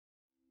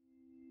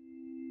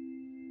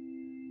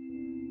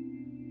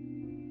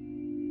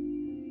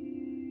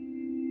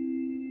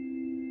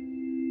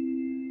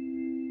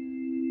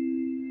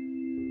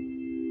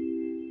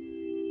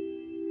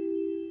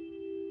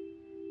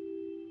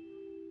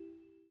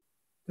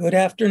Good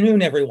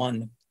afternoon,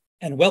 everyone,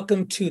 and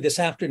welcome to this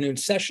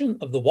afternoon's session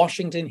of the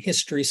Washington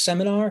History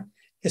Seminar,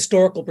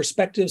 Historical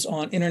Perspectives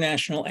on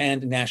International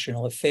and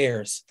National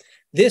Affairs.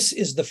 This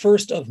is the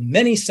first of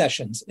many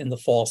sessions in the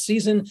fall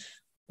season.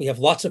 We have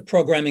lots of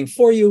programming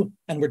for you,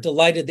 and we're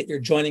delighted that you're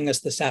joining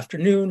us this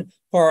afternoon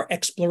for our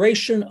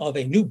exploration of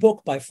a new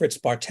book by Fritz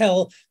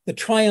Bartel, The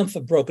Triumph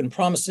of Broken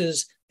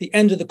Promises, The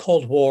End of the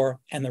Cold War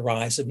and the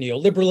Rise of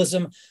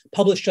Neoliberalism,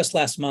 published just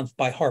last month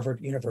by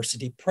Harvard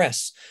University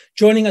Press.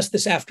 Joining us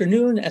this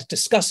afternoon as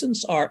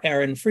discussants are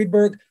Aaron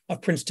Friedberg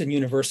of Princeton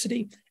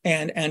University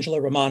and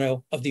Angela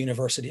Romano of the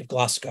University of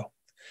Glasgow.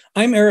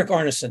 I'm Eric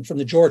Arneson from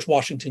the George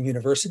Washington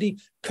University,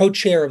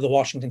 co-chair of the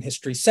Washington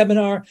History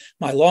Seminar.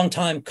 My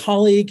longtime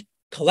colleague,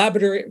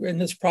 collaborator in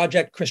this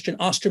project, Christian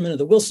Osterman of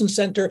the Wilson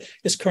Center,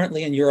 is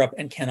currently in Europe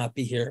and cannot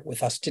be here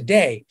with us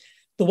today.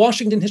 The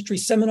Washington History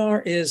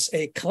Seminar is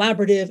a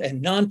collaborative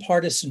and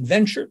nonpartisan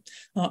venture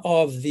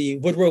of the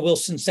Woodrow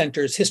Wilson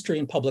Center's History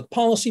and Public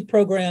Policy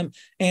Program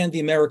and the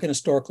American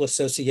Historical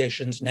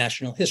Association's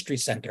National History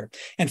Center.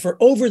 And for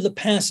over the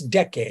past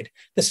decade,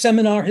 the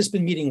seminar has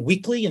been meeting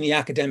weekly in the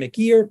academic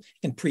year,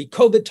 in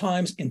pre-COVID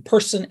times, in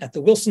person at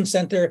the Wilson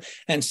Center,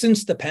 and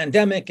since the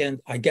pandemic and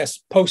I guess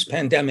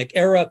post-pandemic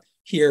era,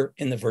 here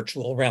in the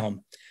virtual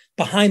realm.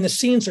 Behind the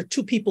scenes are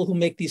two people who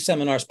make these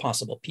seminars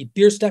possible, Pete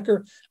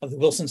Bierstecker of the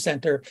Wilson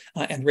Center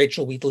and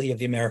Rachel Wheatley of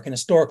the American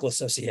Historical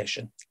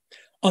Association.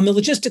 On the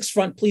logistics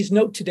front, please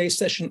note today's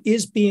session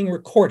is being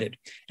recorded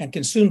and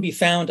can soon be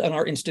found on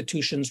our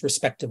institution's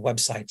respective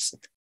websites.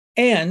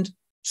 And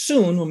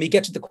soon, when we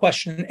get to the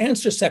question and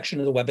answer section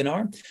of the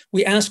webinar,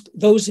 we ask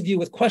those of you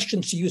with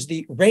questions to use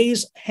the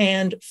raise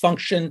hand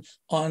function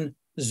on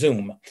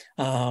Zoom.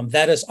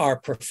 That is our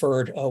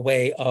preferred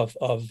way of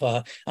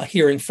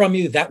hearing from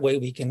you. That way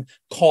we can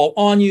call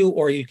on you,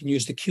 or you can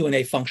use the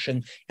Q&A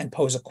function and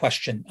pose a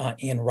question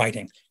in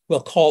writing. We'll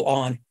call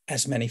on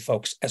as many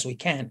folks as we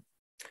can.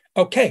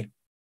 Okay,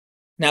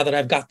 now that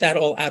I've got that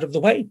all out of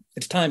the way,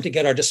 it's time to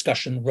get our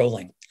discussion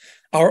rolling.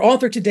 Our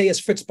author today is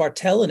Fritz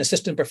Bartel, an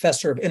assistant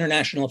professor of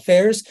international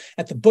affairs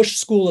at the Bush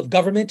School of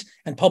Government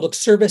and Public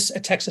Service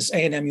at Texas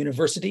A&M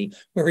University,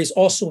 where he's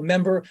also a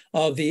member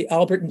of the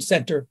Alberton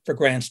Center for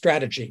Grand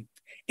Strategy.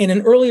 In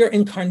an earlier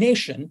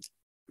incarnation,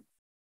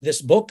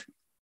 this book,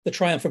 The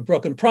Triumph of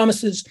Broken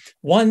Promises,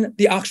 won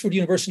the Oxford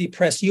University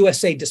Press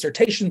USA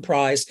Dissertation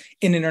Prize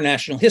in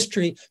International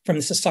History from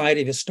the Society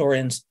of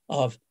Historians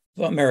of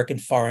American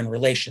Foreign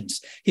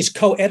Relations. He's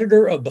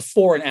co-editor of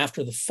Before and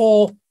After the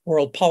Fall,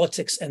 World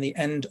Politics and the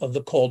End of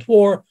the Cold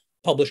War,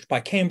 published by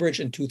Cambridge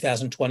in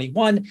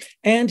 2021,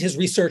 and his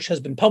research has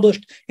been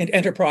published in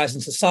Enterprise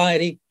and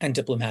Society and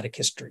Diplomatic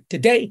History.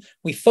 Today,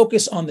 we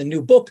focus on the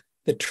new book,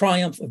 The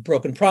Triumph of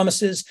Broken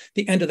Promises,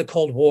 The End of the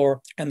Cold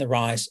War and the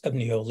Rise of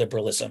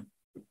Neoliberalism.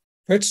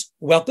 Fritz,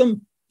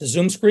 welcome. The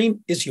Zoom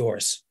screen is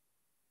yours.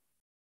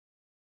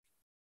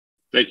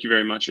 Thank you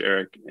very much,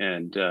 Eric,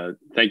 and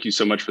thank you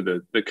so much for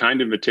the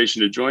kind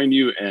invitation to join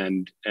you,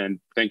 and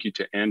thank you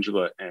to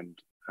Angela and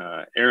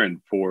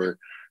Aaron for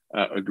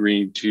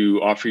agreeing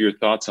to offer your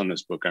thoughts on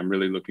this book. I'm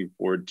really looking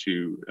forward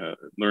to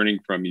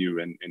learning from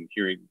you and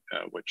hearing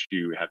what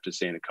you have to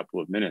say in a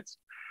couple of minutes.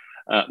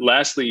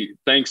 Lastly,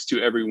 thanks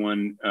to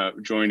everyone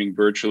joining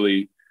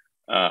virtually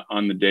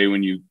on the day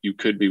when you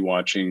could be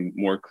watching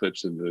more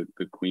clips of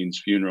the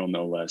Queen's funeral,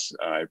 no less.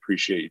 I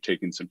appreciate you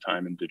taking some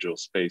time in digital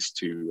space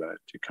to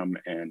come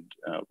and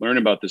learn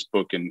about this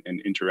book and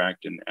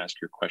interact and ask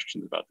your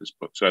questions about this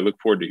book. So I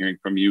look forward to hearing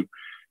from you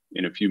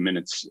in a few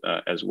minutes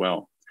as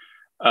well.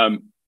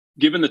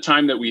 Given the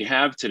time that we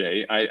have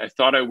today, I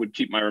thought I would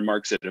keep my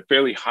remarks at a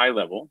fairly high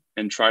level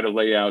and try to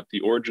lay out the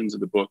origins of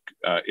the book,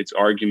 its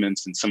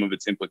arguments and some of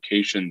its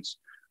implications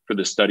for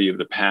the study of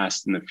the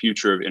past and the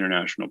future of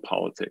international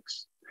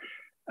politics.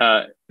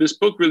 This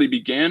book really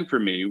began for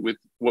me with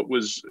what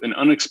was an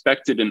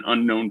unexpected and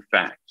unknown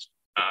fact.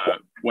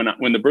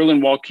 When the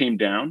Berlin Wall came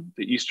down,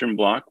 the Eastern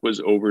Bloc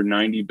was over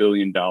 $90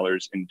 billion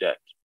in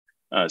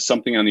debt,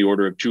 something on the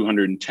order of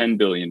 $210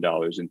 billion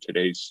in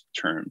today's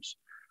terms.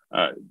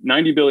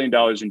 $90 billion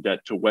in debt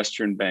to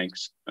Western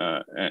banks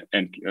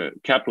and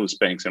capitalist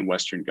banks and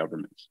Western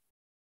governments.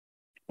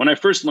 When I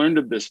first learned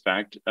of this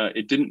fact,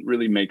 it didn't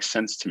really make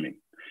sense to me.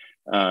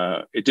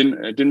 It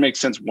didn't make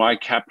sense why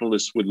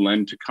capitalists would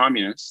lend to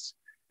communists,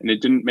 and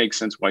it didn't make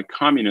sense why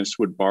communists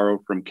would borrow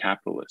from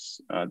capitalists.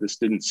 This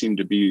didn't seem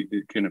to be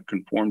kind of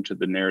conform to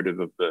the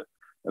narrative of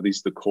at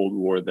least the Cold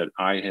War that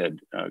I had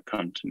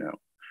come to know.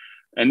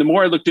 And the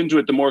more I looked into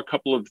it, the more a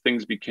couple of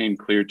things became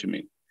clear to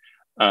me.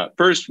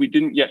 First, we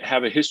didn't yet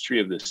have a history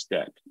of this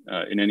debt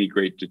in any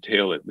great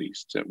detail, at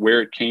least,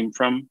 where it came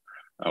from,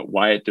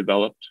 why it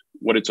developed,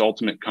 what its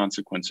ultimate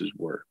consequences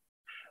were.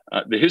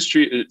 The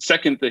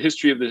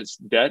history of this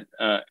debt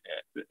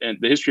and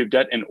the history of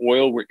debt and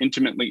oil were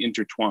intimately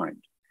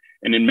intertwined.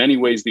 And in many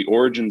ways, the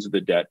origins of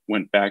the debt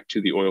went back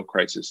to the oil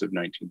crisis of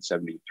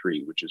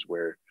 1973, which is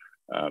where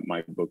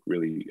my book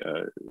really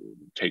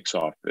takes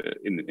off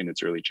in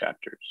its early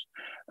chapters.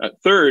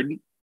 Third,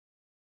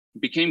 it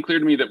became clear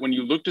to me that when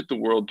you looked at the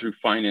world through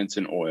finance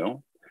and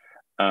oil,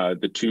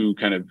 the two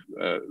kind of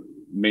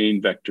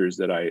main vectors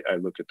that I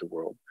look at the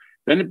world.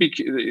 Then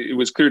it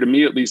was clear to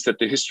me, at least, that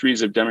the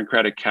histories of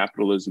democratic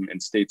capitalism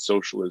and state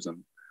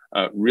socialism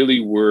really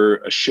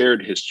were a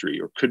shared history,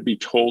 or could be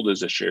told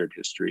as a shared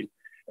history,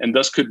 and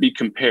thus could be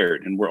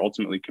compared, and were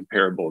ultimately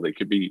comparable. They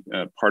could be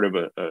part of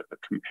a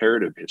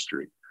comparative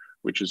history,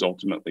 which is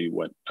ultimately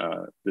what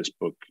this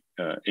book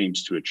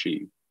aims to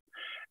achieve.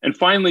 And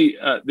finally,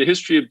 the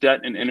history of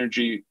debt and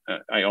energy,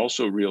 I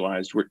also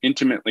realized, were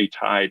intimately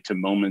tied to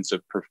moments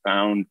of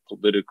profound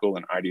political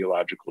and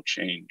ideological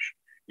change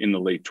in the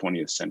late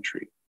 20th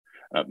century.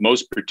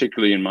 Most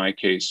particularly in my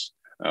case,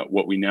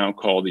 what we now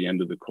call the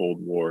end of the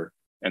Cold War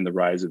and the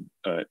rise of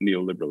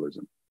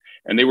neoliberalism.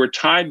 And they were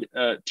tied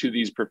to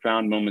these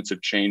profound moments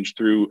of change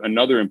through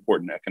another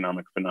important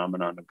economic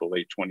phenomenon of the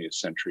late 20th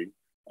century,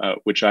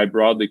 which I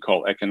broadly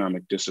call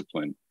economic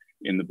discipline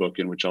in the book,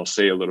 and which I'll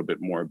say a little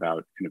bit more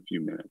about in a few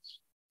minutes.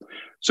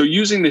 So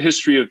using the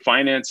history of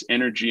finance,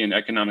 energy, and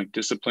economic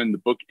discipline, the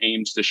book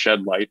aims to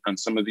shed light on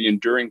some of the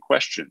enduring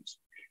questions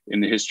in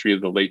the history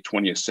of the late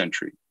 20th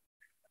century.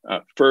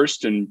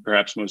 First, and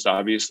perhaps most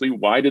obviously,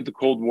 why did the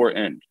Cold War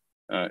end?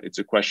 It's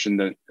a question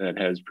that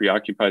has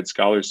preoccupied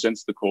scholars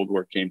since the Cold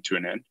War came to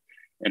an end.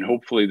 And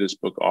hopefully this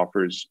book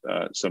offers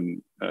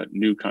some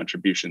new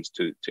contributions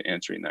to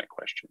answering that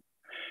question.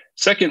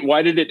 Second,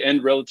 why did it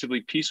end relatively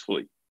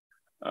peacefully?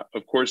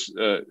 Of course,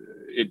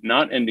 it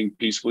not ending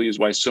peacefully is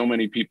why so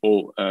many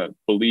people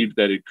believed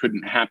that it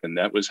couldn't happen.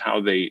 That was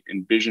how they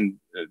envisioned,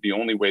 the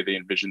only way they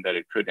envisioned that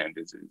it could end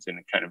is in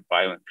a kind of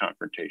violent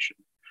confrontation.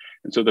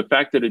 And so the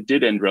fact that it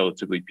did end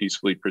relatively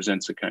peacefully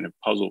presents a kind of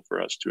puzzle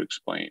for us to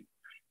explain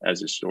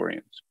as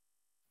historians.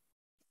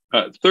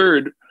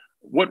 Third,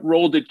 what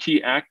role did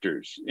key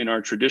actors in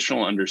our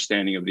traditional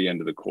understanding of the end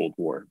of the Cold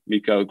War?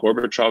 Mikhail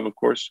Gorbachev, of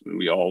course,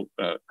 we all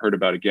heard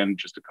about again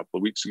just a couple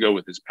of weeks ago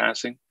with his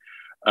passing.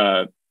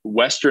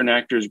 Western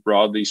actors,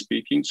 broadly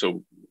speaking,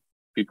 so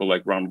people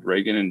like Ronald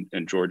Reagan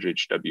and George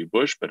H.W.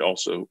 Bush, but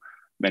also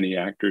many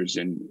actors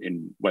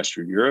in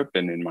Western Europe,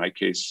 and in my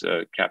case,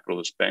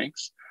 capitalist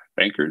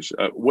bankers.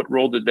 What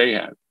role did they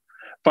have?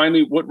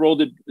 Finally, what role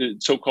did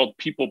so-called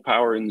people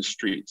power in the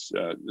streets,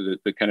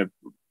 the kind of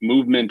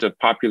movement of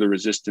popular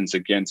resistance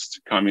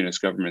against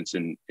communist governments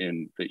in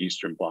the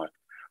Eastern Bloc,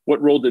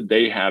 what role did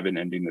they have in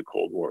ending the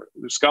Cold War?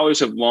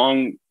 Scholars have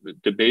long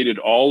debated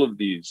all of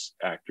these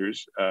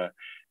actors,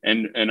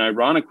 and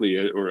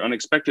ironically or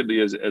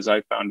unexpectedly, as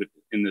I found it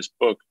in this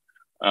book,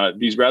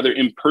 these rather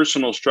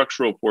impersonal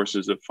structural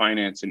forces of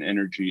finance and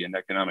energy and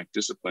economic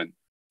discipline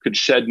could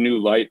shed new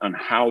light on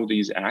how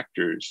these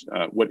actors,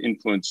 what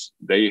influence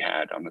they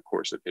had on the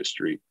course of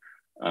history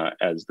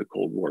as the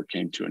Cold War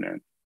came to an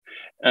end.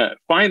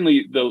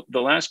 Finally, the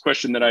last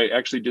question that I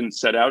actually didn't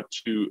set out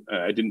to,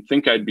 I didn't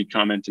think I'd be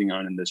commenting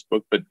on in this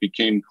book, but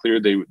became clear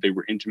they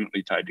were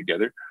intimately tied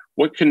together.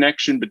 What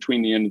connection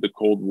between the end of the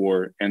Cold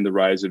War and the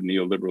rise of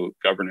neoliberal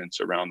governance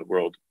around the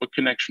world, what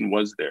connection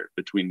was there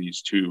between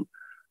these two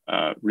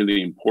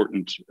really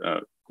important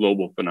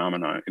global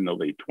phenomena in the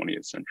late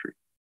 20th century?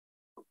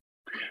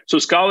 So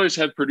scholars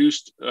have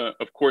produced,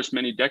 of course,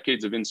 many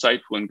decades of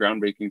insightful and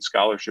groundbreaking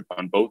scholarship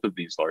on both of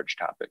these large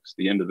topics,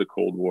 the end of the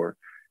Cold War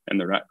and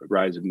the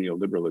rise of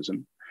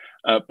neoliberalism.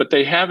 But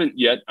they haven't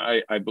yet,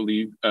 I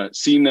believe,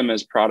 seen them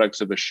as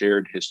products of a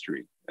shared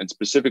history, and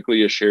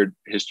specifically a shared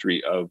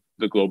history of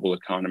the global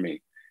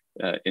economy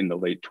in the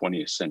late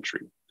 20th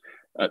century.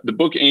 The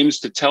book aims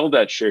to tell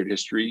that shared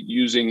history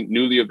using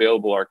newly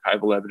available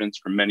archival evidence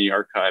from many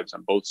archives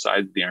on both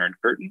sides of the Iron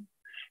Curtain,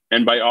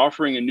 and by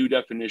offering a new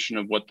definition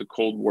of what the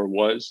Cold War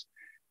was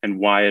and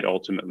why it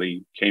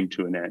ultimately came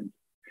to an end.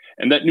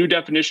 And that new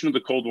definition of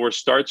the Cold War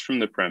starts from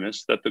the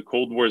premise that the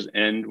Cold War's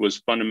end was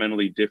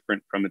fundamentally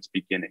different from its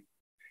beginning.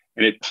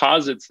 And it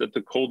posits that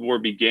the Cold War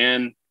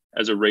began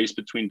as a race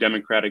between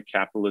democratic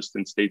capitalist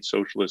and state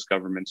socialist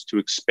governments to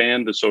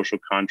expand the social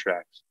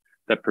contracts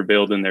that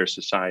prevailed in their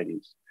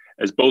societies,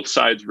 as both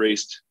sides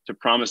raced to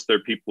promise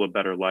their people a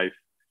better life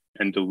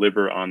and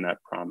deliver on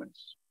that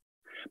promise.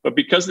 But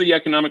because of the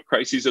economic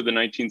crises of the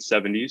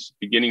 1970s,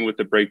 beginning with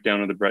the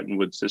breakdown of the Bretton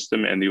Woods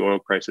system and the oil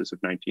crisis of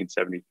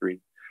 1973,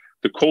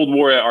 the Cold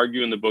War, I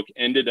argue in the book,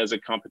 ended as a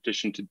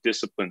competition to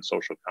discipline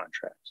social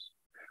contracts.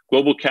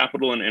 Global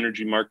capital and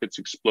energy markets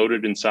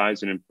exploded in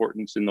size and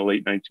importance in the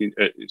in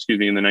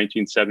the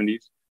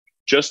 1970s,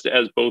 just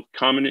as both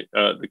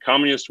the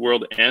communist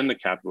world and the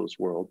capitalist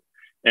world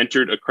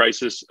entered a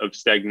crisis of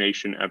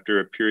stagnation after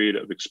a period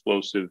of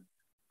explosive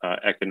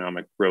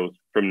economic growth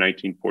from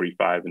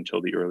 1945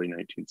 until the early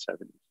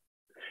 1970s.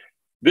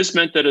 This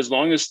meant that as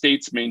long as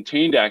states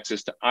maintained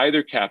access to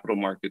either capital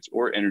markets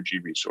or energy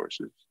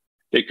resources,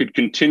 they could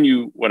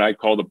continue what I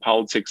call the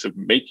politics of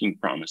making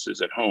promises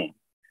at home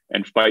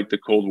and fight the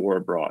Cold War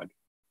abroad.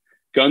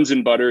 Guns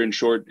and butter, in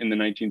short, in the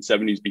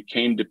 1970s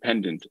became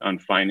dependent on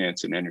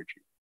finance and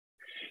energy.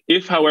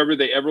 If, however,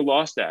 they ever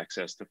lost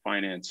access to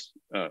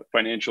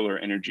financial or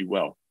energy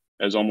wealth,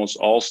 as almost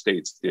all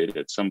states did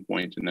at some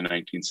point in the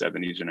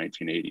 1970s or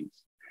 1980s,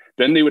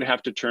 then they would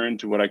have to turn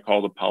to what I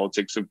call the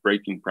politics of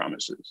breaking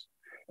promises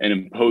and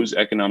impose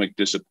economic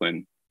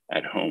discipline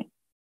at home.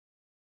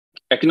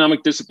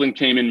 Economic discipline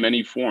came in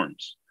many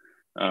forms,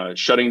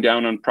 shutting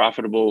down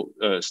unprofitable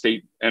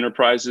state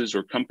enterprises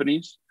or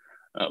companies,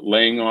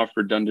 laying off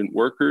redundant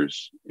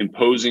workers,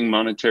 imposing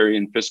monetary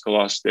and fiscal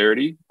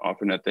austerity,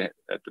 often at the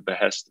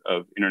behest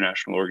of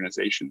international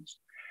organizations,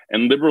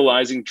 and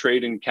liberalizing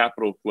trade and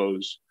capital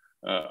flows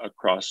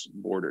across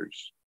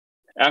borders.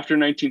 After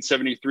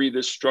 1973,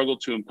 this struggle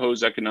to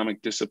impose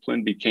economic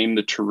discipline became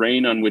the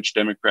terrain on which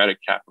democratic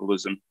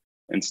capitalism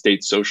and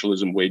state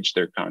socialism waged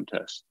their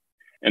contest.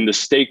 And the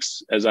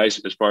stakes, as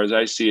far as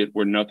I see it,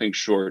 were nothing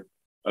short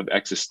of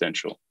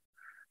existential.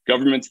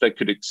 Governments that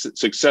could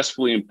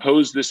successfully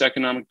impose this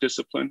economic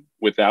discipline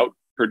without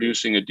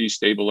producing a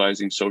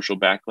destabilizing social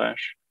backlash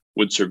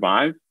would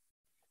survive,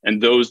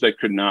 and those that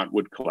could not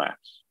would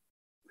collapse.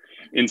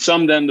 In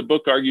sum, then, the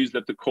book argues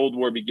that the Cold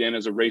War began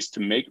as a race to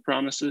make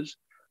promises,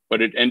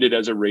 but it ended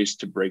as a race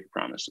to break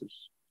promises.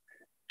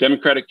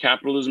 Democratic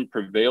capitalism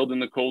prevailed in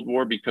the Cold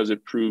War because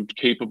it proved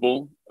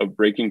capable of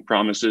breaking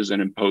promises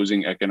and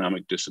imposing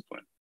economic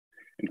discipline.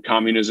 And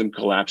communism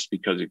collapsed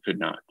because it could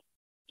not.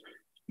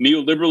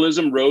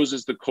 Neoliberalism rose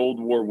as the Cold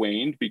War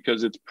waned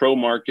because its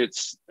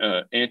pro-markets,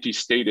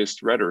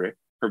 anti-statist rhetoric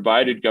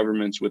provided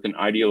governments with an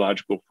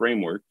ideological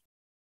framework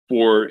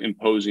for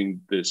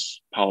imposing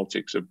this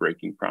politics of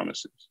breaking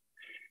promises.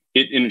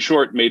 It, in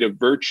short, made a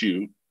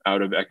virtue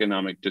out of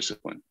economic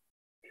discipline.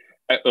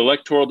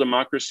 Electoral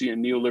democracy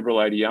and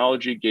neoliberal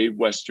ideology gave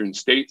Western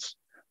states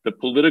the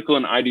political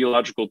and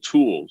ideological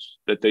tools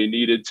that they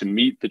needed to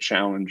meet the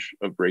challenge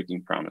of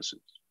breaking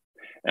promises.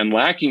 And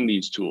lacking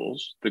these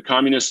tools, the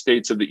communist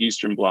states of the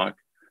Eastern Bloc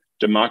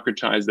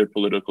democratized their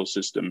political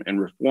system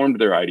and reformed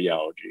their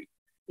ideology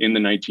in the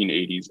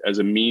 1980s as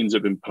a means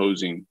of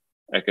imposing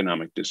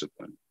economic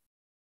discipline.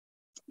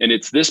 And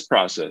it's this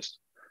process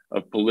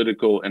of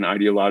political and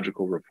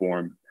ideological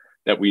reform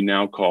that we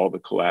now call the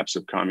collapse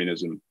of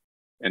communism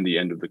and the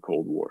end of the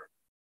Cold War.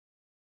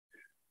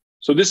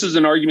 So this is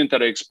an argument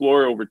that I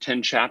explore over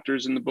 10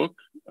 chapters in the book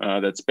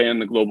that span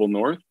the global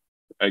north.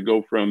 I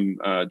go from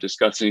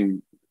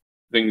discussing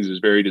things as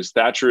varied as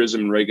Thatcherism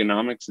and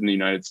Reaganomics in the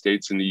United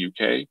States and the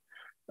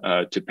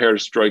UK, to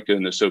perestroika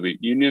in the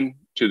Soviet Union,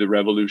 to the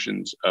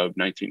revolutions of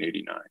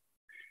 1989.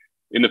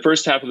 In the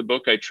first half of the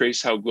book, I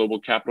trace how global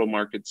capital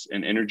markets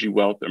and energy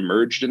wealth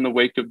emerged in the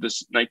wake of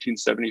this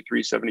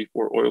 1973-74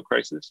 oil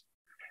crisis,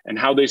 and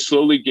how they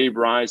slowly gave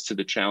rise to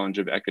the challenge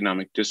of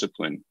economic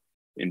discipline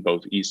in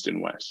both East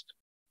and West.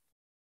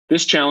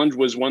 This challenge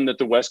was one that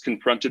the West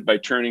confronted by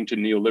turning to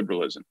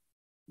neoliberalism,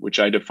 which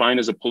I define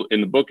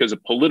in the book as a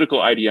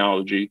political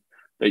ideology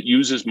that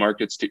uses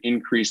markets to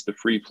increase the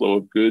free flow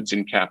of goods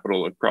and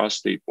capital across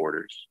state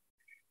borders.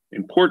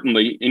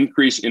 Importantly,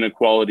 increase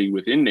inequality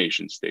within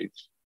nation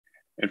states,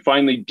 and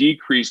finally,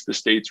 decrease the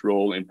state's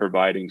role in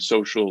providing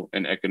social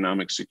and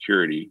economic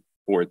security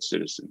for its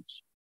citizens.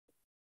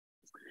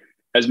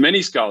 As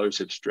many scholars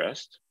have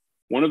stressed,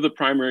 one of the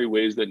primary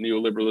ways that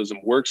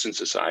neoliberalism works in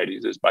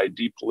societies is by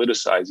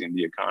depoliticizing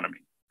the economy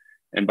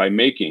and by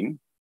making,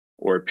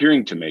 or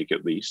appearing to make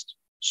at least,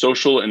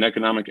 social and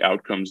economic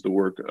outcomes the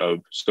work of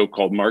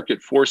so-called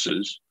market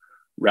forces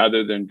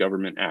rather than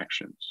government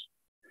actions.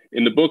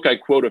 In the book, I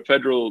quote a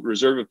Federal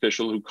Reserve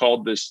official who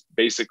called this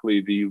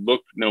basically the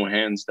look no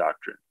hands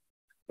doctrine.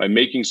 By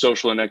making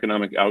social and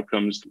economic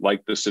outcomes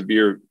like the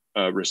severe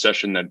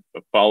recession that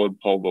followed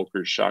Paul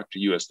Volcker's shock to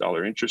US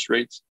dollar interest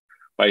rates,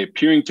 by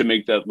appearing to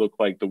make that look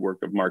like the work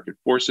of market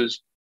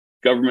forces,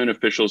 government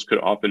officials could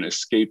often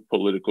escape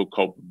political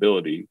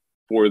culpability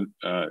for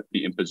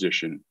the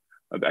imposition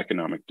of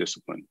economic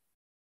discipline.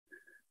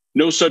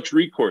 No such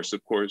recourse,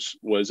 of course,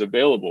 was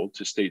available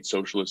to state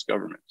socialist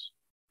governments.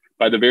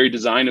 By the very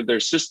design of their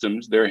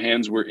systems, their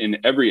hands were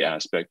in every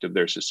aspect of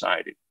their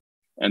society,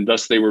 and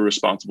thus they were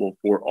responsible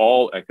for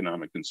all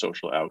economic and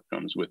social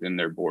outcomes within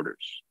their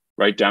borders,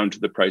 right down to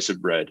the price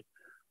of bread,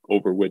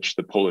 over which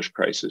the Polish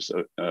crisis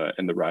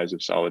and the rise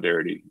of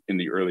solidarity in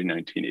the early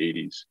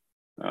 1980s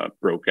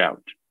broke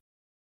out.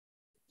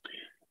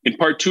 In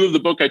part 2 of the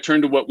book, I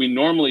turn to what we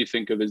normally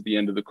think of as the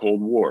end of the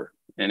Cold War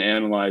and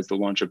analyze the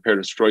launch of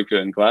perestroika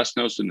and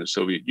glasnost in the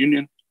Soviet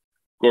Union,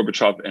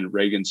 Gorbachev and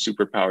Reagan's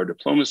superpower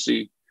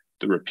diplomacy,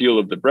 the repeal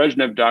of the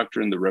Brezhnev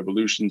Doctrine, the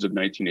revolutions of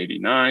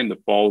 1989, the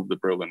fall of the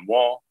Berlin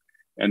Wall,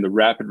 and the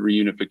rapid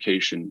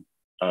reunification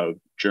of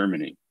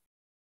Germany.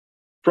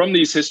 From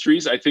these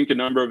histories, I think a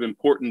number of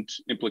important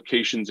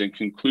implications and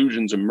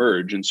conclusions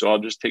emerge, and so I'll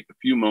just take a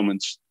few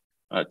moments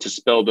to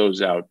spell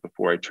those out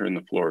before I turn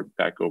the floor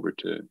back over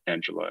to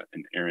Angela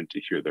and Aaron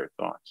to hear their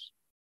thoughts.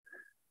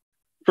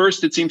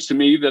 First, it seems to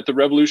me that the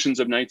revolutions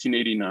of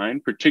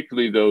 1989,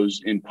 particularly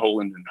those in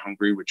Poland and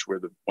Hungary, which were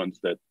the ones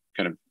that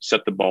kind of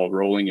set the ball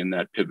rolling in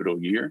that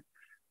pivotal year,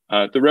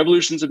 the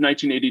revolutions of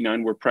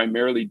 1989 were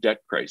primarily debt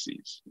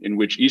crises in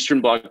which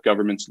Eastern Bloc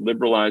governments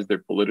liberalized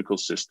their political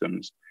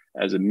systems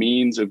as a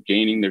means of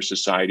gaining their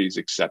society's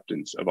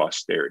acceptance of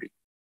austerity.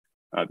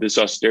 This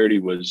austerity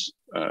was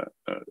kind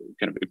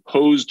of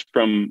imposed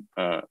from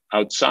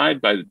outside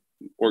by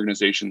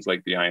organizations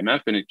like the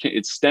IMF, and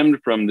it stemmed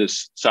from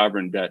this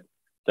sovereign debt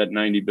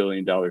 $90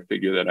 billion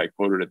figure that I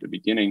quoted at the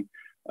beginning,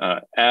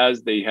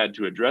 as they had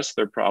to address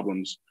their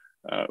problems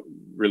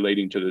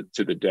relating to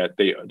the debt,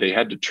 they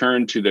had to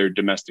turn to their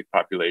domestic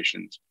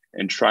populations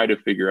and try to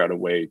figure out a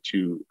way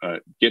to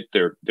get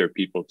their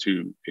people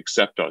to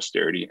accept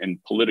austerity,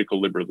 and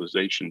political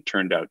liberalization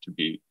turned out to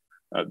be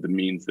the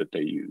means that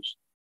they used.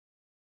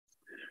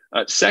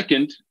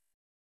 Second,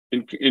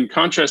 in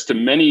contrast to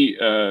many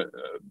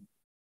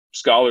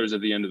scholars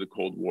at the end of the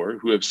Cold War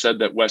who have said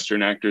that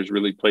Western actors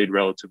really played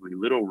relatively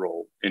little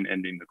role in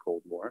ending the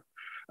Cold War,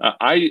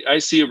 I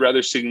see a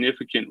rather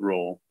significant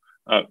role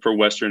for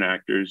Western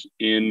actors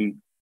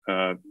in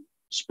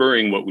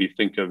spurring what we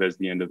think of as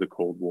the end of the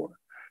Cold War.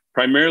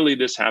 Primarily,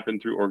 this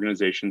happened through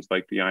organizations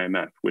like the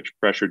IMF, which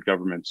pressured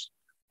governments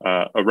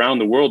around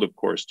the world, of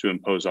course, to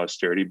impose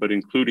austerity, but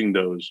including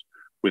those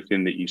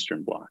within the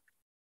Eastern Bloc.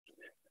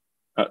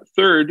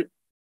 Third,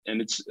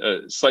 and it's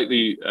a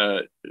slightly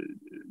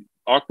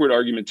awkward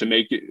argument to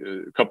make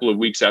a couple of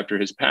weeks after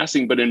his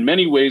passing, but in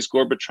many ways,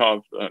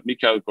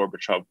 Mikhail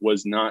Gorbachev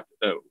was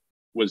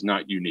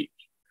not unique.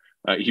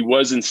 He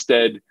was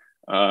instead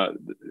kind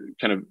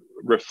of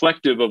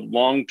reflective of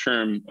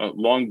long-term,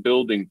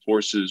 long-building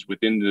forces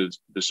within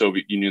the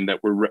Soviet Union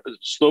that were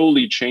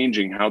slowly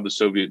changing how the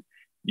Soviet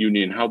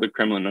Union, how the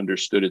Kremlin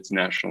understood its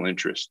national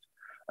interest.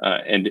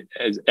 And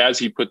as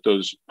he put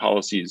those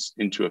policies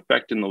into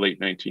effect in the late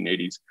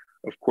 1980s,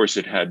 of course,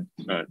 it had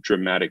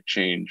dramatic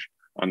change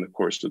on the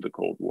course of the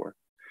Cold War.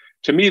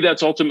 To me,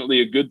 that's ultimately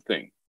a good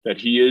thing, that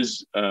he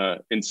is,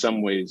 in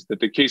some ways, that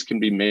the case can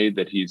be made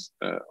that he's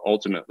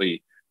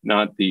ultimately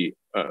not the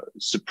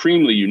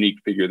supremely unique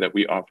figure that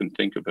we often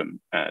think of him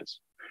as.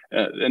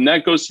 And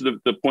that goes to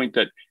the point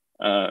that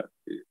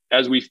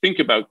as we think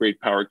about great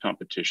power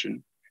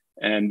competition,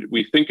 and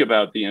we think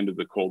about the end of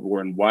the Cold War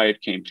and why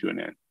it came to an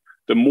end,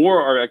 the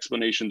more our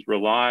explanations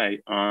rely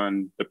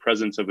on the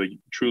presence of a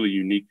truly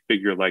unique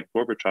figure like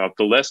Gorbachev,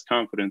 the less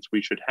confidence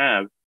we should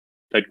have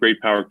that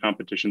great power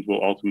competitions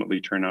will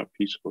ultimately turn out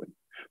peacefully.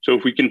 So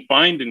if we can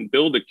find and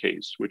build a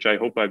case, which I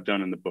hope I've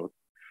done in the book,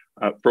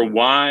 for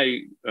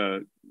why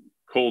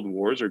Cold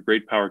Wars or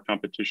great power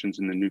competitions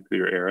in the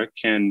nuclear era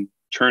can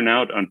turn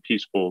out on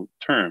peaceful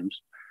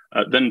terms,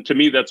 then to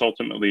me, that's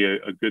ultimately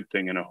a good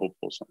thing and a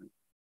hopeful sign.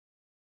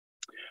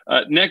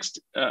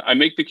 Next, I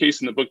make the case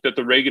in the book that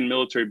the Reagan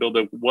military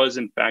buildup was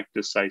in fact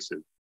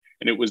decisive.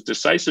 And it was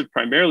decisive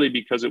primarily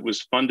because it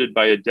was funded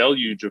by a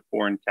deluge of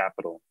foreign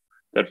capital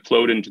that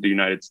flowed into the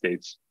United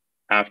States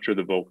after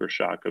the Volcker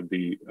shock of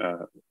the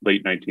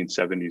late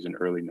 1970s and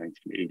early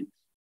 1980s.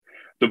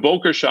 The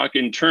Volcker shock,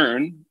 in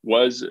turn,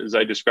 was, as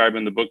I describe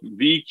in the book,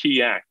 the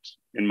key act,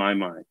 in my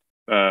mind,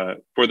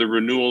 for the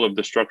renewal of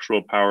the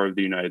structural power of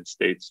the United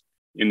States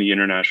in the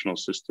international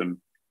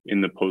system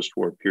in the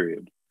post-war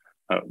period.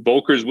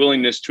 Volcker's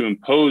willingness to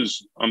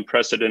impose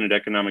unprecedented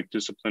economic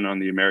discipline on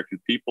the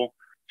American people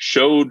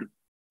showed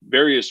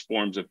various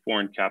forms of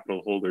foreign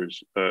capital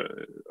holders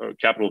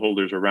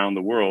around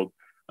the world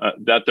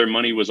that their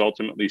money was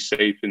ultimately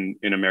safe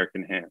in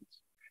American hands.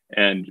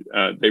 And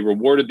they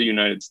rewarded the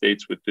United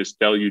States with this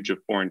deluge of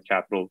foreign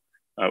capital,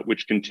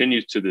 which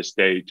continues to this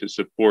day to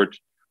support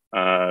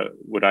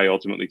what I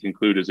ultimately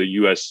conclude is a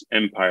US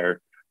empire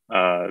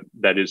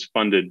that is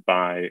funded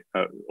by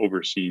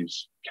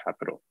overseas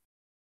capital.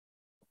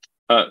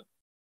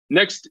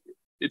 Next,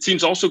 it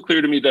seems also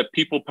clear to me that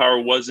people power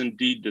was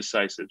indeed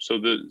decisive. So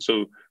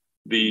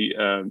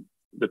the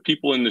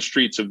people in the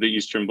streets of the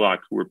Eastern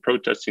Bloc who were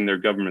protesting their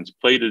governments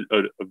played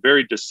a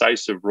very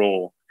decisive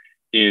role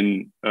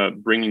in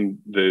bringing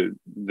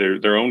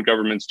their own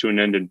governments to an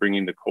end and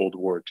bringing the Cold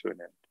War to an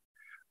end.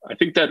 I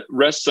think that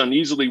rests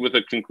uneasily with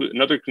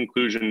another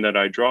conclusion that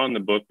I draw in the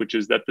book, which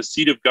is that the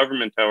seat of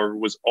government, however,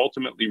 was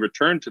ultimately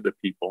returned to the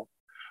people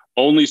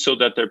only so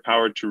that their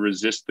power to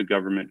resist the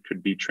government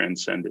could be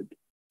transcended.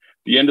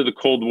 The end of the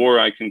Cold War,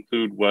 I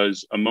conclude,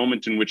 was a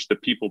moment in which the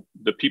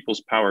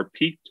people's power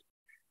peaked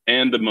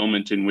and the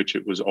moment in which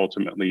it was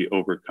ultimately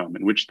overcome,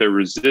 in which their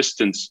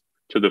resistance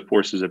to the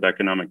forces of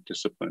economic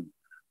discipline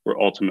were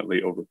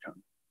ultimately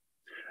overcome.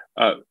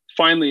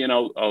 Finally, and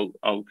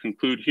I'll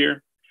conclude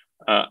here,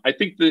 I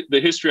think the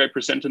history I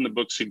present in the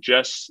book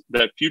suggests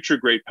that future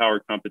great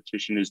power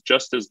competition is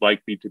just as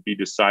likely to be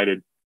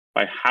decided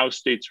by how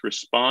states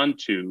respond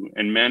to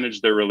and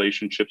manage their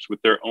relationships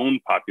with their own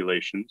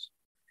populations,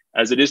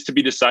 as it is to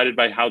be decided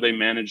by how they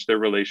manage their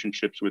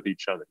relationships with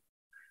each other.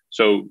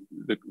 So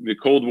the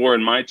Cold War,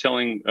 in my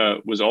telling,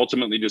 was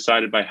ultimately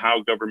decided by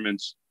how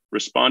governments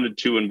responded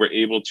to and were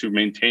able to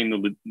maintain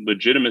the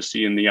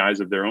legitimacy in the eyes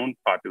of their own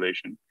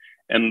population,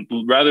 and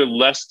rather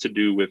less to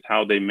do with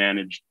how they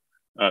managed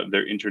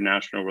their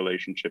international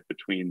relationship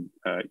between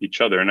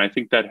each other. And I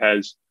think that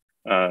has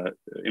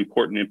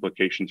important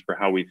implications for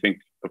how we think,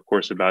 of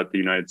course, about the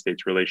United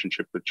States'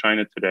 relationship with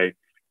China today,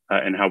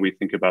 and how we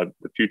think about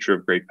the future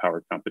of great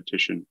power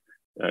competition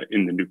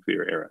in the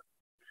nuclear era.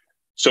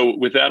 So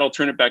with that, I'll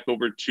turn it back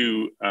over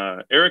to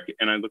Eric,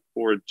 and I look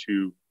forward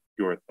to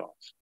your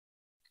thoughts.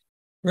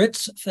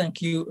 Fritz,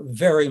 thank you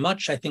very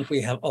much. I think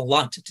we have a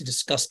lot to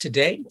discuss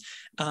today.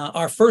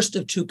 Our first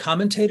of two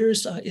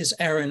commentators is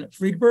Aaron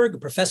Friedberg, a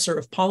professor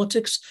of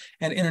politics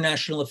and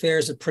international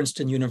affairs at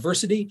Princeton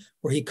University,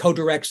 where he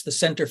co-directs the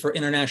Center for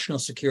International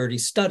Security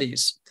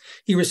Studies.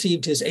 He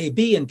received his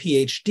AB and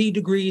PhD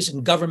degrees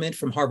in government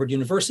from Harvard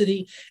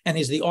University, and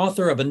is the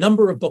author of a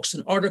number of books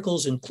and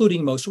articles,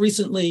 including most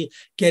recently,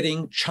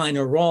 Getting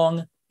China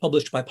Wrong,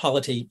 published by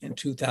Polity in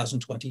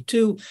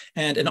 2022,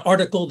 and an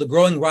article, The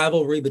Growing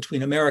Rivalry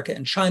Between America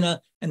and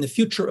China and the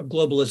Future of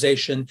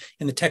Globalization,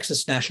 in the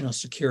Texas National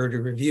Security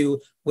Review,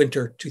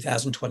 winter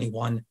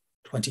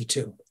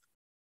 2021-22.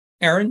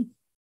 Aaron,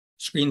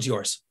 screen's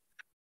yours.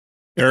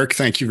 Eric,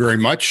 thank you very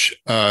much.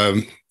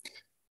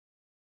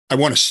 I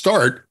want to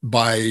start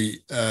by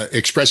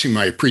expressing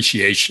my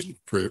appreciation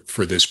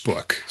for this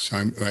book. So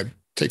I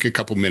take a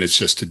couple minutes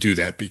just to do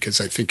that,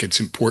 because I think it's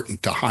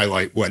important to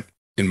highlight what,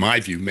 in my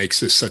view, makes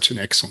this such an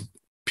excellent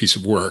piece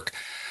of work.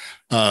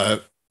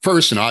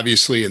 First, and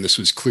obviously, and this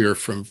was clear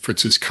from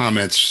Fritz's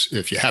comments,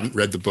 if you haven't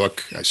read the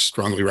book, I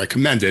strongly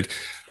recommend it.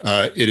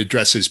 It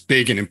addresses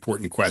big and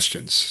important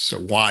questions. So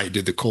why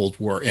did the Cold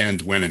War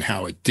end, when and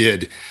how it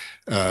did?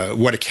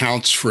 What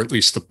accounts for at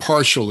least the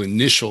partial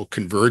initial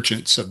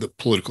convergence of the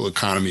political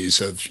economies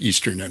of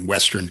Eastern and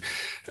Western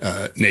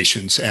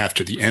nations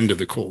after the end of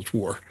the Cold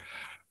War?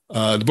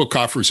 The book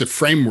offers a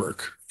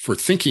framework for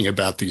thinking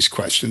about these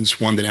questions,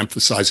 one that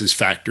emphasizes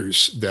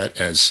factors that,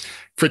 as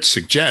Fritz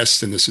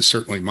suggests, and this is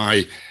certainly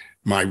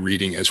my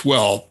reading as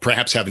well,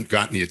 perhaps haven't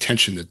gotten the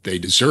attention that they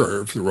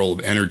deserve: the role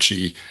of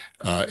energy,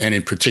 and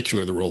in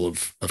particular, the role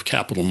of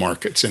capital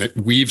markets. And it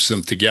weaves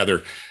them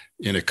together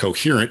in a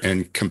coherent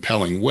and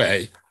compelling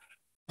way.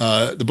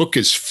 The book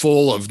is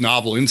full of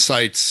novel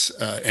insights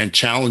and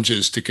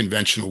challenges to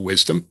conventional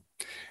wisdom.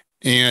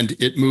 And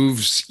it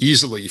moves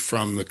easily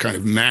from the kind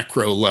of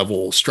macro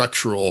level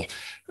structural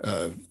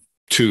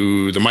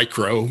to the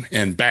micro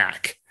and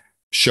back,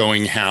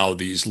 showing how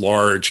these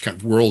large kind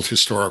of world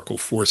historical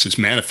forces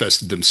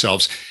manifested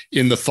themselves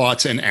in the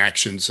thoughts and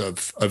actions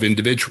of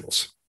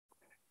individuals.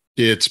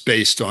 It's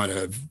based on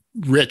a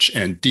rich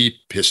and deep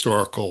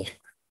historical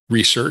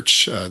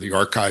research, the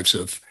archives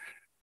of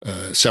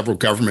several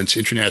governments,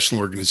 international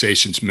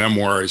organizations,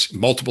 memoirs,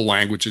 multiple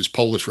languages,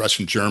 Polish,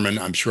 Russian, German.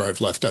 I'm sure I've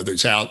left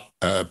others out,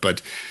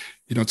 but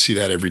you don't see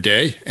that every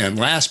day. And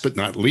last but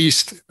not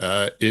least,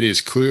 it is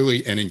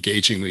clearly and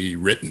engagingly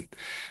written.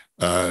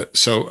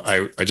 So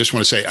I just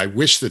want to say, I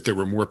wish that there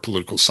were more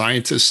political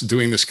scientists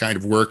doing this kind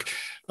of work,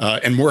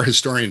 and more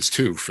historians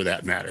too, for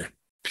that matter.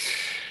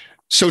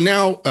 So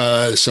now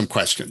some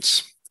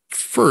questions.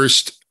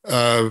 First,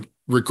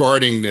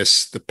 regarding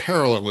the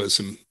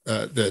parallelism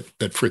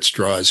that Fritz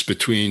draws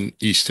between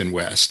East and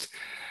West.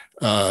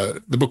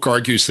 The book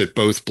argues that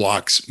both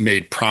blocs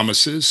made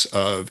promises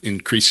of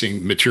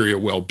increasing material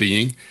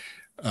well-being,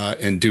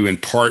 and due in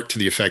part to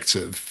the effects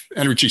of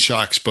energy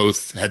shocks,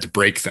 both had to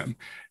break them,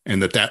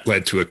 and that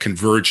led to a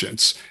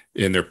convergence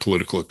in their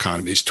political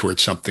economies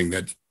towards something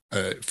that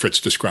Fritz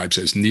describes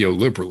as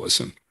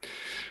neoliberalism.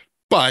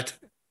 But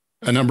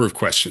a number of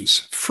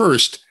questions.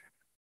 First,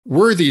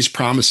 were these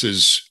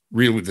promises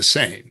really the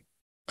same?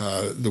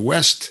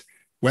 The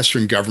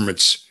Western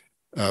governments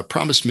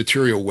promised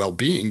material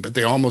well-being, but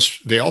they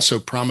also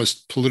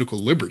promised political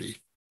liberty.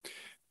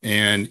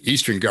 And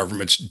Eastern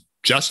governments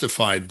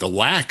justified the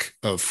lack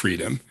of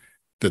freedom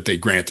that they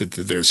granted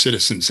to their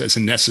citizens as a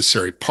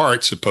necessary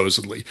part,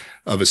 supposedly,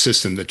 of a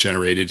system that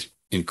generated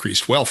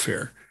increased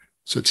welfare.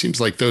 So it seems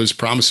like those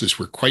promises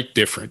were quite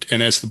different.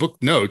 And as the book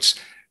notes,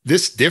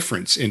 this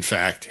difference, in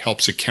fact,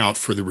 helps account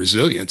for the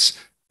resilience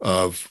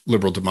of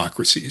liberal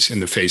democracies in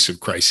the face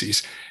of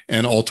crises,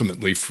 and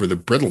ultimately for the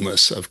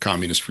brittleness of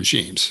communist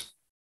regimes.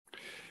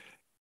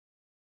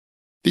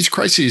 These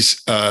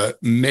crises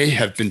may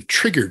have been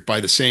triggered by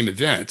the same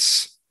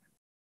events,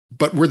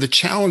 but were the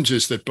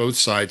challenges that both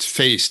sides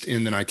faced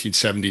in the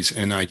 1970s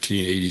and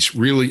 1980s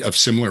really of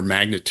similar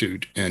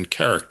magnitude and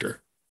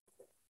character?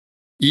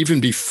 Even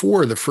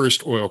before the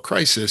first oil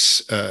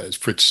crisis, as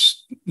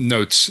Fritz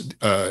notes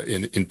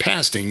in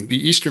passing,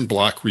 the Eastern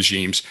Bloc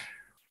regimes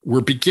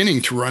were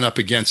beginning to run up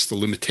against the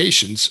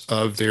limitations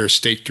of their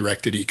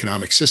state-directed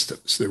economic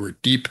systems. There were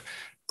deep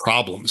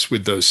problems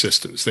with those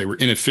systems. They were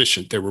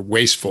inefficient. They were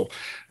wasteful.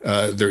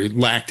 They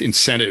lacked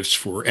incentives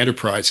for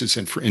enterprises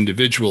and for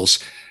individuals.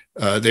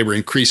 They were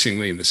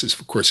increasingly, and this is,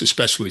 of course,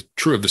 especially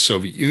true of the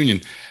Soviet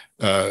Union,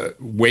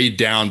 weighed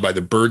down by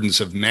the burdens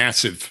of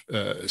massive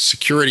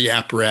security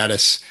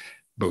apparatus,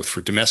 both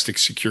for domestic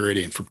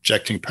security and for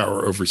projecting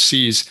power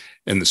overseas.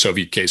 In the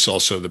Soviet case,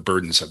 also the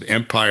burdens of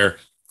empire.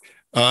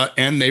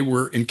 And they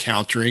were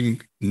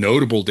encountering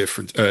notable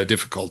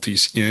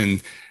difficulties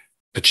in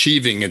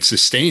achieving and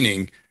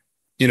sustaining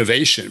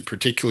innovation,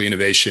 particularly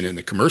innovation in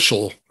the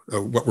commercial,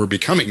 what were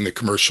becoming the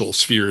commercial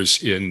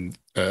spheres in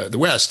the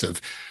West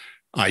of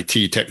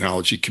IT,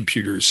 technology,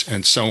 computers,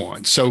 and so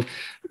on. So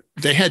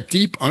they had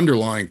deep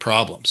underlying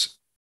problems.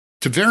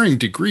 To varying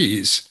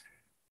degrees,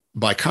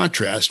 by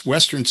contrast,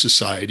 Western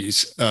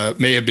societies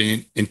may have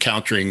been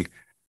encountering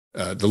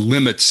the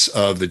limits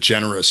of the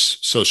generous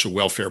social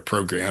welfare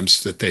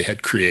programs that they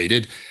had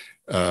created,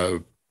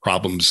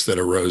 problems that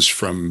arose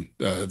from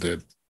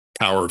the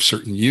power of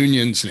certain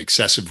unions and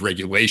excessive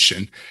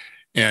regulation.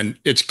 And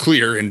it's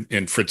clear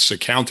in Fritz's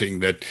accounting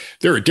that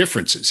there are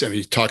differences. I mean,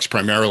 he talks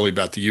primarily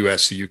about the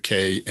US, the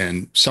UK,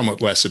 and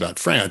somewhat less about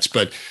France,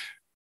 but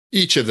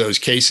each of those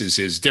cases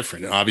is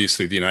different. And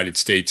obviously, the United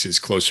States is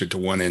closer to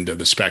one end of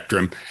the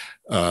spectrum.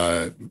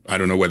 I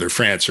don't know whether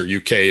France or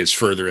UK is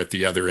further at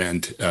the other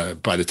end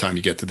by the time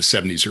you get to the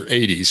 70s or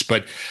 80s.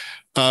 But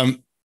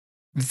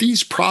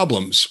these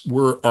problems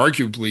were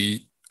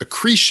arguably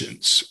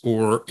accretions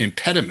or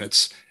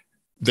impediments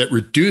that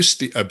reduced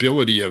the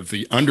ability of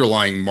the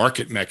underlying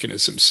market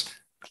mechanisms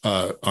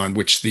on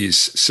which these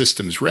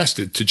systems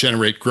rested to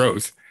generate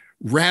growth,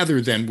 rather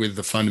than with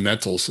the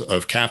fundamentals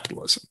of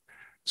capitalism.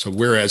 So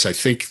whereas I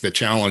think the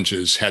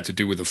challenges had to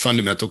do with the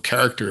fundamental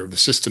character of the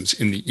systems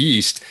in the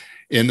East,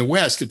 in the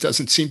West, it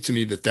doesn't seem to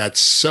me that that's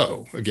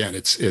so.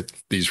 Again,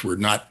 these were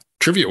not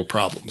trivial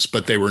problems,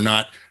 but they were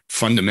not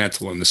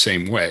fundamental in the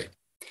same way.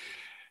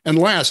 And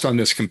last, on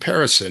this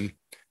comparison,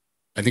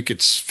 I think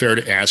it's fair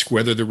to ask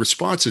whether the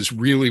responses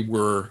really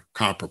were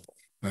comparable.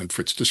 And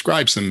Fritz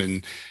describes them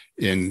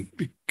in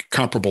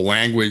comparable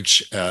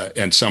language,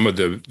 and some of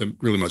the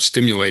really most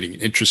stimulating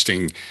and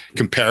interesting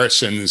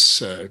comparisons.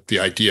 The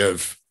idea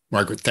of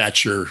Margaret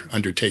Thatcher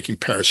undertaking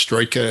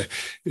perestroika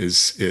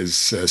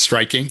is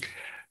striking.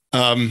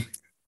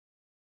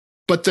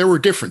 But there were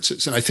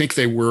differences, and I think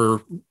they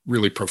were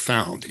really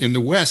profound. In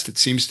the West, it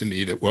seems to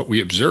me that what we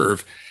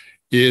observe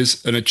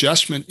is an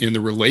adjustment in the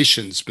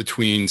relations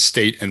between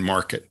state and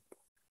market,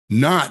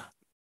 not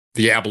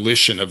the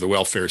abolition of the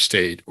welfare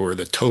state or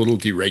the total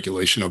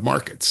deregulation of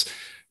markets.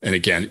 And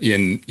again,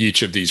 in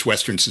each of these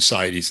Western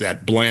societies,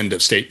 that blend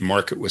of state and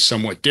market was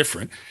somewhat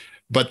different,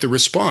 but the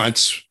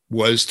response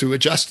was to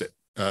adjust it,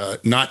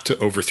 not to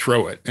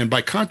overthrow it. And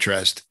by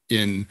contrast,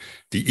 in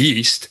the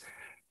East,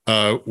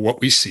 what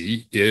we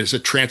see is a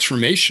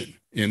transformation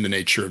in the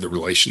nature of the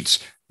relations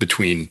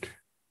between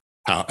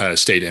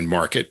state and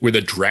market, with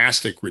a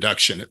drastic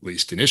reduction, at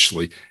least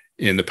initially,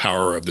 in the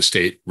power of the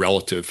state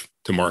relative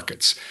to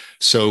markets.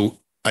 So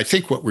I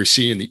think what we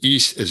see in the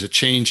East is a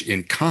change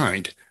in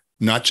kind,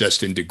 not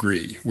just in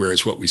degree,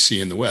 whereas what we see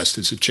in the West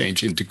is a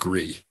change in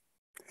degree.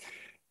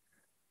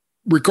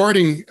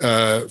 Regarding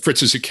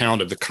Fritz's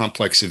account of the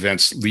complex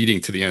events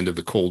leading to the end of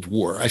the Cold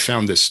War, I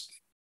found this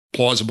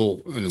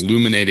plausible and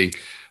illuminating,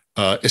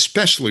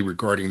 especially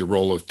regarding the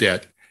role of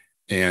debt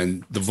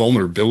and the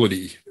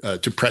vulnerability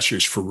to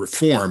pressures for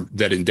reform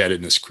that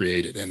indebtedness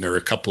created. And there are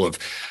a couple of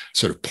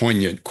sort of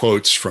poignant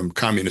quotes from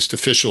communist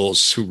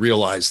officials who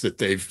realize that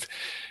they've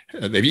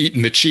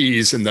eaten the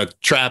cheese and the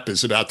trap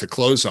is about to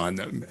close on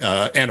them.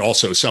 And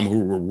also some who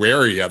were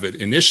wary of it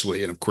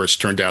initially, and of course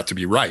turned out to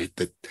be right,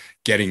 that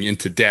getting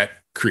into debt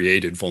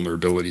created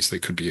vulnerabilities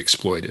that could be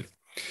exploited.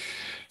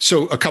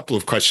 So a couple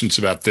of questions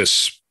about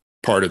this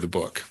part of the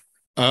book.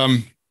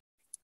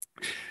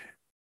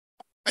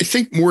 I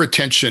think more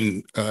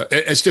attention,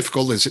 as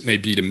difficult as it may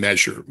be to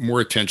measure, more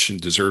attention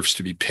deserves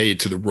to be paid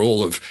to the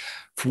role of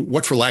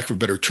what, for lack of a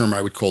better term,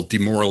 I would call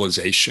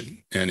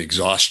demoralization and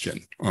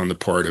exhaustion on the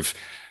part of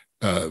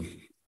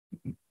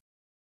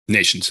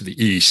nations of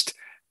the East,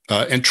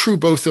 and true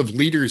both of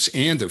leaders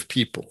and of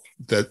people,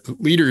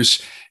 that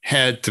leaders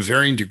had to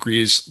varying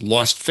degrees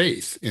lost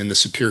faith in the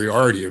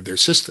superiority of their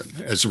system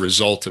as a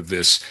result of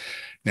this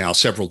now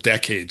several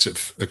decades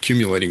of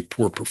accumulating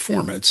poor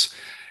performance.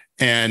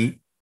 And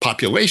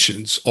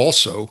populations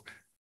also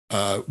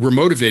were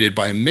motivated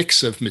by a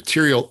mix of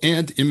material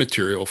and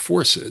immaterial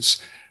forces.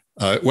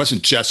 It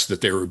wasn't just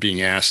that they were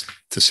being asked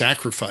to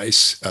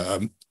sacrifice.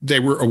 They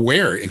were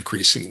aware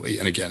increasingly,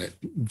 and again, it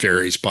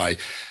varies by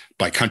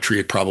country.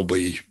 It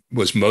probably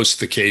was most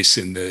the case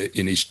in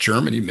East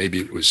Germany. Maybe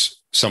it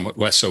was somewhat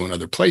less so in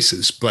other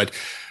places, but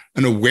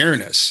an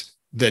awareness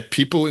that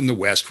people in the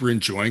West were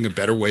enjoying a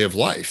better way of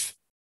life,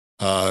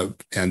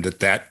 and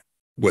that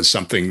was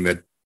something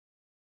that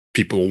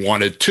people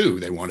wanted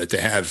too. They wanted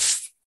to have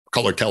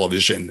color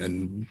television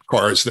and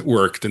cars that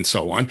worked and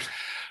so on.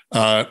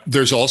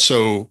 There's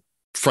also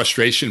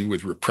frustration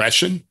with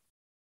repression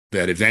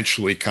that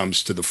eventually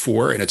comes to the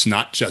fore. And it's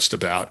not just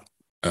about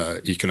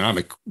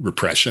economic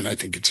repression. I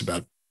think it's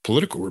about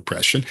political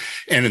repression.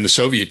 And in the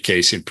Soviet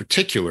case in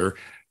particular,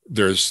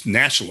 there's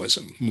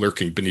nationalism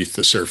lurking beneath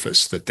the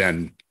surface that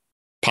then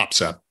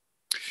pops up.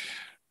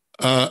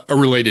 A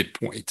related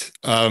point.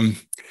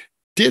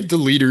 Did the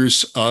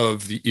leaders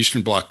of the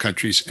Eastern Bloc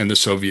countries and the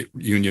Soviet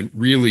Union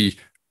really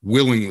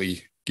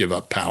willingly give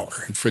up power?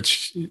 And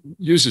Fritz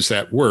uses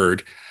that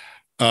word.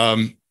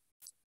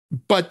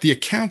 But the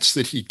accounts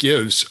that he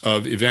gives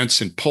of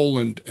events in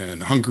Poland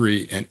and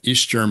Hungary and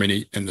East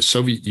Germany and the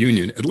Soviet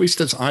Union, at least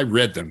as I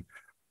read them,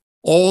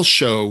 all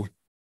show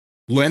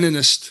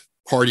Leninist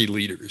party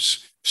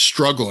leaders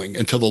struggling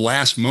until the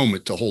last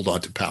moment to hold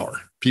on to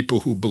power.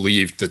 People who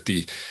believed that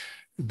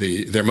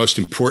their most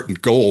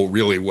important goal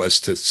really was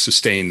to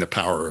sustain the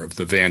power of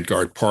the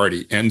vanguard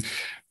party. And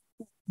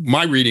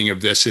my reading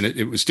of this, and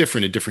it was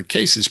different in different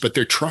cases, but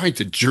they're trying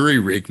to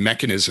jury-rig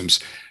mechanisms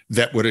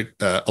that would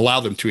allow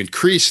them to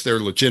increase their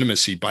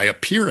legitimacy by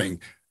appearing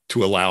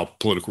to allow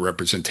political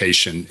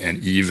representation and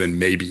even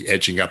maybe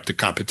edging up the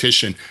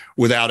competition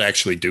without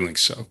actually doing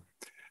so.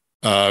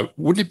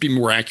 Wouldn't it be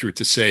more accurate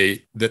to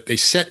say that they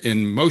set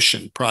in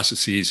motion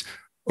processes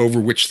over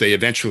which they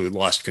eventually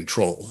lost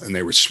control and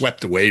they were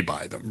swept away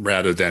by them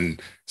rather than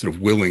sort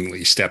of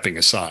willingly stepping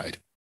aside?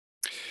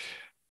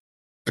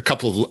 A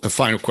couple of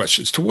final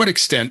questions. To what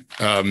extent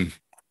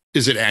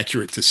is it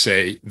accurate to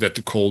say that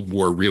the Cold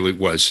War really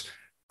was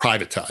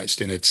privatized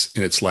in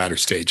its latter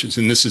stages?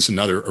 And this is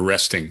another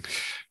arresting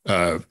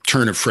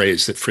turn of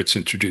phrase that Fritz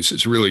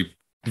introduces, really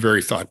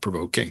very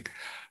thought-provoking.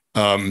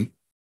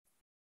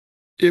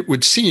 It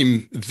would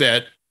seem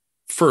that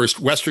first,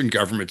 Western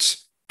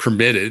governments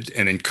permitted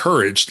and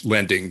encouraged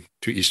lending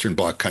to Eastern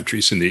Bloc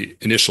countries in the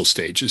initial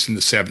stages in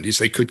the 70s.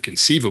 They could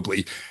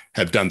conceivably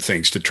have done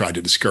things to try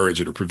to discourage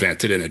it or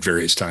prevent it, and at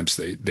various times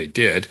they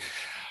did.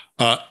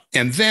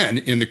 And then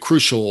in the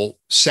crucial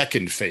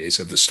second phase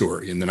of the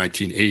story in the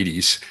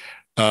 1980s,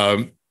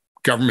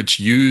 governments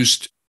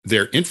used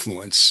their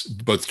influence,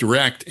 both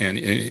direct and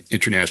in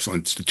international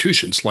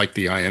institutions like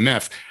the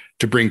IMF,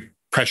 to bring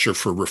pressure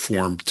for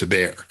reform to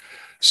bear.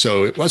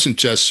 So it wasn't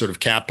just sort of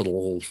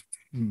capital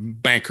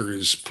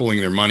bankers pulling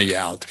their money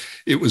out.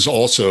 It was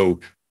also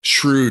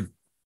shrewd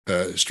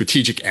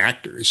strategic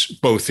actors,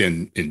 both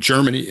in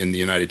Germany and the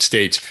United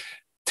States,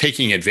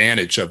 taking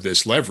advantage of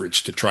this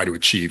leverage to try to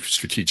achieve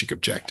strategic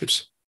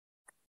objectives.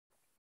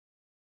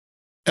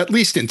 At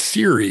least in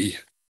theory,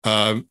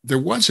 there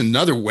was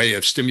another way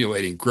of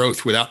stimulating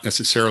growth without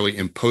necessarily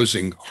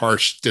imposing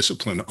harsh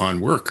discipline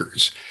on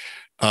workers.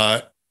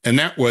 And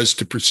that was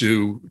to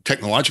pursue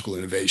technological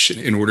innovation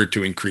in order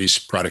to increase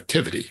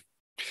productivity.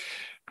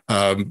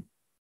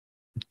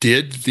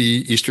 Did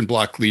the Eastern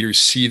Bloc leaders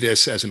see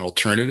this as an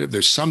alternative?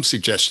 There's some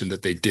suggestion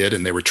that they did,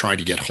 and they were trying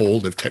to get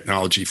hold of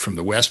technology from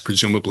the West,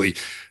 presumably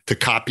to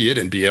copy it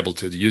and be able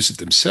to use it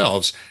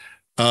themselves.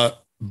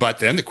 But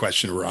then the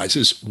question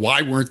arises,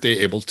 why weren't they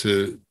able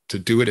to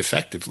do it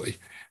effectively?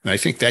 And I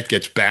think that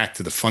gets back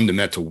to the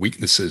fundamental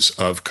weaknesses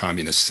of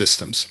communist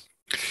systems.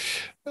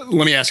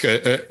 Let me ask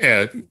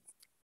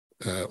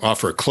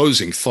offer a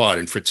closing thought,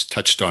 and Fritz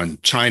touched on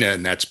China,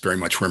 and that's very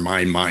much where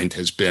my mind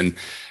has been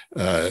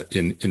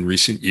in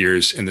recent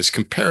years. And this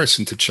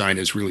comparison to China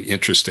is really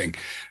interesting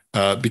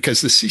because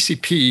the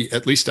CCP,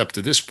 at least up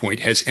to this point,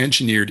 has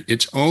engineered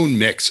its own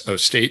mix of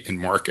state and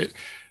market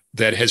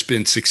that has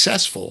been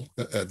successful,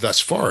 thus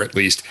far at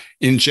least,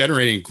 in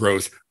generating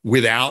growth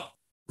without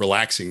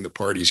relaxing the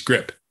party's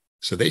grip.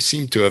 So they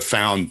seem to have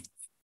found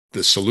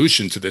the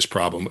solution to this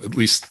problem, at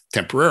least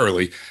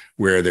temporarily,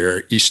 where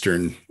their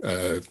Eastern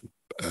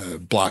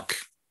Bloc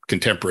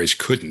contemporaries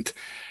couldn't.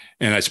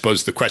 And I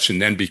suppose the question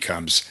then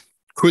becomes,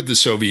 could the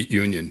Soviet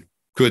Union,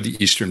 could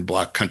the Eastern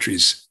Bloc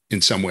countries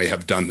in some way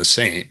have done the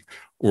same?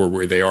 Or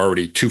were they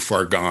already too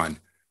far gone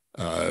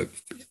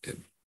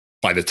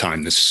by the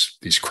time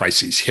these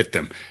crises hit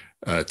them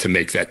to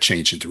make that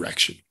change in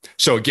direction?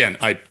 So again,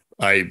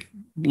 I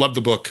love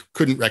the book,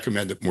 couldn't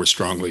recommend it more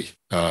strongly,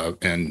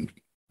 and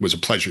was a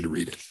pleasure to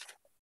read it.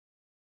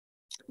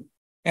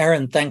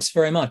 Aaron, thanks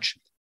very much.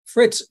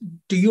 Fritz,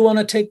 do you want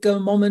to take a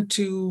moment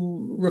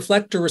to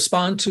reflect or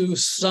respond to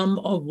some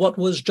of what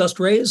was just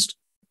raised?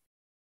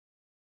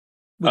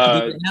 We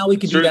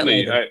can do that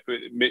later.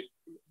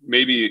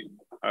 Maybe,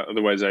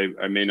 otherwise I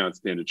may not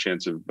stand a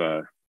chance of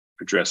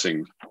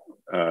addressing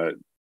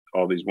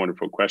all these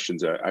wonderful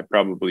questions. I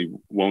probably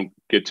won't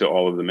get to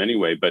all of them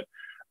anyway, but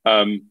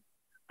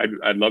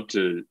I'd love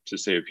to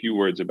say a few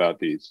words about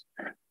these.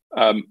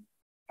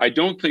 I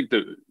don't think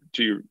that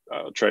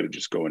I'll try to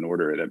just go in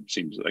order. That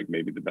seems like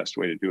maybe the best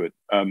way to do it.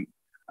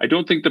 I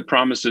don't think the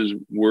promises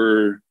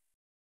were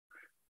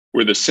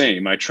the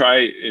same. I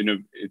try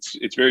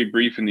it's very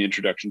brief in the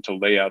introduction to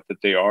lay out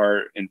that they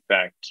are in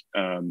fact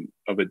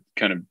of a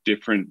kind of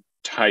different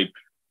type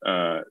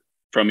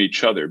from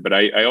each other. But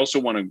I also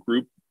want to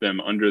group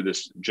them under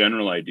this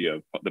general idea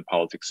of the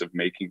politics of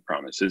making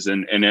promises.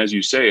 And as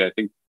you say, I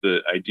think the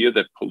idea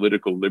that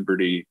political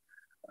liberty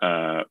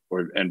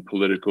and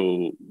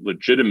political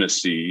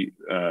legitimacy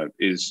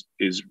is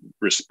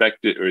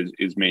respected or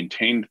is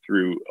maintained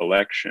through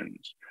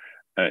elections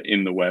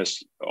in the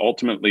West.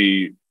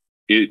 Ultimately,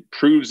 it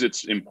proves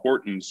its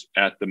importance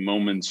at the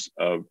moments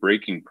of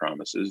breaking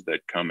promises that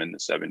come in the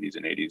 70s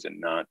and 80s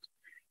and not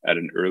at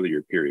an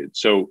earlier period.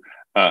 So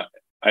I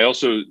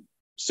also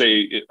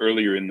say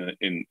earlier in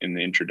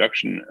the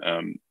introduction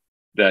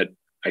that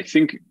I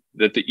think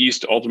that the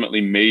East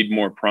ultimately made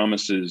more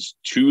promises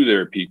to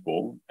their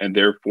people and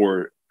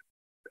therefore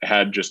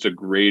had just a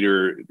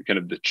greater kind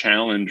of the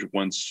challenge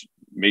once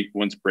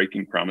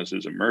breaking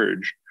promises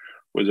emerged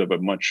was of a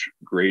much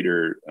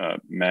greater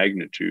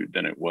magnitude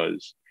than it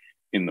was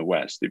in the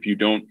West. If you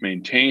don't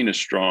maintain a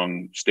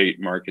strong state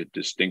market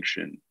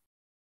distinction,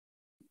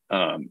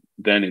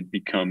 then it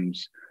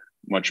becomes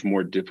much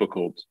more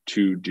difficult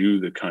to do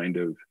the kind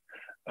of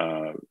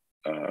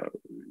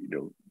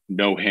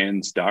no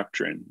hands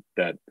doctrine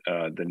that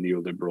the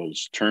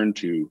neoliberals turned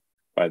to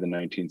by the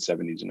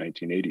 1970s and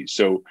 1980s.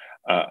 So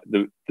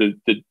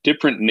the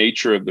different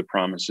nature of the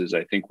promises,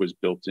 I think, was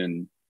built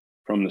in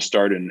from the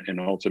start and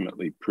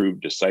ultimately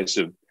proved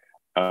decisive.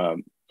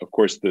 Of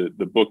course,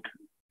 the book,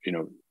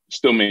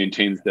 still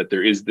maintains that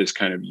there is this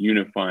kind of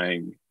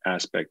unifying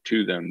aspect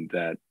to them,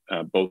 that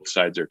both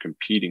sides are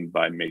competing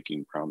by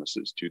making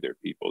promises to their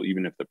people,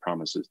 even if the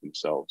promises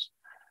themselves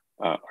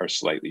are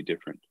slightly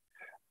different.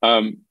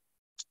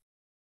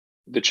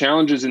 The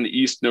challenges in the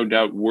East, no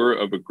doubt, were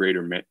of a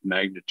greater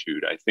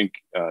magnitude. I think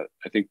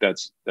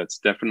that's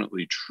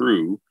definitely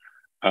true.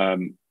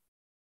 One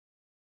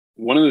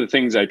of the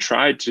things I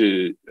tried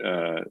to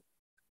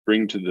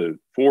bring to the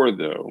fore,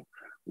 though,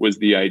 was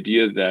the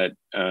idea that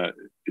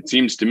it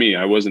seems to me,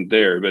 I wasn't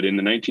there, but in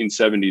the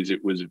 1970s,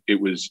 it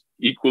was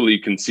equally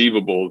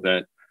conceivable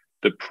that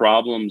the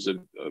problems of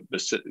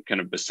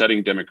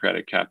besetting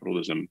democratic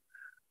capitalism,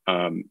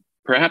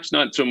 perhaps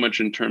not so much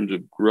in terms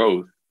of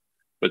growth,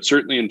 but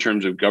certainly in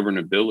terms of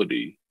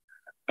governability,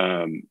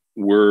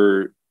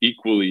 were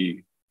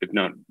equally, if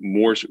not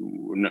more,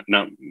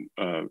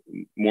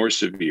 more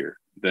severe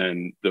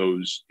than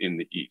those in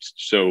the East.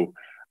 So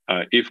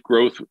if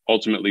growth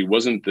ultimately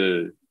wasn't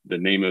the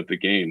name of the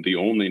game, the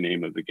only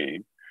name of the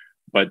game,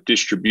 but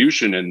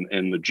distribution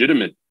and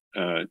legitimate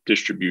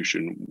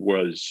distribution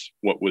was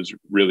what was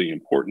really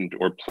important,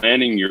 or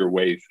planning your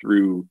way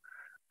through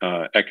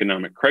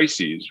economic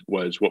crises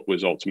was what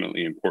was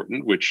ultimately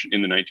important, which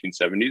in the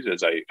 1970s,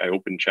 as I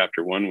opened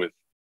chapter 1 with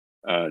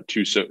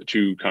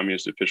two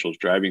communist officials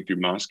driving through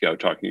Moscow,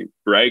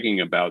 bragging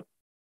about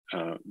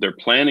their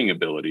planning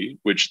ability,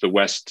 which the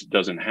West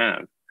doesn't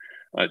have.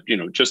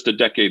 Just a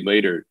decade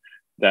later,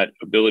 that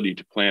ability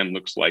to plan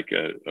looks like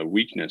a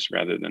weakness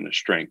rather than a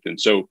strength. And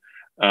so,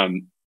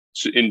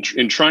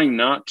 in trying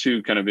not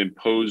to kind of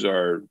impose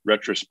our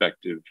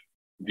retrospective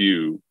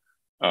view,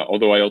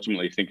 although I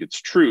ultimately think it's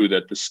true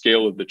that the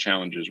scale of the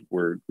challenges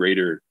were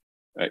greater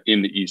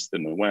in the East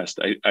than the West,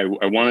 I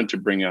wanted to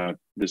bring out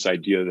this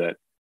idea that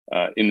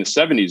in the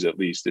 70s, at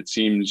least, it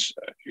seems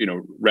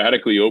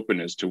radically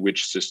open as to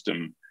which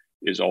system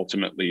is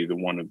ultimately the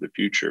one of the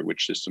future,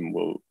 which system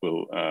will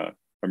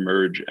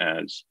emerge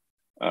as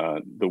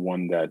the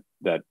one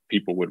that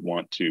people would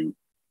want to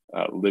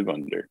live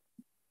under.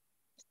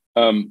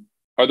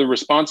 Are the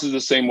responses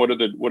the same? What are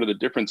the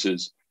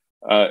differences?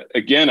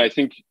 Again, I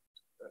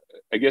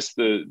guess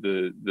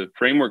the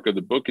framework of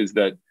the book is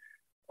that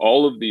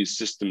all of these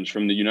systems,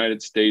 from the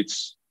United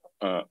States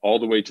all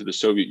the way to the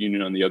Soviet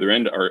Union on the other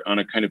end, are on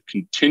a kind of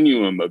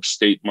continuum of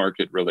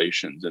state-market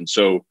relations. And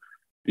so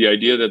the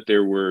idea that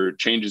there were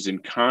changes in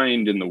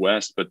kind in the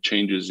West, but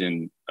changes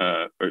in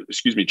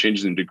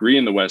degree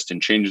in the West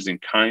and changes in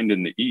kind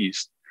in the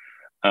East,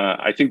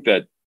 I think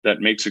that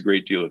makes a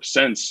great deal of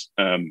sense.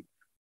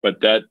 But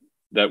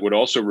that would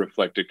also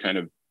reflect a kind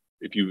of,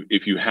 if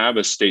you have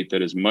a state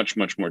that is much,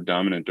 much more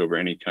dominant over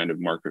any kind of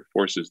market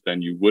forces,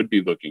 then you would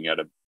be looking at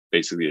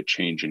basically a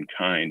change in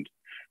kind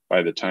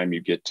by the time you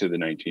get to the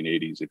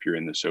 1980s, if you're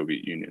in the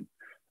Soviet Union.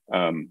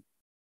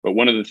 But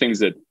one of the things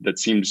that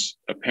seems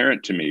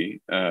apparent to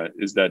me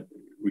is that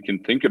we can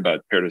think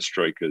about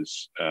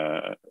perestroika's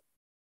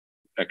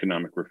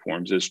economic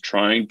reforms as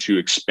trying to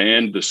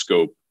expand the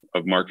scope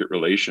of market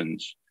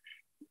relations,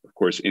 of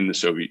course, in the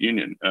Soviet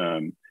Union,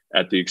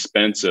 at the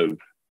expense of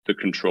the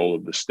control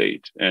of the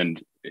state.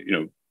 And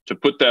to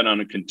put that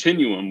on a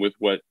continuum with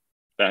what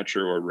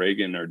Thatcher or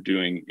Reagan are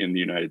doing in the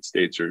United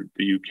States or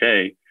the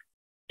UK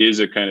is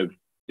a kind of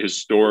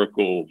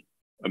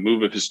a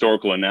move of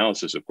historical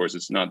analysis. Of course,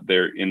 it's not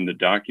there in the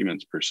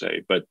documents per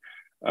se, but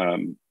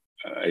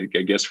I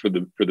guess for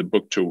the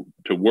book to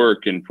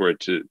work and for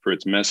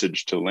its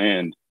message to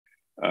land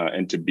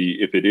and to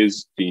be, if it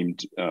is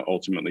deemed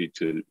ultimately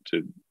to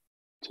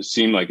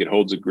seem like it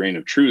holds a grain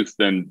of truth,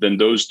 then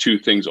those two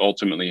things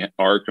ultimately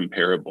are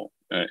comparable.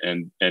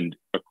 And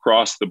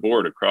across the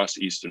board, across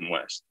East and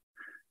West,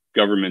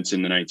 governments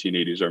in the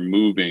 1980s are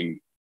moving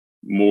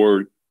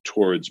more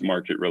towards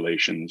market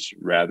relations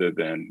rather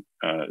than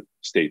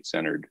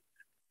state-centered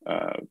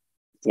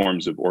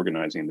forms of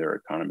organizing their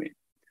economy.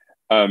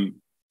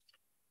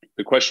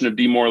 The question of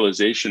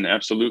demoralization,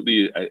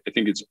 absolutely, I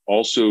think it's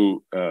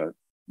also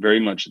very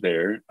much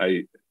there.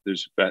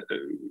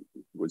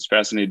 Was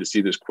fascinated to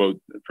see this quote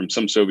from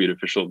some Soviet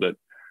official that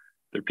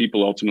their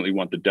people ultimately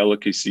want the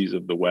delicacies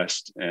of the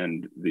West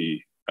and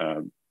the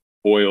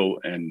oil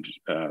and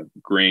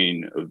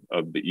grain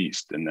of the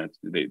East, and that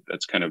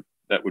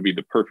would be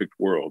the perfect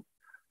world.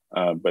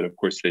 But of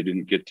course, they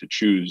didn't get to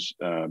choose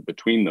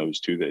between those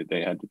two.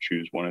 They had to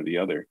choose one or the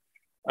other.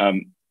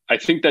 I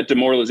think that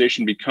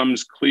demoralization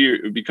becomes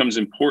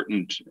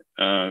important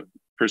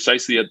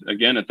precisely at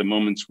the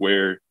moments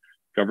where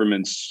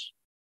governments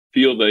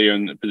feel they are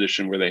in the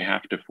position where they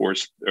have to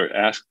force or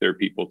ask their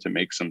people to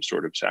make some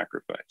sort of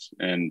sacrifice.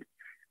 And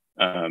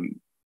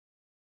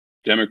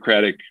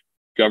democratic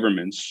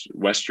governments,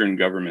 Western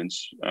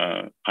governments,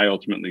 I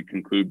ultimately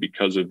conclude,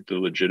 because of the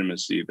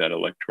legitimacy that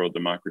electoral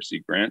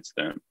democracy grants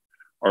them,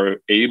 are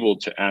able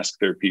to ask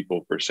their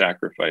people for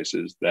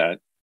sacrifices that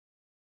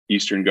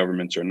Eastern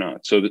governments are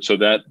not. So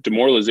that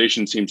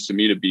demoralization seems to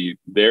me to be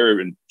there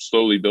and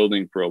slowly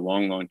building for a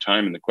long, long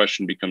time. And the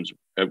question becomes,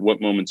 at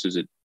what moments is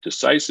it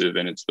decisive?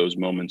 And it's those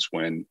moments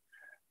when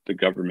the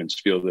governments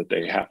feel that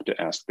they have to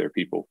ask their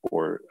people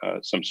for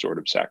some sort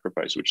of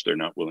sacrifice, which they're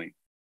not willing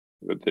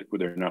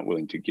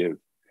to give.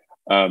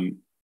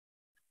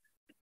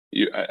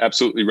 You're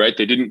absolutely right.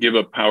 They didn't give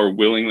up power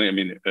willingly. I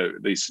mean,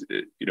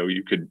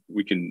 we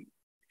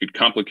could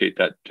complicate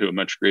that to a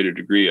much greater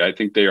degree. I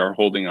think they are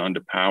holding on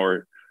to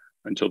power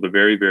until the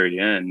very, very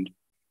end.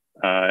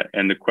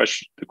 And the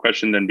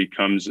question then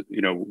becomes,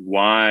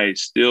 why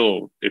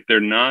still, if they're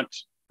not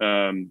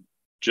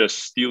just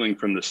stealing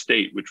from the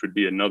state, which would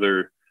be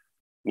another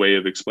way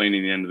of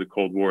explaining the end of the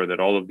Cold War, that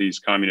all of these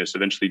communists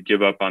eventually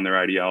give up on their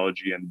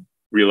ideology and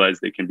realize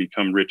they can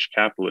become rich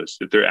capitalists.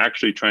 If they're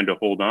actually trying to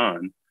hold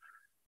on,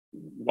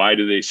 why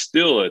do they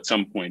still at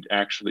some point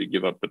actually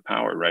give up the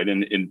power, right?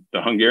 And in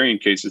the Hungarian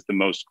case is the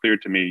most clear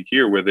to me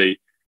here, where they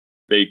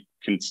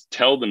can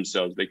tell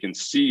themselves, they can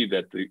see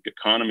that the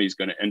economy is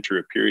going to enter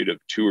a period of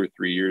 2 or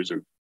 3 years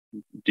of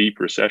deep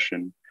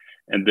recession,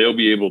 and they'll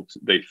be able to,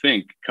 they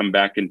think, come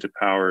back into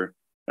power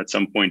at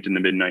some point in the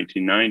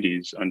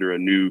mid-1990s under a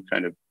new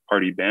kind of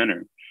party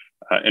banner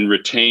and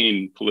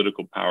retain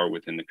political power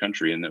within the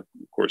country. And of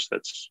course,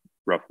 that's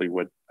roughly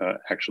what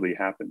actually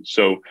happened.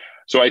 So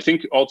I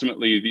think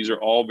ultimately these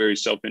are all very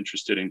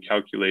self-interested in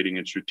calculating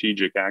and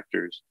strategic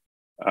actors.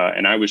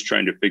 And I was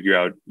trying to figure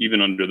out,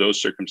 even under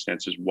those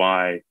circumstances,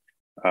 why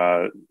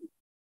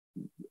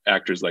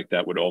actors like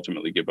that would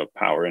ultimately give up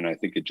power. And I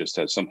think it just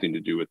has something to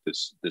do with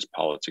this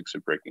politics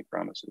of breaking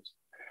promises.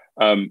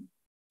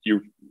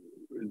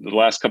 The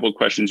last couple of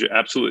questions, you're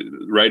absolutely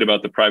right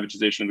about the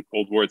privatization of the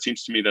Cold War. It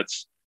seems to me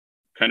that's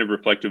kind of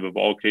reflective of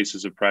all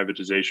cases of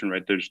privatization,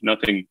 right? There's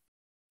nothing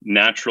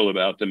natural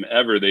about them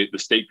ever. The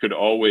state could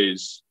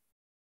always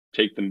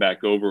take them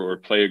back over or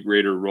play a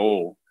greater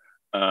role.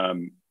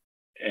 And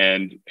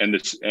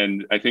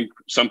I think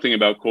something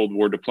about Cold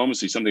War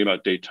diplomacy, something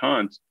about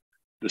détente,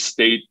 the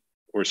state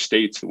or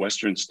states, the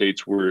Western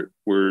states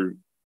were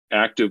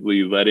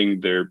actively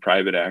letting their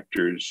private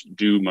actors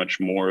do much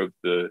more of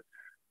the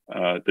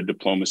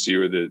diplomacy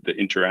or the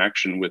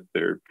interaction with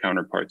their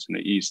counterparts in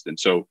the East. And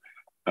so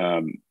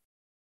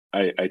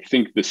I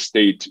think the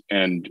state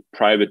and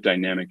private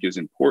dynamic is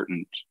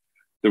important.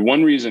 The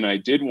one reason I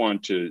did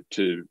want to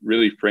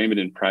really frame it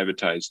in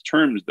privatized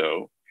terms,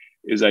 though,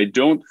 is I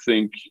don't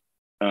think,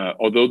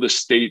 although the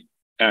state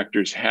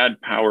actors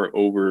had power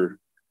over,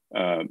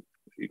 kind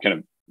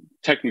of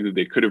technically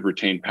they could have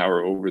retained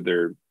power over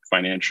their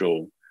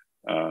financial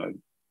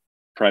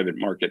private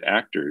market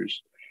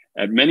actors,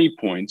 at many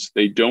points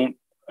they don't,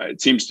 it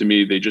seems to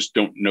me, they just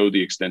don't know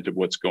the extent of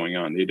what's going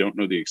on. They don't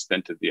know the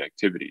extent of the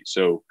activity.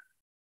 So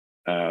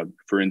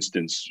for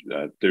instance,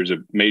 there's a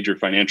major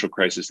financial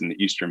crisis in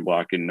the Eastern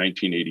Bloc in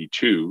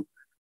 1982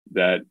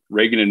 that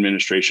Reagan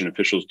administration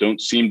officials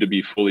don't seem to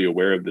be fully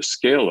aware of the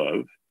scale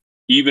of,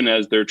 even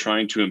as they're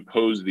trying to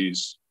impose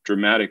these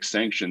dramatic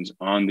sanctions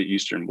on the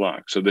Eastern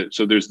Bloc. So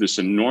there's this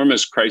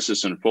enormous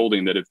crisis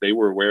unfolding that if they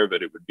were aware of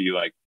it, it would be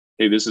like,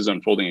 hey, this is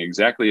unfolding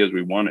exactly as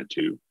we want it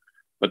to,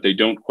 but they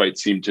don't quite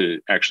seem to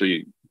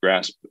actually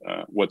grasp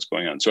what's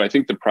going on. So I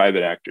think the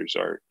private actors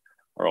are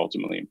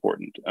ultimately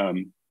important.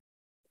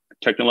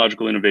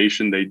 Technological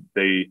innovation,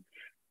 they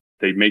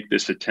make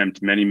this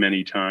attempt many,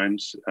 many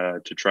times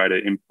to try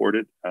to import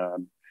it.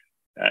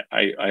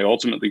 I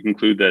ultimately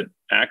conclude that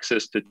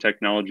access to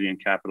technology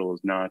and capital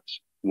is not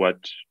what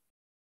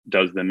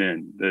does them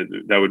in.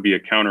 That would be a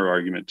counter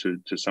argument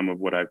to some of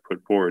what I've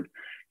put forward.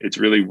 It's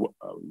really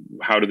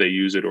how do they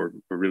use it or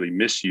really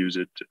misuse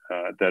it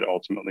that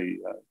ultimately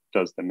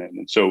does them in.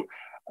 And so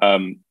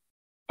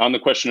on the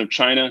question of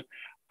China,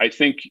 I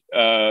think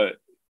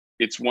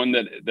it's one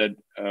that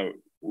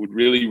would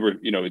really,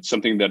 it's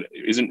something that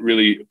isn't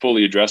really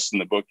fully addressed in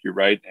the book. You're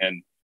right.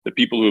 And the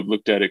people who have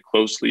looked at it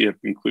closely have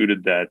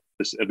concluded that,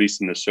 at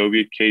least in the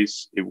Soviet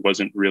case, it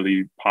wasn't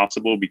really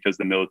possible because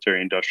the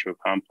military-industrial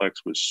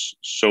complex was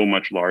so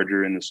much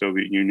larger in the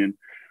Soviet Union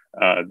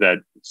that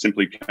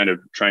simply kind of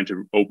trying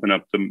to open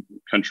up the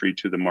country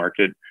to the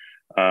market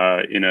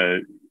in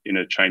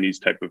a Chinese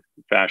type of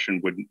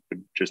fashion would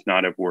just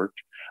not have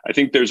worked. I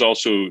think there's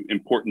also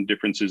important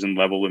differences in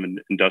level of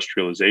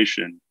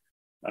industrialization.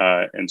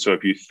 And so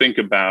if you think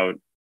about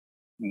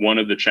one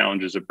of the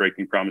challenges of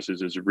breaking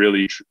promises is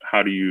really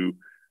how do you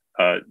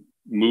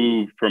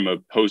move from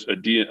an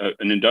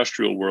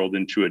industrial world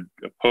into a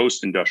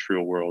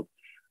post-industrial world.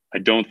 I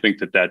don't think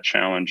that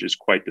challenge is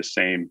quite the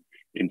same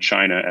in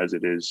China as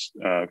it is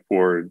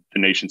for the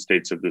nation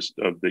states of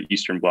the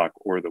Eastern Bloc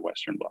or the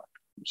Western Bloc.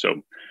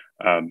 So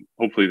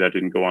hopefully that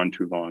didn't go on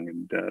too long.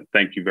 And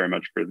thank you very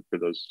much for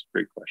those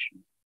great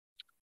questions.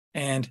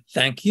 And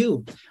thank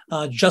you.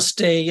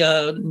 Just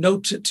a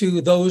note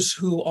to those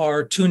who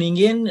are tuning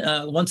in.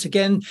 Once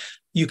again,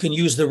 you can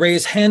use the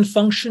raise hand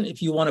function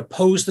if you want to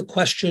pose the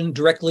question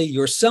directly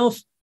yourself.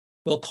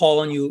 We'll call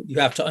on you. You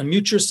have to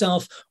unmute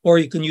yourself, or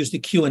you can use the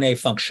Q&A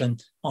function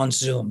on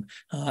Zoom,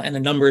 and a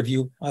number of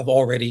you have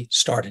already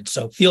started.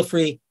 So feel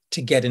free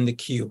to get in the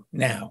queue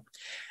now.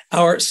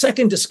 Our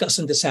second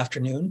discussant this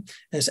afternoon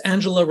is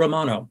Angela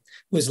Romano,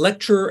 who is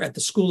lecturer at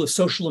the School of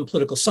Social and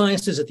Political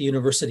Sciences at the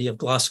University of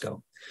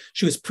Glasgow.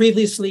 She was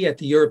previously at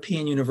the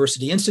European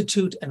University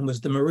Institute and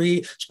was the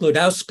Marie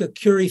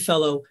Sklodowska-Curie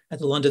Fellow at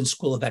the London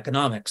School of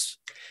Economics.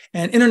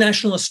 An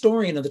international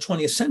historian of the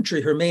 20th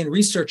century, her main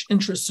research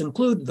interests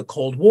include the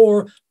Cold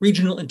War,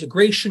 regional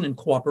integration and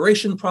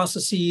cooperation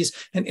processes,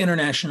 and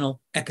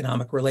international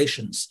economic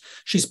relations.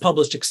 She's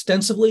published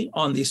extensively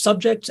on these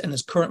subjects and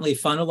is currently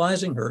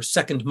finalizing her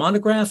second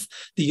monograph,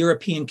 The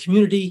European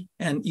Community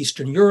and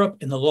Eastern Europe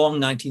in the Long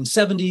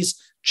 1970s,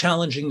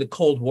 Challenging the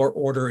Cold War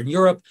Order in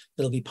Europe,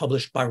 that'll be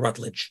published by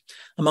Routledge.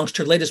 Amongst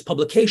her latest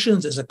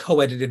publications is a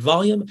co-edited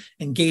volume,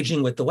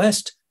 Engaging with the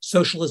West,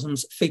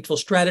 Socialism's Fateful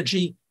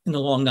Strategy in the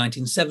Long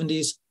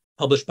 1970s,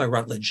 published by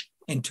Routledge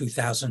in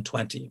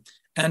 2020.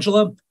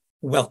 Angela,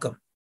 welcome.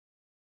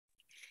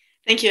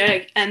 Thank you,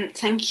 Eric, and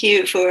thank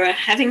you for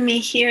having me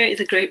here. It's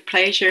a great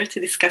pleasure to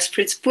discuss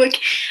Fritz's book.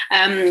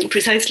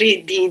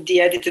 Precisely the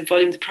edited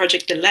volume, the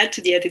project that led to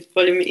the edited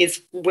volume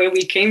is where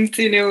we came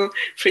to know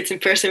Fritz in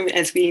person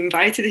as we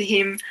invited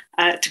him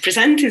to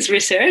present his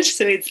research.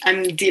 So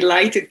I'm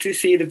delighted to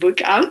see the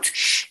book out.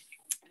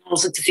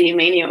 Also to see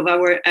many of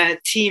our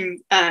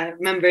team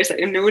members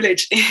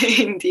acknowledged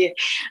in the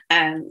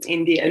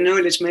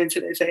acknowledgement,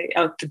 let's say,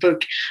 of the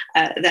book.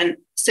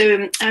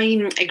 So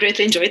I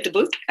greatly enjoyed the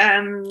book.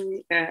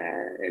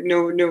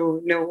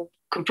 No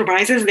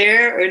compromises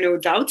there or no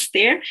doubts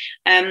there.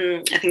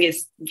 I think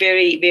it's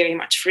very, very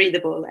much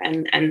readable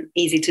and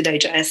easy to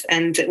digest.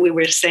 And we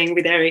were saying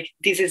with Eric,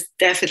 this is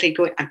definitely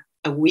going.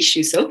 I wish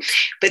you so,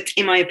 but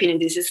in my opinion,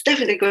 this is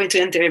definitely going to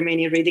enter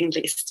many reading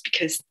lists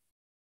because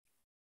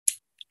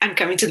I'm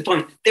coming to the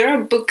point. There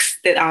are books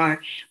that are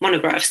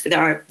monographs that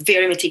are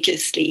very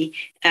meticulously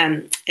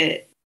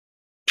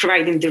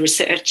providing the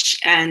research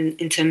and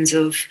in terms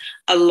of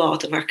a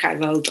lot of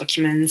archival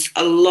documents,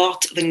 a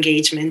lot of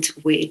engagement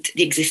with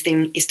the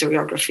existing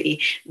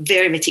historiography,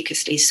 very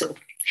meticulously so.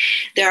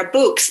 There are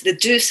books that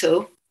do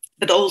so,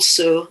 but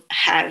also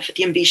have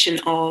the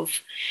ambition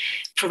of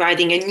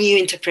providing a new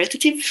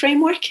interpretative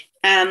framework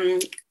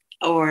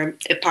or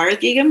a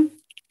paradigm.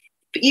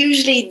 But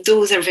usually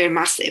those are very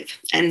massive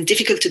and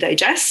difficult to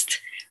digest.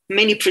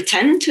 Many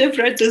pretend to have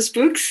read those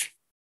books.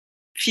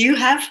 Few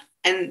have,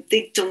 and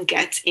they don't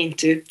get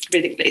into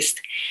reading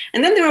list.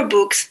 And then there are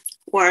books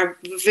who are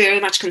very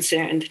much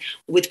concerned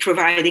with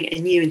providing a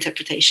new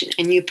interpretation,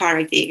 a new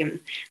paradigm.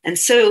 And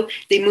so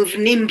they move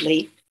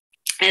nimbly,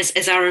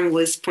 as Aaron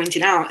was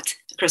pointing out,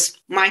 across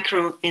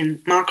micro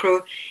and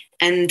macro,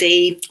 and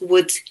they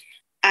would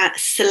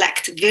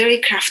select very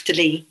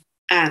craftily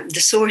the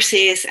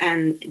sources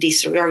and the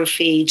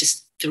historiography,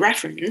 just the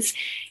reference,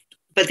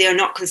 but they are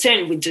not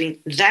concerned with doing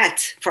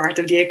that part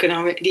of the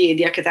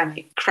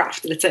academic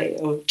craft, let's say,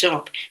 or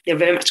job. They're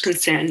very much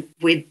concerned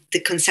with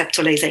the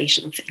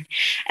conceptualization of things.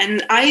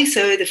 And I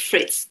saw the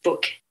Fritz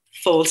book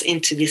falls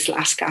into this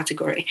last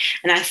category.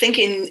 And I think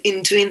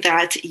in doing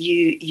that,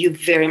 you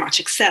very much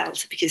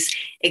excelled because,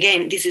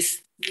 again, this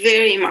is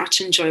very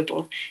much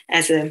enjoyable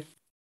as a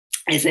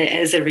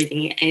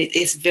reading. It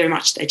is very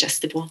much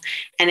digestible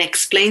and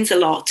explains a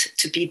lot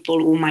to people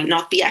who might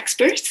not be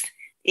experts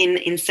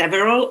in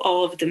several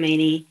of the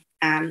many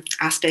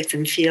aspects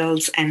and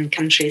fields and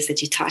countries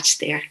that you touch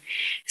there.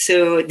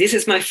 So this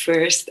is my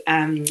first,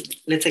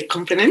 let's say,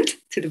 compliment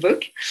to the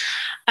book.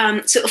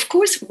 So of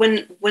course,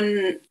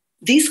 when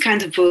these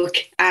kind of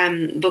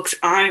books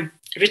are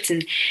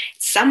written,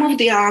 some of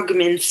the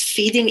arguments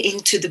feeding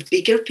into the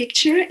bigger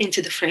picture,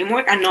 into the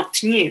framework, are not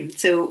new.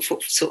 So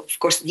of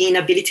course, the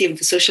inability of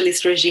the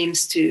socialist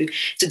regimes to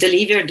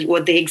deliver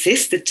what they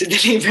existed to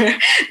deliver,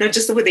 not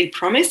just what they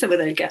promised,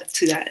 but I'll get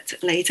to that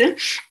later.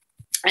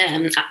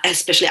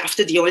 Especially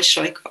after the oil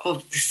shock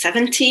of the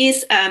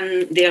 70s,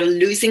 they are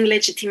losing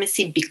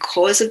legitimacy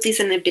because of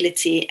this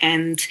inability,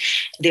 and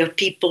there are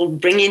people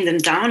bringing them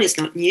down is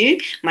not new.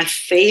 My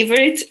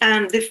favorite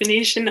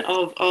definition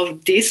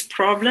of this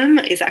problem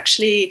is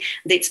actually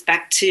dates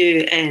back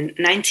to a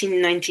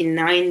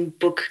 1999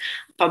 book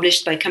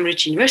published by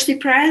Cambridge University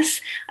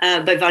Press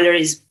by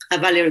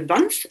Valerie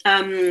Bunce,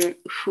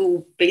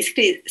 who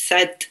basically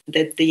said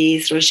that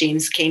these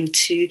regimes came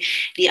to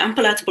the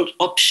unpalatable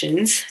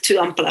options,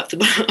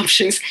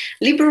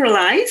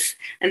 liberalize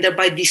and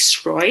thereby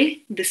destroy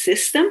the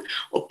system,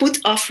 or put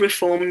off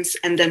reforms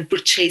and then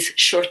purchase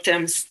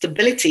short-term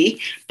stability,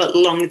 but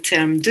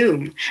long-term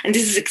doom. And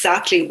this is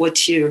exactly what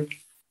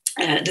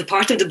the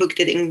part of the book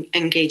that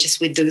engages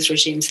with those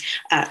regimes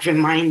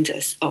remind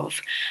us of.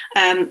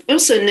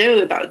 Also know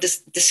about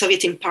this, the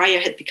Soviet Empire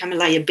had become a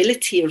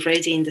liability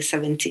already in the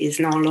 70s,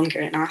 no longer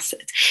an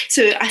asset.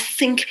 So I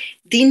think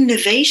the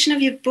innovation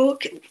of your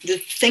book, the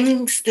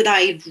things that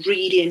I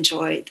really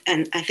enjoyed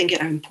and I think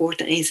are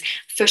important is,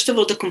 first of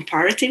all, the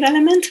comparative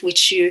element,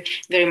 which you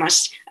very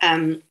much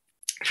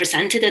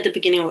presented at the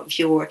beginning of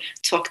your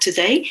talk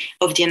today,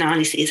 of the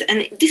analysis.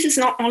 And this is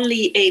not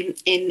only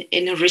an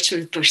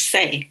enrichment per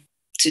se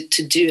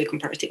to do a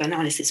comparative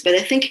analysis. But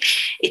I think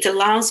it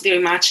allows very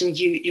much, and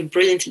you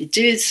brilliantly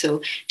do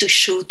so, to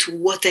show to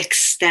what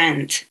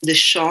extent the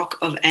shock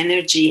of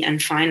energy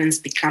and finance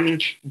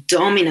becoming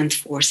dominant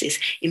forces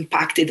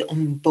impacted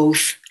on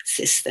both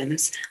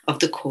systems of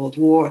the Cold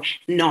War,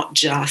 not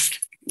just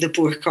the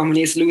poor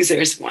communist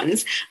losers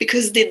ones,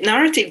 because the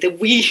narrative that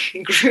we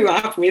grew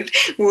up with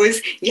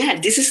was,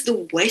 this is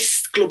the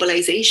West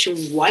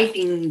globalization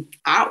wiping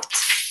out,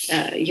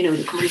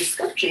 the communist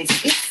countries.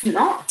 It's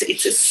not.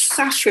 It's a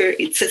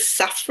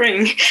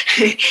suffering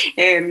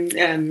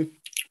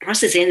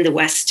process in the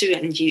West too,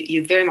 and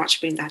you very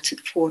much bring that to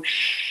the fore.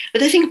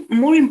 But I think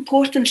more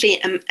importantly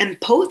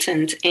and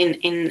potent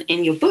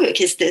in your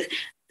book is the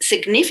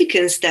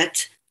significance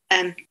that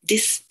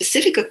this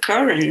specific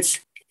occurrence,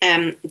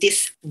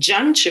 this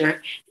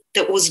juncture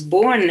that was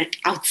born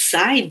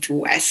outside the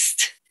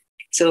West,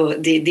 so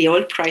the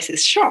oil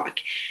prices shock,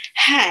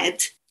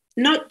 had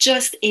not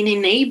just in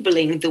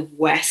enabling the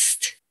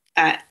West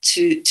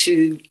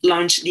to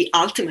launch the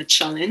ultimate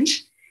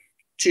challenge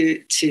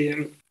to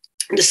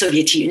the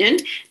Soviet Union,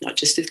 not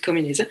just to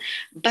communism,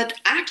 but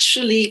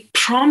actually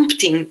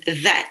prompting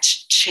that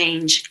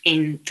change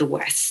in the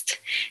West.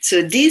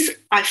 So this,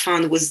 I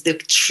found, was the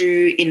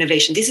true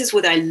innovation. This is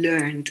what I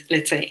learned,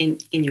 let's say,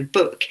 in your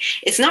book.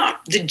 It's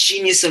not the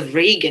genius of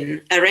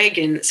Reagan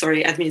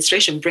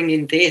administration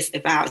bringing this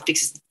about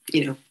because,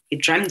 he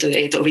dreamt of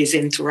it, or his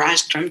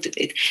entourage dreamt of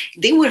it.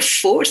 They were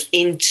forced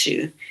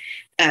into,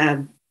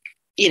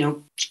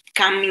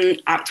 coming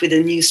up with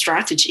a new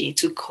strategy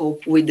to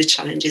cope with the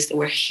challenges that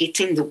were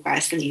hitting the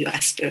West and the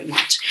US very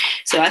much.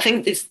 So I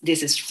think this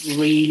is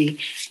really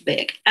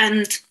big.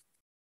 And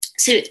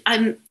so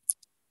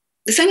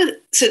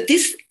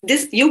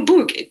this your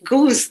book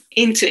goes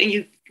into, and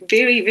you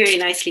very, very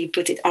nicely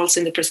put it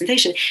also in the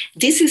presentation,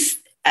 this is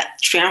a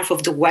triumph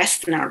of the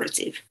West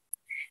narrative.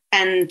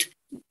 And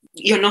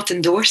you're not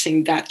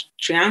endorsing that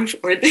triumph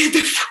or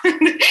the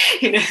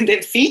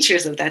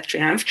features of that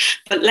triumph,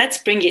 but let's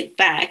bring it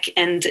back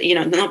and,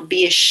 not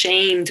be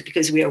ashamed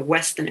because we are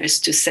Westerners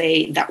to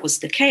say that was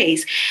the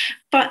case.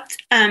 But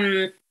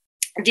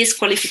this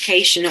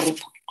qualification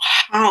of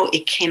how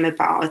it came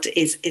about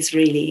is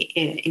really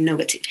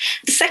innovative.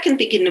 The second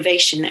big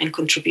innovation and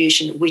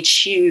contribution,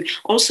 which you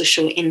also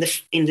show in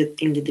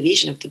the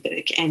division of the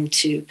book and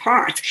two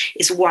parts,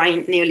 is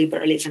why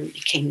neoliberalism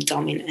became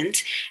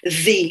dominant.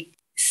 The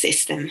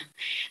system.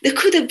 There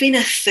could have been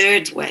a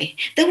third way.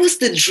 That was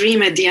the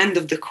dream at the end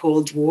of the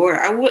Cold War.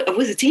 I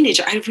was a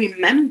teenager. I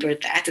remember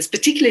that, as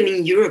particularly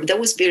in Europe, that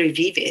was very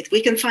vivid. We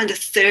can find a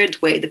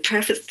third way, the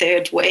perfect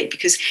third way,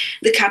 because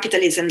the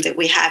capitalism that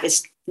we have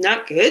is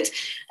not good,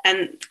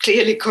 and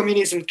clearly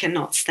communism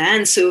cannot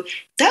stand. So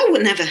that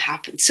would never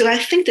happen. So I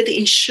think that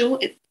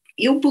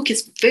your book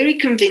is very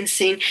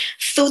convincing,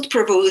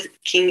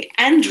 thought-provoking,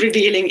 and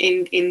revealing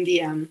in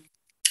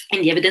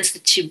the evidence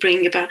that you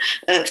bring about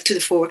to the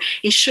fore,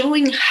 in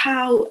showing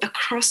how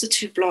across the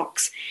two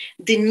blocks,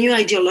 the new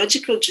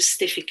ideological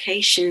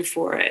justification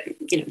for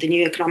the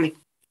new economic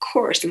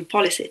course and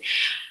policy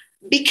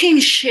became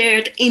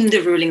shared in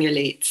the ruling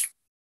elites.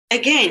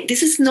 Again,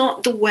 this is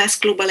not the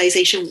West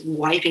globalization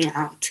wiping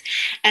out.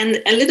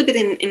 And a little bit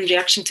in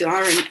reaction to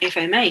Aaron, if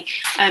I may,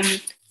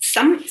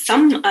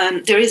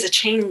 there is a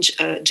change,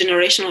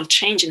 generational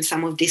change in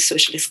some of these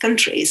socialist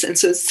countries, and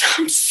so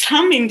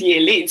some in the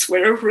elites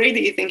were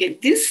already thinking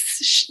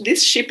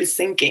this ship is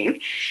sinking,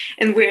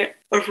 and we're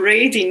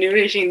already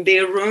nourishing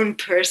their own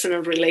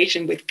personal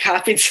relation with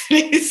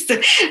capitalist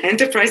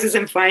enterprises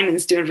and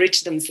finance to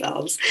enrich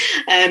themselves,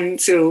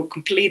 so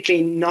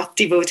completely not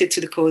devoted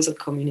to the cause of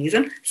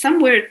communism. Some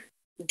were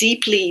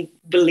deeply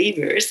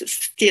believers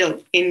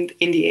still in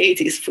the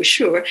 80s for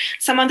sure.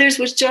 Some others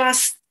were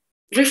just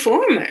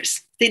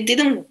reformers. It's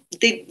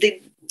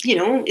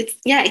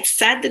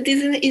sad that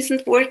this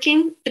isn't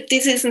working, but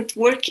this isn't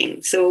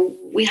working. So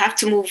we have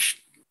to move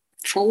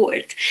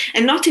forward,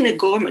 and not in a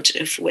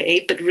gormative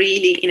way, but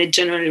really in a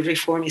generally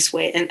reformist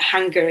way. And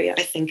Hungary,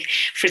 I think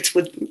Fritz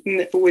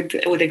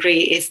would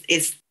agree,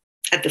 is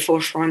at the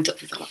forefront of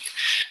that.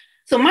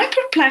 So my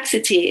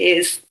perplexity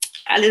is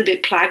a little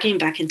bit plugging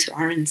back into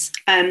Aaron's.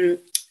 I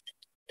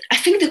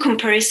think the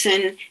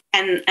comparison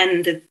and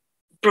the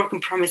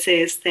broken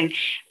promises thing,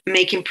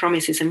 making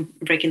promises and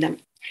breaking them,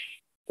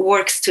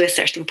 works to a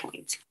certain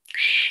point.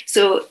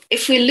 So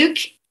if we look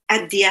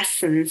at the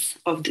essence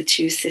of the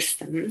two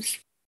systems,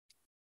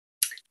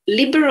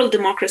 liberal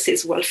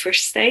democracy's welfare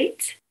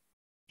state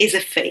is a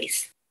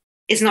phase.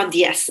 It's not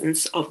the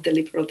essence of the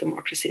liberal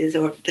democracies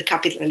or the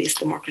capitalist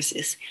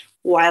democracies,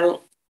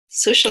 while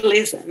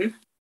socialism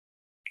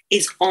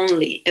is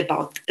only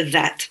about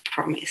that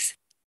promise.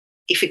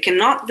 If we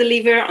cannot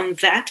deliver on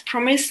that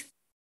promise,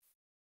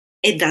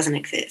 it doesn't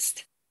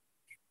exist.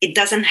 It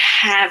doesn't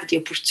have the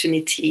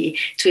opportunity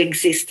to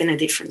exist in a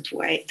different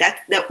way.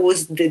 That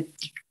was the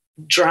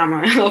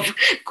drama of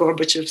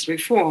Gorbachev's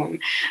reform.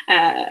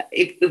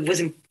 It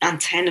was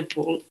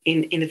untenable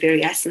in the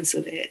very essence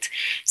of it.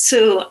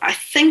 So I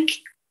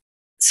think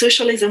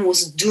socialism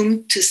was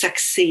doomed to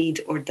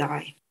succeed or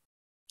die,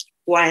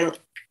 while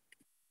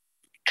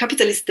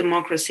capitalist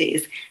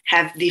democracies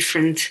have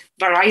different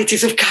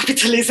varieties of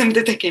capitalism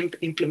that they can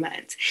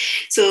implement.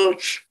 So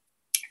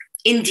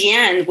in the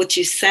end, what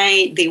you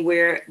say, they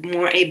were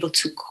more able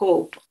to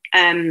cope.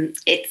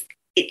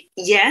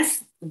 Yes,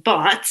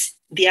 but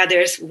the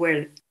others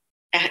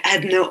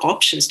had no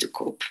options to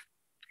cope.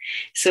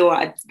 So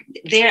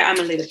there I'm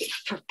a little bit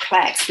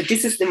perplexed, but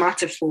this is the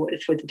matter for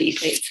the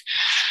debate.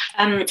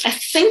 I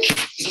think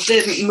the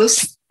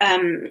most,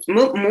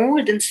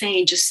 more than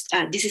saying just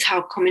this is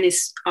how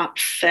communists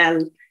fell,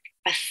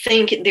 I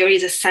think there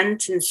is a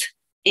sentence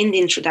in the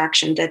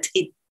introduction that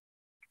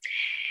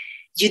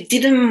you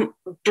didn't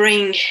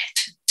bring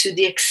to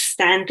the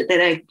extent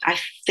that I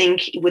think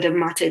it would have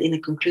mattered in the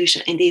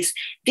conclusion. And this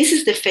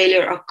is the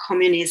failure of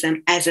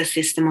communism as a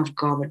system of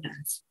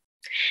governance.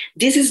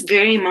 This is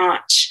very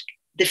much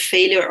the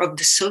failure of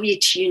the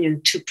Soviet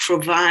Union to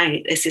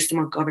provide a system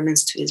of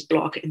governance to its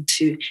bloc and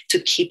to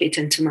keep it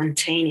and to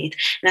maintain it.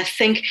 And I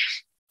think,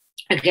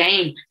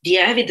 again, the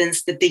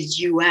evidence that the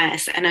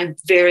US, and I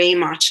very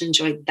much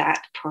enjoyed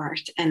that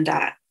part and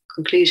that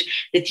conclusion,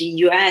 that the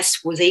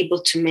US was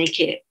able to make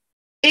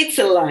its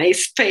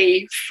allies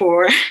pay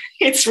for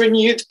its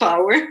renewed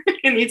power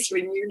and its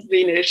renewed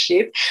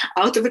leadership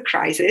out of a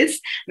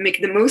crisis, make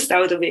the most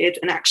out of it,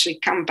 and actually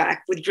come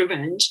back with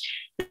revenge.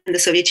 And the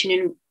Soviet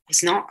Union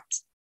was not.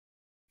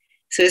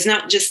 So it's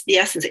not just the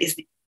essence, it's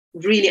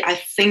really, I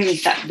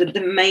think that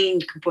the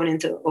main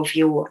component of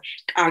your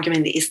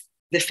argument is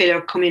the failure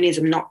of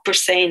communism, not per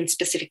se in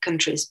specific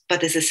countries,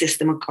 but as a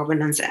system of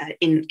governance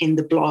in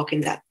the bloc,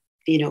 in that,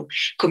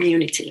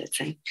 community, let's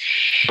say.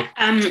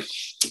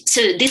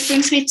 So this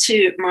brings me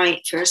to my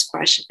first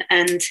question.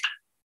 And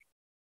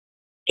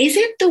is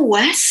it the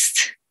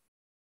West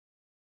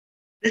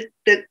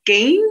that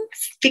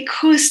gains?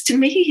 Because to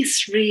me,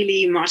 it's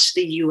really much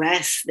the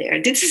US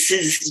there. This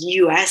is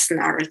US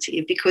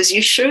narrative, because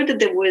you showed that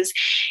there was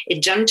a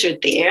juncture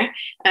there.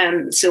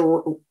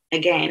 So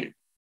again,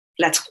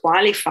 let's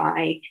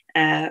qualify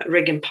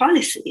Reagan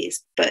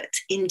policies, but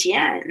in the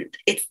end,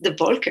 it's the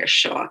Volcker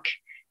shock.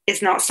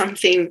 It's not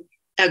something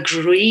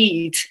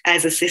agreed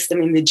as a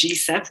system in the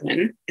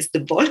G7. It's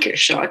the Volcker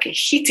shock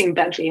hitting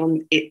badly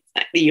on the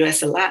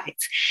US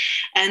allies.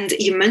 And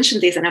you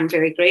mentioned this, and I'm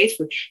very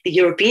grateful. The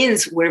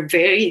Europeans were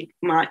very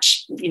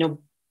much,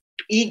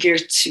 eager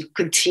to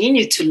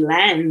continue to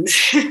lend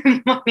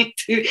money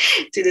to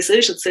the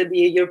social. So the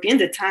European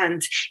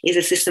detente is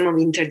a system of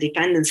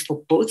interdependence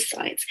for both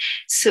sides.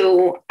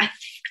 So I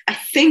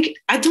think,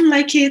 I don't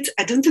like it,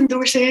 I don't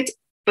endorse it,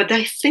 but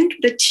I think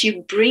that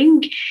you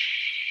bring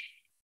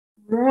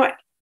more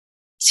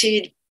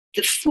to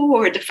the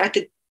fore the fact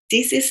that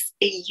this is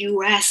a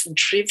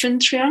US-driven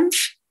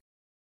triumph.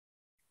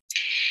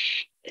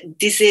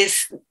 This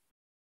is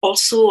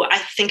also, I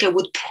think I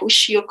would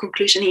push your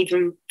conclusion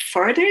even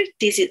further.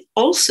 This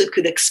also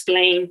could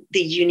explain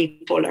the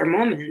unipolar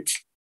moment.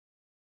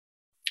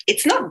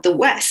 It's not the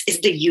West,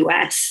 it's the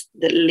US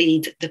that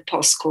lead the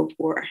post-Cold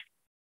War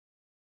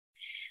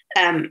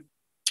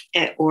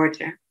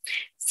order.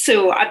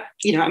 So,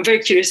 I'm very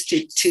curious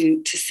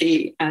to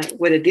see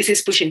whether this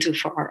is pushing too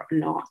far or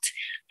not.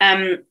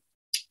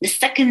 The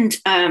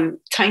second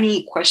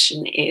tiny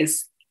question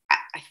is,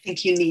 I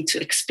think you need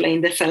to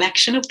explain the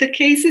selection of the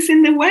cases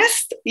in the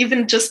West,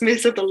 even just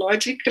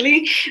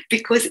methodologically,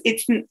 because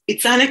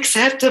it's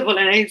unacceptable,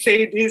 and I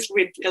say this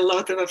with a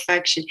lot of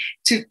affection,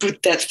 to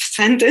put that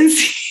sentence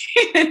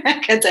in an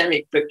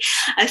academic book.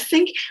 I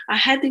think I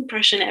had the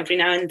impression every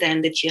now and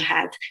then that you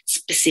had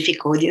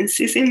specific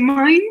audiences in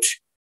mind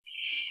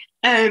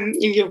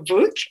in your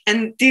book.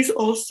 And this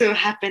also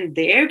happened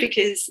there,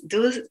 because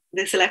the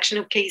selection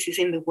of cases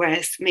in the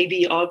West may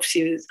be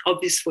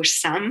obvious for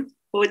some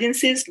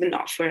audiences, but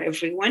not for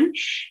everyone.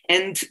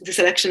 And the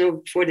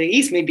selection for the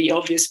East may be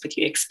obvious, but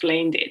you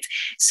explained it.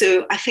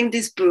 So I think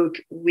this book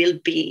will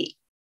be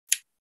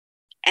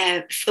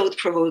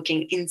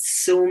thought-provoking in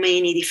so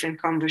many different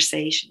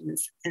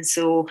conversations. And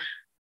so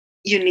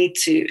you need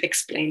to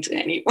explain to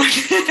anyone,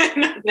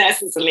 not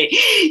necessarily,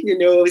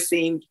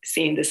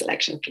 seeing the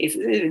selection of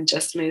cases, even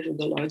just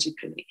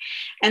methodologically.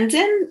 And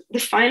then the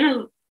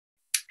final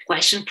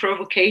question,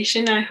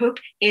 provocation, I hope,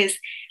 is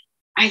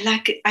I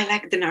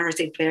like the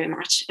narrative very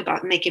much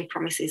about making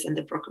promises and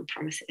the broken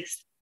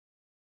promises.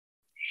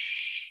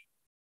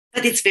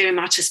 But it's very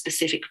much a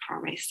specific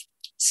promise.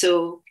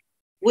 So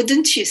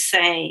wouldn't you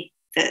say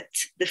that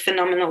the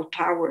phenomenal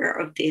power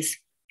of this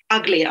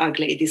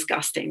ugly,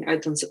 disgusting, I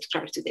don't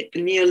subscribe to that,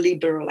 the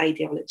neoliberal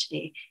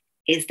ideology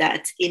is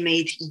that it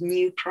made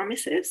new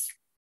promises,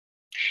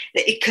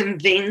 that it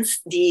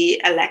convinced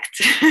the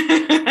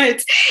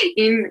electorate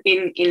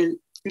in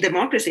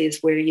democracies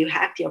where you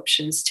have the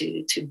options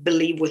to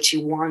believe what you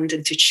want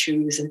and to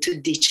choose and to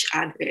ditch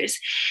others,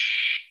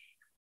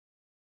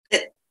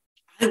 that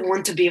I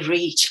want to be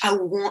rich.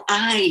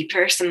 I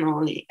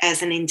personally,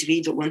 as an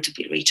individual, want to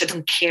be rich. I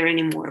don't care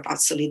anymore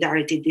about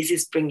solidarity. This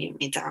is bringing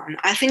me down.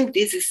 I think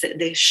this is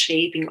the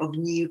shaping of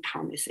new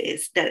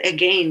promises that,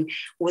 again,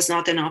 was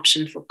not an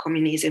option for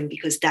communism,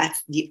 because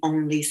that's the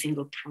only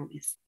single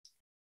promise.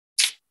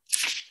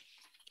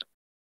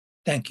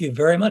 Thank you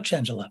very much,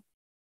 Angela.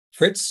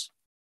 Fritz,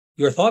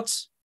 your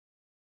thoughts?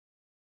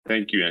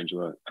 Thank you,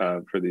 Angela,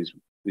 for these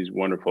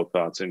wonderful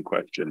thoughts and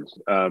questions.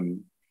 I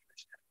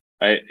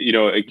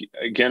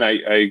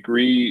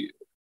agree.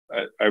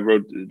 I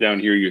wrote down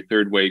here your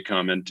third way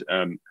comment.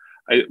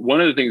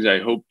 One of the things I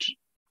hoped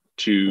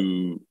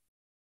to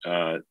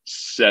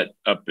set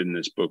up in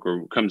this book,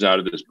 or comes out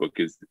of this book,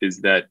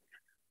 is that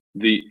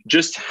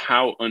just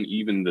how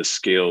uneven the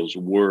scales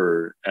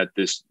were at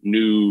this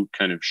new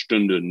kind of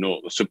Stunde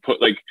Null. So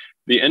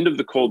the end of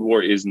the Cold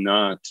War is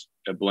not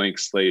a blank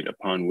slate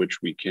upon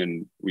which we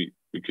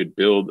could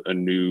build a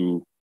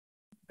new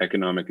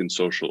economic and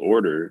social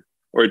order,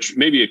 or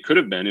maybe it could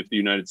have been if the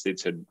United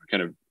States had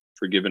kind of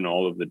forgiven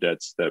all of the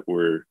debts that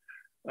were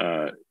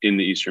in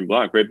the Eastern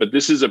Bloc, right? But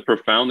this is a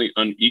profoundly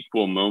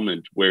unequal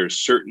moment where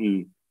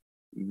certain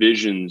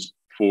visions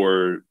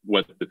for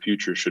what the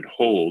future should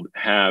hold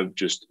have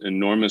just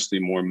enormously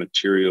more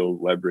material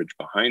leverage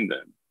behind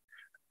them.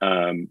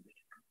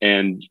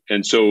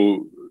 And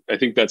so I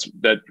think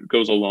that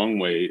goes a long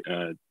way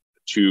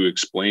to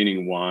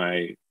explaining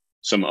why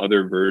some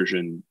other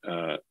version,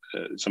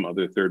 some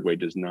other third way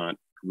does not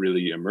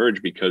really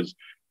emerge, because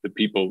the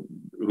people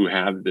who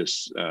have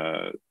this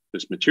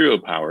material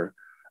power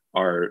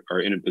are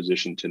in a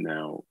position to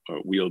now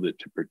wield it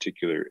to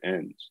particular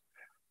ends.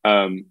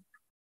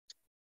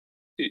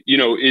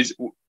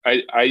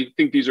 I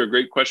think these are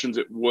great questions.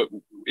 What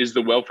is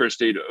the welfare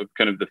state of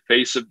kind of the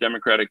face of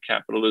democratic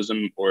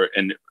capitalism,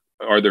 and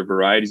are there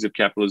varieties of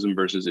capitalism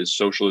versus is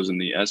socialism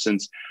the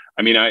essence?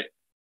 I mean,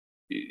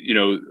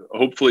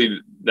 hopefully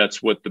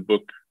that's what the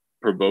book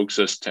provokes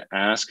us to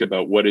ask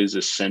about, what is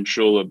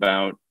essential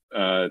about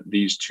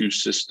these two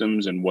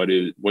systems, and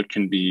what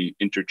can be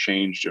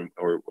interchanged,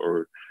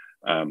 or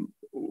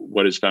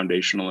what is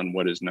foundational and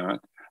what is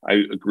not. I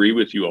agree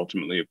with you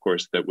ultimately, of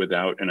course, that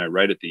without, and I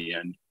write at the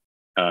end,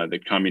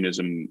 that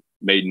communism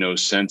made no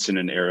sense in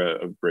an era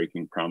of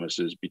breaking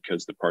promises,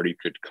 because the party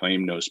could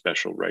claim no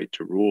special right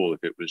to rule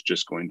if it was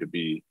just going to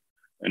be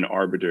an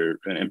arbiter,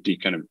 an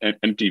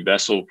empty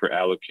vessel for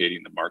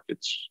allocating the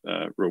market's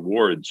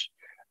rewards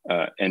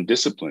and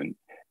discipline.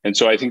 And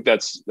so I think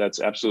that's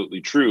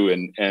absolutely true.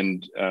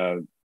 And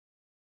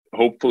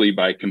hopefully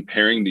by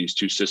comparing these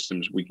two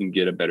systems, we can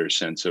get a better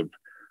sense of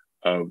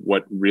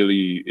what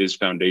really is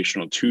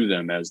foundational to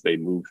them as they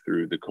move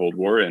through the Cold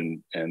War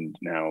and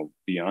now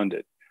beyond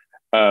it.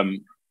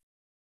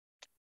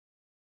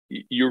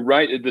 You're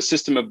right. The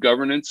system of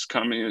governance,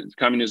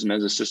 communism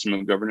as a system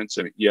of governance.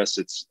 I mean, yes,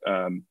 it's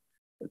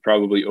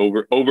probably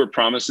over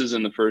promises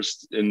in the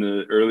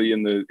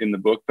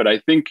book. But I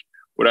think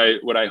what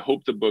I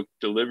hope the book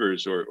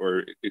delivers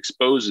or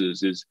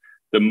exposes is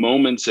the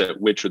moments at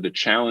which, or the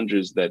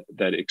challenges that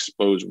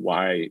expose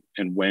why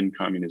and when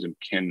communism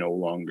can no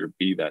longer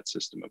be that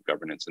system of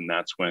governance. And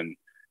that's when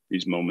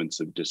these moments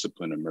of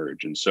discipline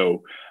emerge. And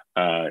so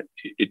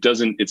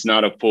it's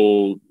not a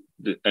full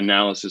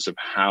analysis of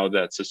how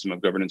that system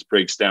of governance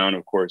breaks down,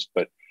 of course,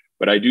 but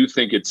I do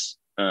think it's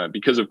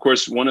because, of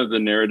course, one of the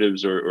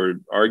narratives or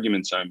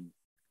arguments I'm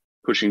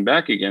pushing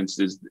back against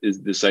is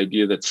this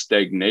idea that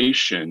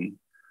stagnation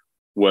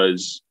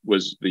was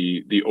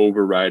the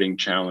overriding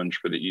challenge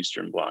for the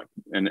Eastern Bloc.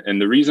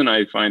 And the reason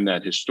I find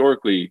that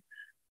historically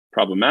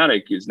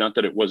problematic is not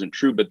that it wasn't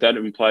true, but that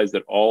implies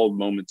that all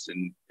moments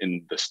in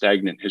the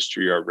stagnant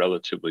history are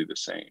relatively the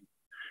same.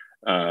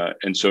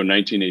 And so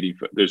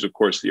 1985, there's of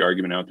course the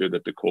argument out there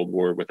that the Cold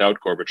War without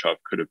Gorbachev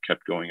could have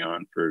kept going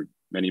on for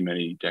many,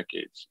 many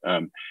decades.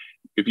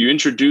 If you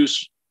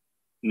introduce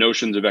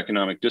notions of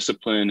economic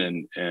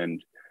discipline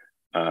and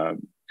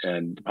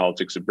the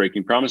politics of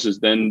breaking promises,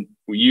 then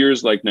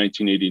years like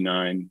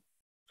 1989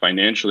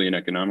 financially and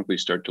economically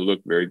start to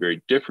look very,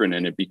 very different.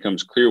 And it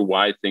becomes clear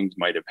why things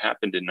might have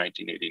happened in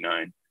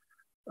 1989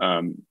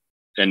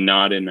 and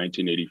not in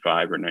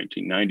 1985 or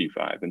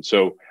 1995. And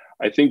so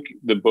I think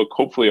the book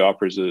hopefully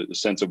offers a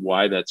sense of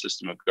why that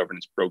system of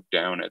governance broke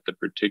down at the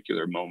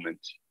particular moment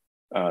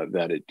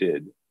that it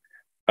did.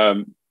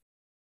 To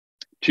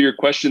your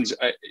questions,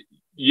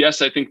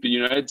 yes, I think the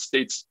United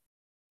States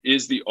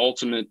is the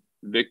ultimate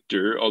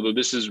victor, although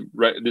this is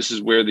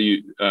where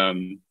the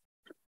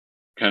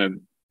kind of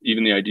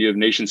even the idea of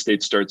nation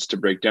state starts to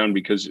break down,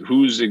 because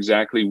who's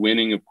exactly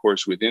winning, of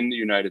course, within the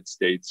United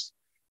States,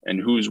 and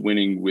who's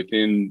winning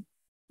within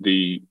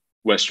the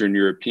Western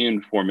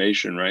European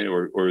formation, right,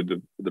 or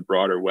the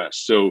broader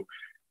West. So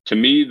to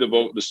me,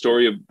 the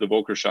story of the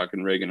Volcker shock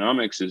and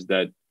Reaganomics is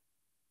that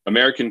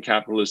American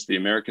capitalists, the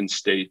American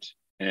state,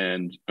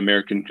 and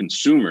American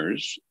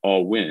consumers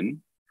all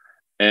win,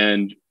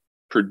 and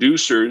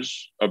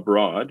producers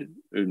abroad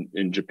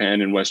in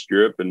Japan and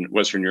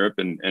Western Europe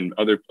and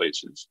other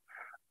places,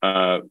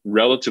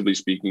 relatively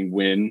speaking,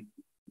 win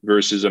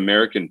versus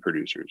American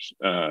producers.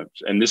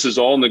 And this is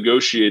all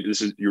negotiated.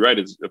 You're right,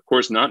 it's of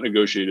course not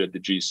negotiated at the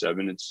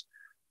G7. It's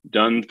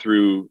done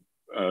through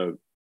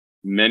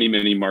many,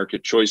 many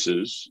market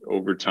choices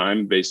over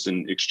time based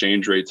on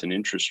exchange rates and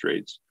interest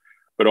rates.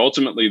 But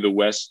ultimately the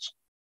West,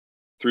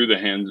 through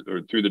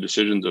the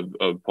decisions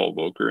of Paul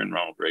Volcker and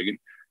Ronald Reagan,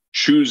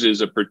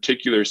 chooses a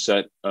particular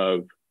set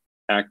of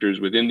actors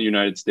within the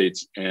United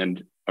States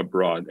and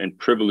abroad and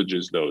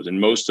privileges those. And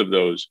most of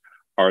those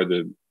are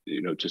the,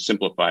 to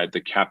simplify it,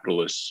 the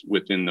capitalists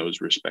within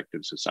those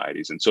respective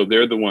societies. And so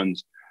they're the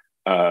ones,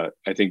 I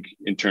think,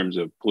 in terms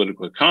of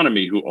political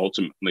economy, who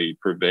ultimately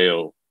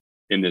prevail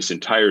in this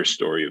entire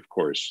story, of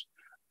course.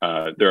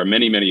 There are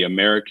many, many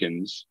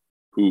Americans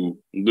who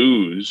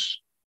lose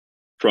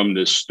from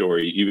this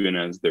story, even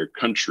as their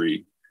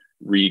country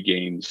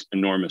regains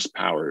enormous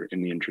power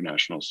in the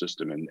international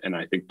system. And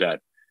I think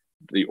that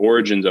the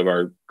origins of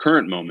our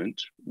current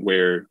moment,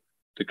 where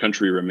the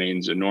country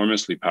remains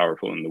enormously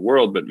powerful in the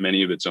world, but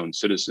many of its own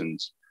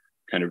citizens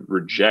kind of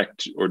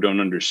reject or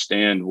don't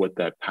understand what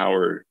that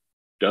power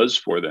does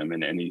for them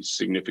in any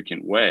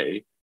significant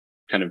way,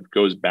 kind of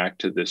goes back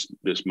to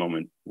this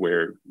moment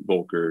where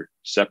Volcker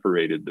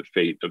separated the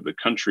fate of the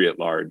country at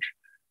large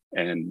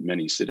and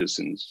many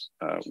citizens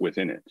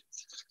within it.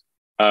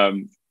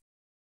 I'm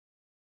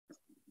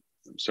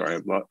sorry,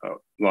 I've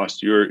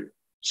lost your.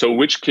 So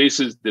which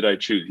cases did I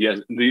choose? Yes,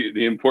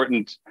 the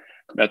important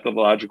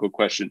methodological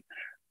question.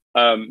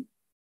 I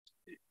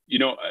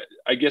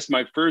guess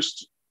my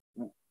first,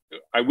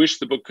 I wish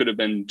the book could have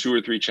been 2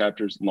 or 3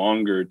 chapters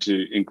longer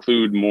to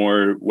include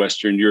more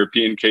Western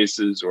European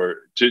cases, or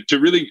to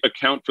really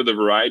account for the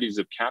varieties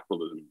of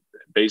capitalism,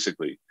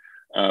 basically,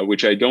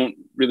 which I don't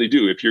really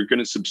do. If you're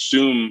going to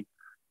subsume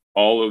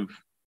all of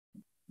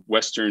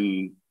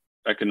Western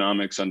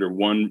economics under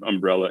one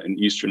umbrella and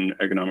Eastern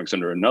economics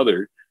under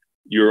another,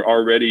 you're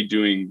already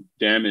doing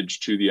damage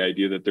to the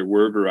idea that there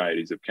were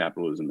varieties of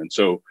capitalism. And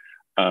so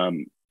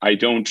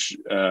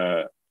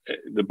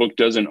the book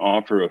doesn't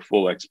offer a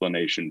full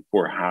explanation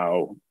for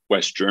how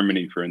West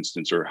Germany, for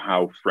instance, or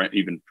how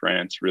even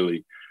France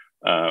really,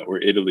 or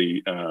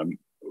Italy, kind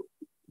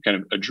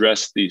of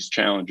address these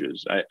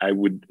challenges. I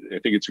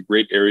think it's a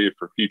great area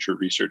for future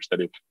research,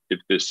 that if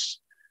this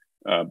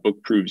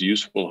book proves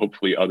useful,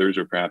 hopefully others,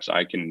 or perhaps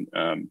I can,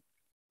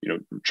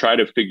 try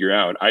to figure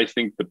out. I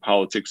think the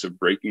politics of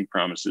breaking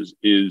promises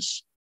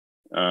is,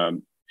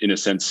 in a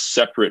sense,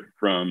 separate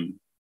from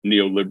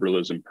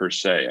neoliberalism per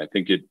se. I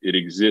think it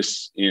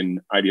exists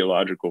in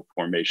ideological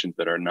formations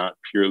that are not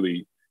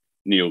purely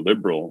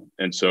neoliberal.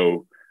 And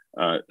so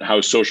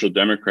how social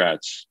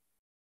democrats,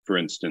 for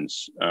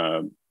instance,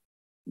 kind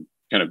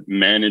of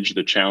manage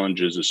the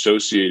challenges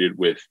associated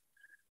with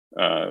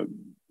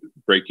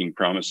breaking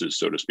promises,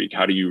 so to speak.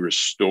 How do you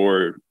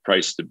restore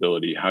price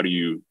stability? How do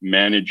you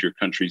manage your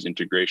country's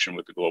integration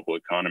with the global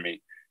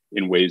economy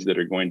in ways that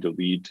are going to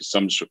lead to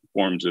some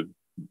forms of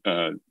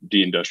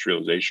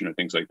deindustrialization or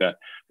things like that?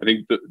 I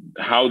think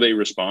how they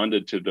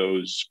responded to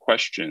those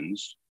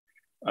questions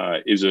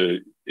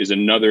is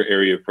another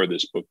area for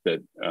this book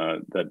that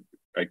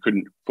I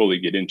couldn't fully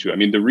get into. I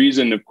mean, the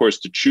reason, of course,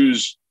 to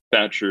choose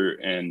Thatcher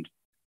and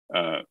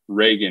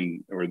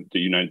Reagan, or the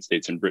United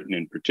States and Britain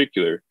in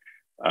particular,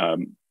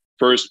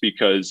 first,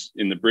 because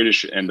in the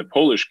British and the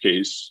Polish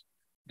case,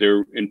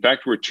 there, in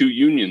fact, were 2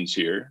 unions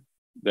here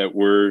that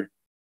were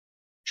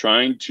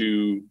trying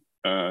to,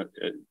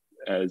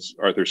 as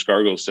Arthur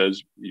Scargill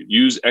says,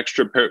 use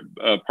extra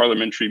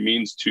parliamentary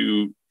means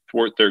to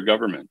thwart their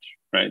government,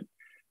 right?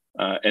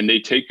 And they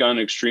take on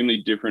extremely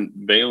different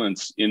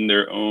valence in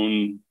their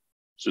own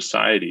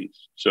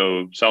societies.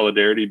 So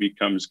solidarity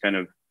becomes kind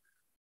of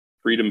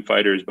freedom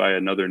fighters by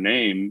another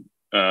name,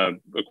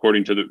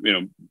 according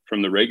to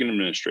from the Reagan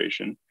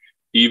administration,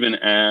 even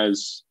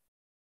as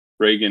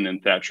Reagan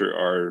and Thatcher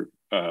are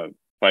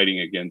fighting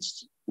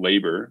against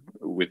labor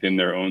within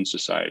their own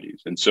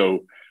societies. And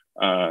so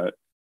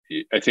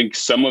I think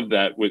some of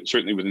that,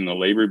 certainly within the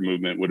labor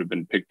movement, would have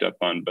been picked up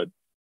on, but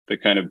the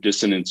kind of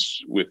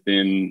dissonance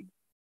within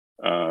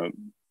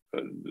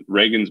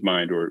Reagan's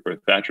mind or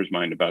Thatcher's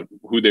mind about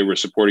who they were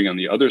supporting on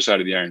the other side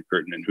of the Iron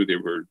Curtain and who they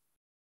were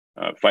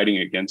fighting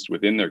against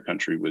within their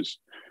country was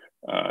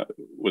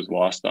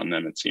lost on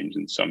them, it seems,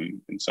 in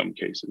some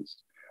cases.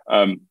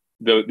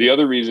 The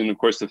other reason, of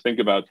course, to think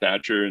about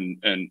Thatcher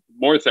and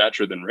more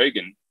Thatcher than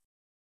Reagan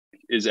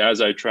is,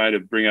 as I try to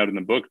bring out in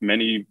the book,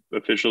 many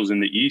officials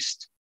in the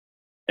East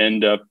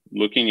end up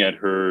looking at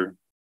her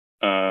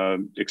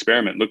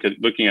experiment,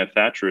 looking at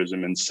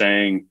Thatcherism and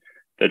saying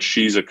that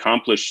she's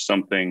accomplished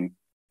something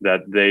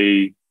that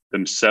they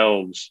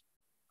themselves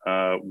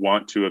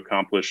want to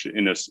accomplish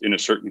in a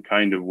certain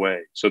kind of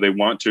way. So they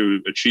want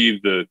to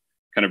achieve the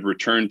kind of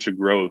return to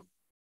growth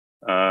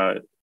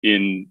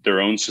in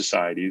their own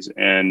societies,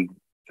 and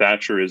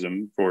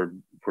Thatcherism, for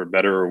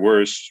better or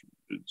worse,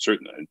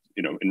 certainly,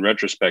 in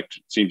retrospect,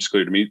 it seems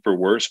clear to me for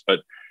worse, but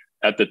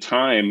at the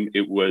time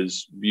it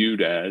was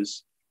viewed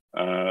as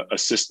a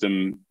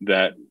system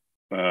that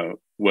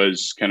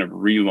was kind of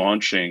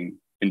relaunching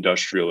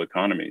industrial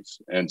economies.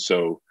 And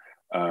so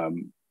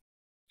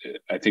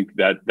I think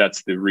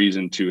that's the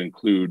reason to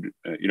include,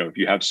 if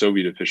you have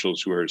Soviet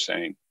officials who are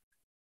saying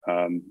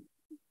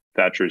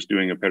Thatcher is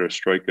doing a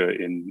perestroika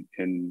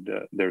in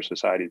their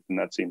societies, then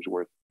that seems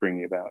worth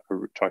bringing about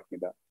or talking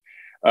about.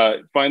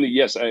 Finally,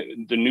 yes,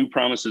 the new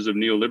promises of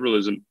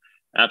neoliberalism,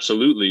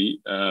 absolutely.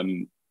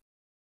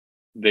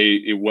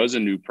 it was a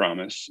new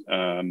promise,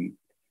 and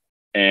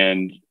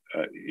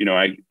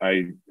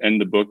I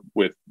end the book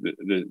with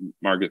the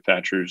Margaret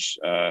Thatcher's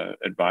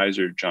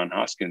advisor, John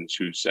Hoskins,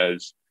 who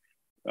says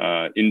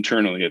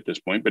internally at this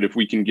point, but if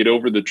we can get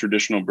over the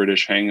traditional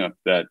British hang-up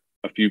that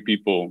a few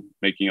people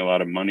making a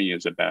lot of money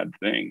is a bad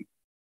thing,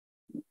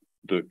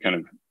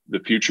 the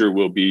future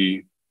will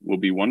be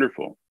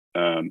wonderful.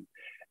 And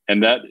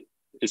that,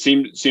 it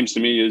seems to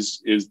me,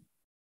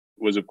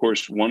 was of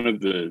course one of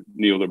the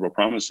neoliberal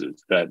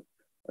promises, that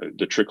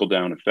the trickle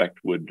down effect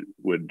would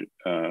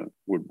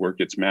work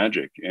its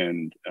magic,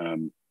 and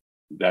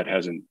that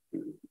hasn't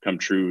come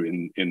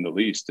true in the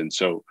least. And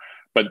so,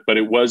 but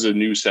it was a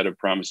new set of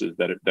promises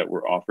that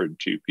were offered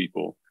to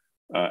people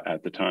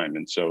at the time.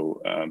 And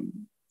so,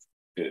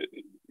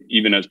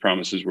 even as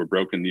promises were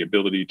broken, the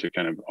ability to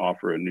kind of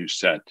offer a new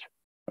set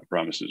of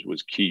promises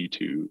was key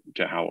to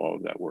how all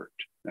of that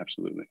worked.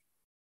 Absolutely.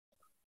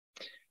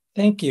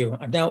 Thank you.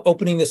 I'm now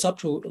opening this up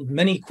to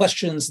many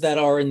questions that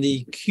are in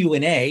the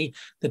Q&A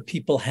that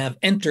people have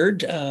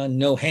entered.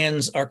 No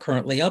hands are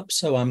currently up,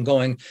 so I'm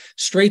going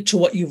straight to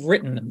what you've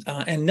written.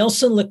 And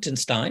Nelson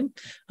Lichtenstein,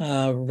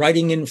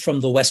 writing in from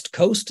the West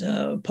Coast,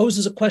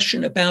 poses a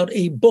question about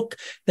a book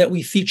that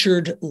we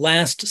featured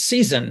last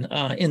season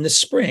in the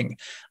spring,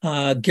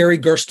 Gary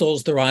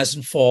Gerstl's The Rise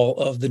and Fall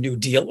of the New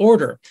Deal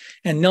Order.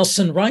 And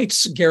Nelson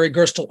writes, Gary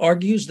Gerstle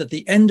argues that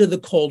the end of the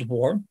Cold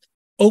War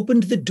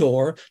opened the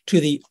door to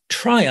the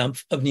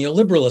triumph of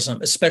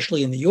neoliberalism,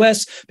 especially in the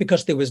US,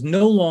 because there was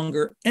no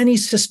longer any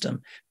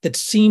system that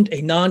seemed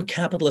a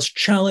non-capitalist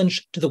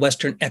challenge to the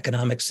Western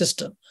economic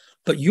system.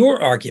 But your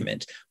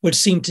argument would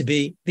seem to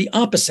be the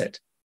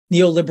opposite.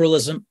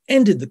 Neoliberalism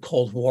ended the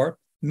Cold War,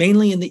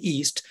 mainly in the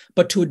East,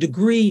 but to a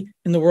degree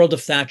in the world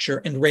of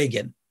Thatcher and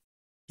Reagan.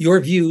 Your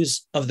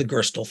views of the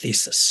Gerstle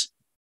thesis?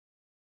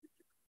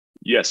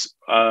 Yes.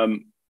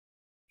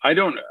 I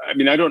don't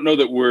know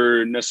that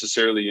we're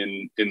necessarily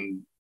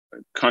in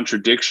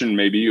contradiction,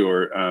 maybe,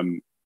 or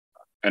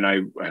and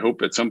I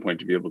hope at some point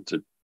to be able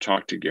to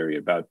talk to Gary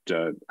about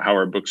how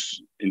our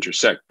books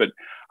intersect. But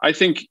I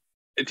think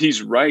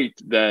he's right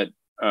that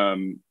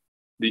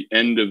the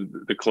end of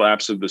the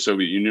collapse of the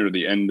Soviet Union, or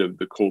the end of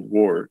the Cold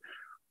War,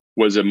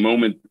 was a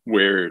moment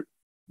where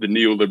the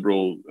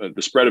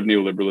spread of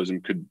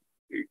neoliberalism could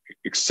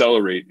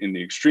accelerate in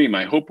the extreme.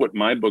 I hope what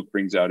my book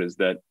brings out is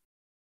that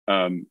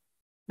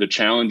the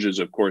challenges,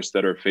 of course,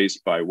 that are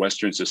faced by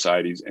Western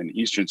societies and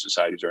Eastern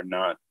societies are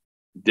not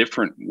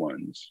different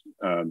ones.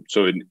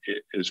 So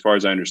as far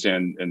as I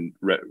understand, and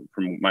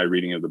from my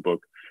reading of the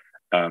book,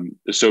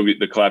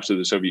 the collapse of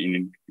the Soviet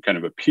Union kind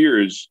of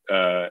appears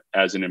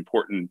as an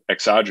important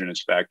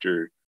exogenous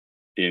factor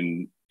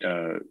in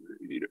the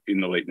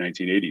late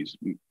 1980s.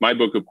 My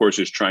book, of course,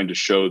 is trying to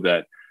show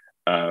that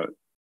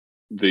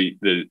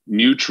the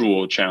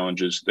mutual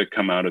challenges that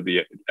come out of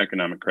the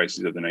economic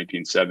crisis of the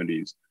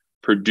 1970s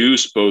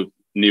produce both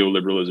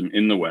neoliberalism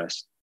in the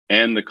West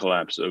and the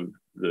collapse of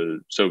the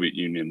Soviet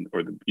Union,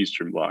 or the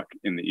Eastern Bloc,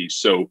 in the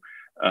East. So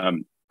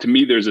to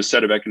me, there's a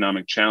set of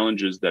economic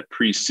challenges that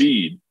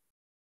precede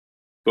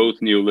both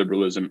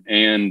neoliberalism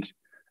and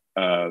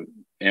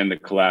the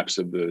collapse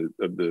of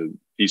the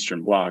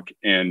Eastern Bloc.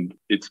 And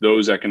it's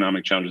those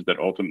economic challenges that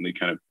ultimately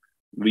kind of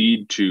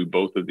lead to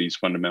both of these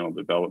fundamental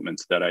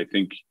developments that I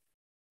think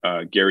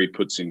Gary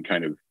puts in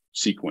kind of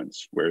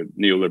sequence, where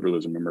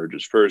neoliberalism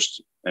emerges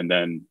first and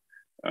then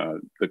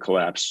the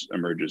collapse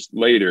emerges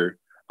later.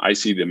 I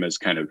see them as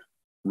kind of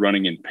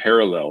running in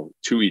parallel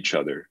to each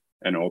other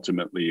and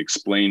ultimately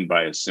explained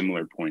by a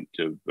similar point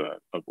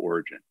of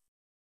origin.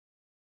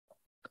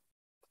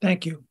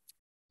 Thank you.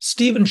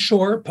 Stephen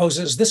Shore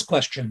poses this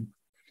question.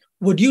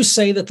 Would you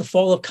say that the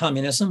fall of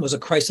communism was a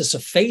crisis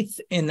of faith,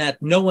 in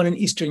that no one in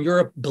Eastern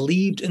Europe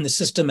believed in the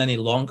system any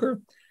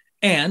longer,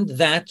 and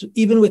that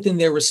even within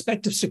their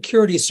respective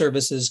security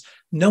services,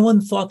 no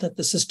one thought that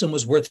the system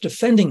was worth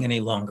defending any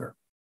longer?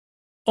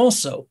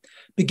 Also,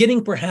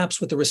 beginning perhaps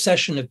with the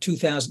recession of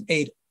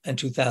 2008 and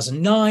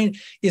 2009,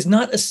 is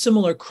not a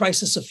similar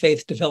crisis of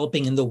faith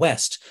developing in the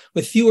West,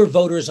 with fewer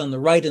voters on the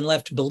right and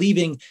left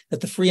believing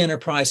that the free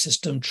enterprise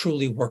system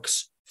truly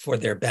works for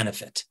their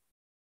benefit?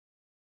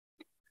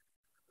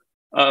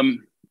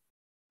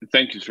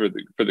 Thank you for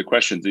the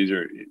questions. These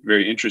are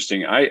very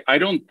interesting. I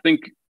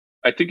think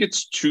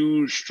it's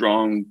too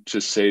strong to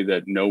say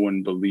that no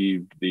one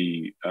believed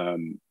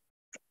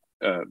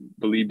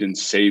believed in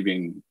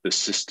saving the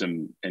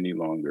system any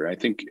longer. I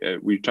think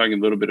we were talking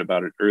a little bit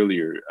about it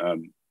earlier,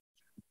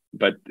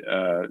 but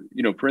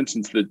for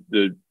instance,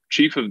 the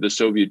chief of the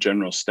Soviet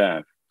General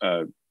Staff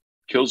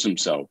kills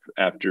himself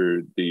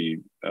after the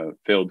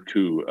failed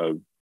coup of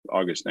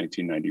August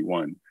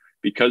 1991,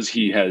 because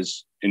he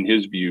has, in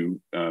his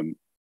view,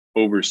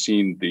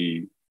 overseen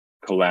the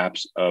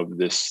collapse of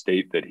this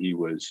state that he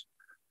was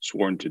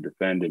sworn to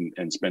defend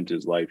and spent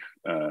his life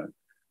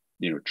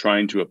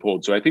trying to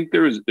uphold. So I think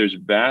there's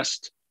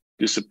vast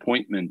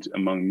disappointment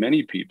among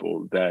many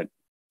people that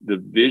the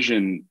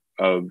vision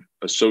of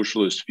a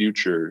socialist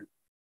future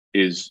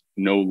is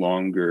no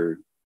longer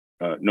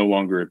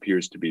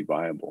appears to be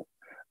viable.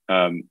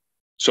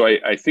 So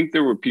I think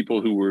there were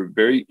people who were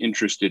very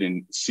interested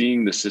in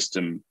seeing the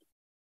system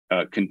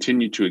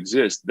continue to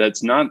exist.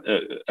 That's not,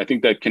 I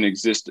think that can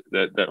exist,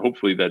 that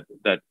hopefully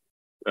that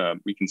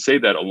we can say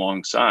that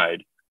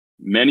alongside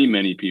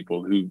many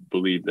people who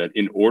believe that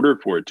in order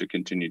for it to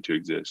continue to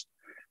exist,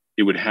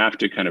 it would have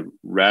to kind of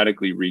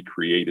radically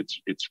recreate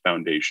its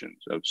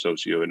foundations of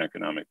socio and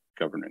economic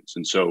governance.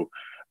 And so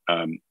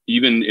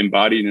even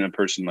embodied in a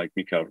person like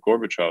Mikhail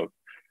Gorbachev,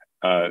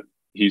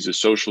 he's a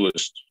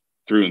socialist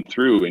through and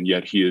through, and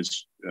yet he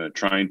is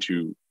trying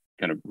to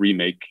kind of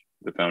remake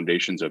the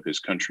foundations of his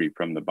country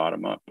from the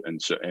bottom up,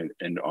 and so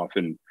and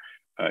often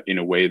in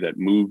a way that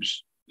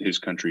moves his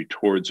country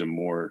towards a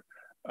more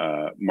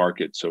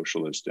market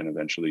socialist and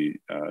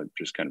eventually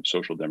just kind of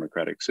social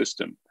democratic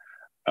system.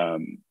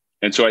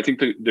 And so I think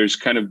that there's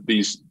kind of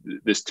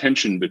this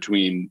tension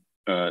between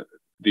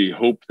the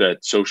hope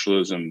that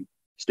socialism,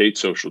 state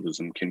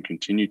socialism, can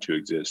continue to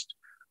exist,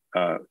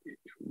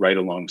 right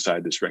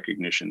alongside this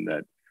recognition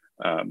that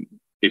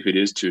if it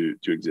is to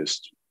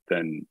exist,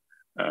 then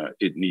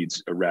it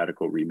needs a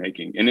radical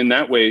remaking. And in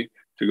that way,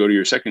 to go to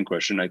your second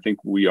question, I think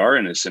we are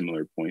in a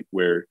similar point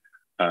where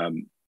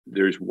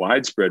there's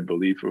widespread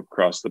belief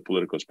across the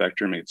political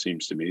spectrum, it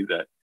seems to me,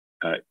 that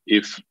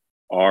if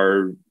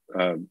our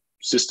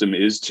system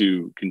is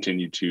to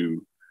continue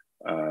to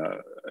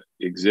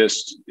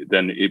exist,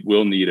 then it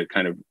will need a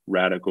kind of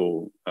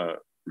radical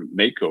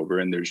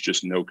makeover, and there's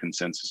just no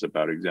consensus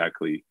about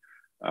exactly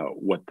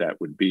what that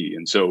would be.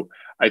 And so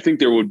I think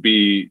there would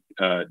be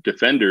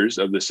defenders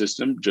of the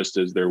system, just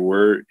as there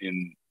were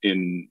in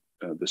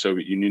the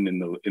Soviet Union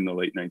in the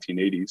late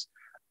 1980s.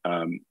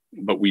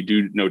 But we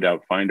do no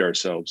doubt find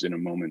ourselves in a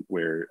moment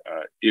where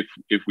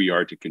if we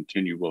are to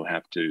continue, we'll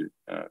have to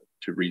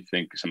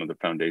rethink some of the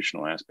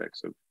foundational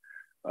aspects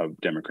of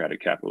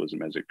democratic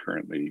capitalism as it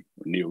currently,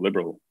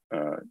 neoliberal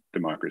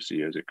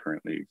democracy as it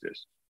currently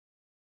exists.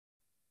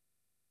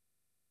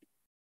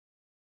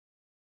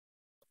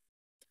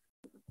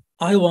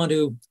 I want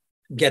to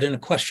get in a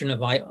question of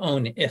my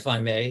own, if I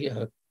may,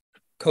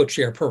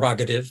 co-chair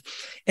prerogative,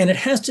 and it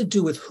has to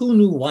do with who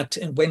knew what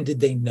and when did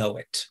they know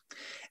it.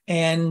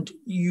 And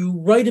you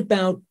write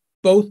about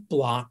both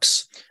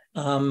blocks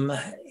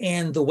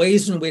and the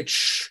ways in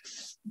which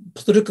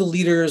political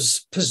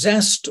leaders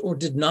possessed or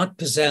did not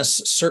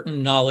possess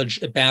certain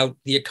knowledge about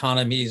the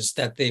economies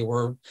that they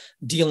were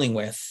dealing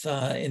with.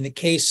 In the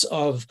case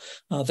of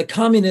the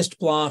communist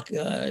bloc,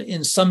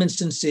 in some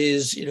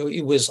instances,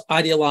 it was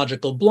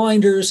ideological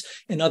blinders.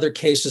 In other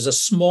cases, a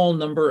small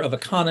number of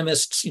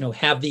economists,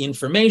 have the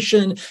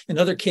information. In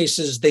other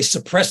cases, they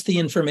suppress the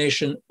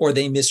information or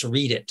they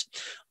misread it.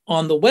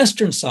 On the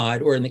Western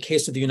side, or in the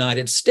case of the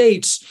United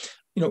States,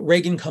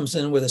 Reagan comes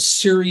in with a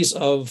series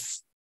of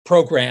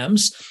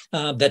programs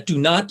that do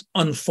not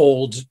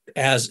unfold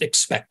as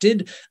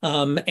expected,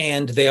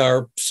 and they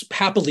are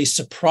happily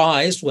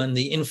surprised when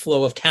the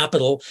inflow of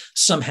capital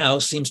somehow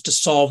seems to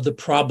solve the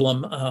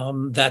problem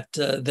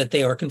that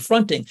they are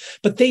confronting.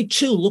 But they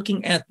too,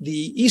 looking at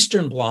the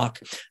Eastern Bloc,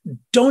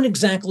 don't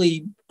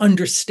exactly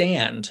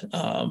understand,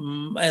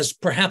 as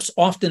perhaps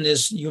often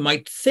as you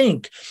might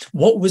think,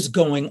 what was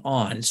going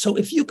on. So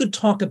if you could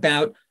talk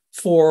about,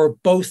 for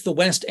both the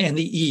West and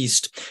the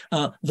East,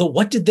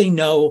 what did they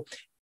know?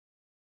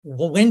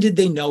 Well, when did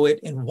they know it,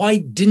 and why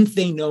didn't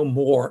they know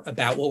more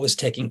about what was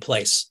taking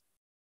place?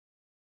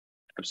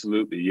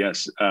 Absolutely,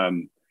 yes.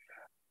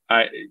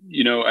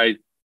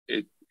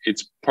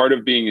 It's part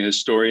of being a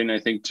historian, I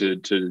think,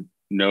 to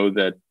know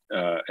that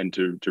and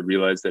to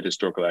realize that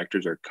historical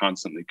actors are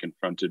constantly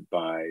confronted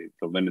by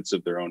the limits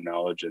of their own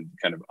knowledge and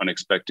kind of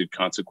unexpected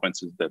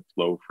consequences that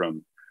flow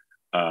from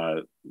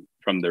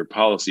their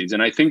policies.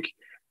 And I think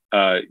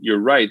you're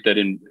right that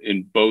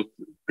in both,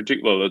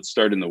 particularly, let's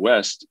start in the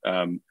West.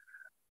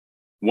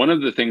 One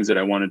of the things that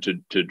I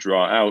wanted to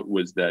draw out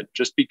was that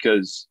just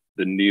because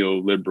the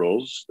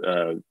neoliberals,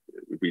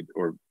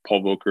 or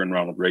Paul Volcker and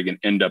Ronald Reagan,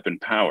 end up in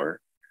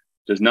power,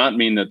 does not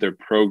mean that their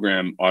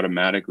program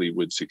automatically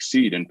would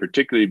succeed. And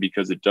particularly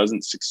because it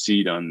doesn't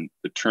succeed on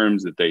the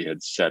terms that they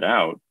had set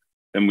out,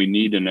 then we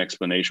need an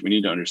explanation. We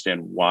need to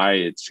understand why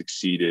it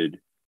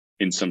succeeded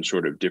in some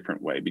sort of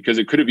different way, because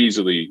it could have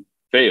easily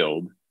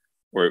failed,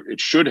 or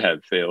it should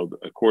have failed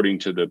according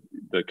to the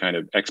kind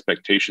of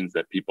expectations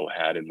that people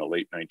had in the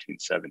late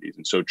 1970s.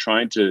 And so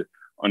trying to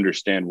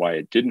understand why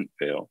it didn't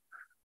fail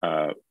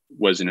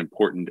was an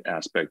important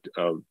aspect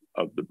of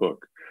the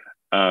book.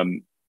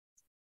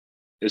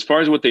 As far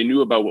as what they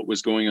knew about what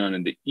was going on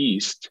in the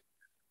East,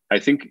 I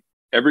think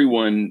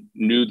everyone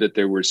knew that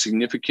there were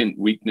significant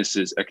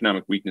weaknesses,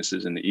 economic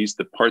weaknesses in the East.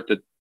 The part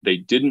that they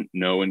didn't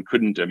know and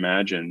couldn't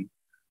imagine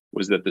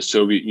was that the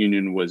Soviet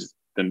Union was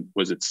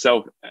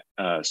itself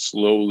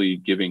slowly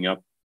giving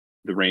up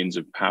the reins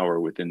of power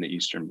within the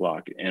Eastern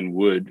Bloc, and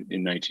would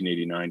in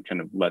 1989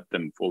 kind of let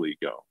them fully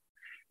go.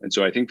 And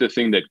so I think the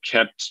thing that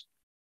kept,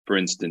 for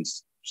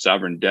instance,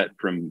 sovereign debt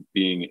from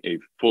being a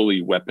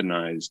fully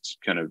weaponized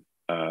kind of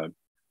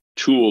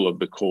tool of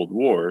the Cold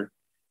War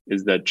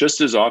is that just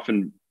as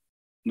often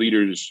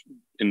leaders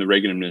in the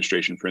Reagan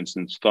administration, for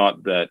instance,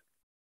 thought that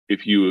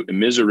if you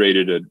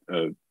immiserated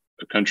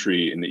a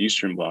country in the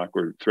Eastern Bloc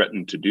or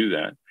threatened to do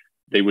that,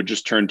 they would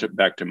just turn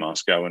back to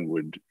Moscow and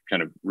would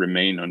kind of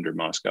remain under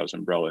Moscow's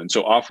umbrella. And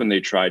so often they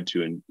tried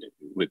to,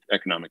 with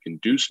economic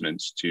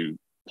inducements, to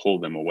pull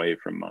them away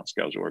from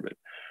Moscow's orbit.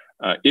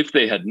 If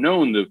they had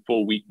known the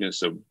full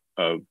weakness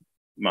of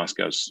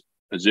Moscow's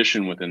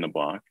position within the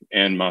bloc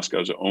and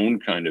Moscow's own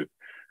kind of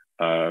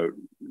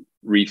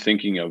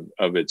rethinking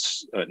of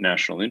its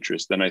national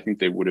interest, then I think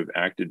they would have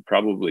acted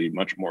probably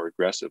much more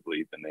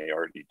aggressively than they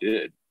already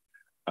did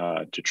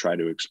to try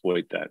to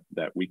exploit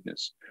that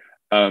weakness.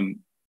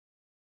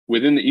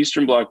 Within the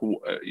Eastern Bloc,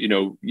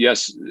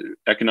 yes,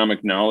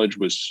 economic knowledge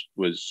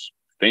was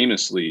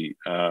famously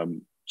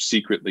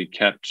secretly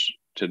kept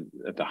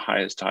at the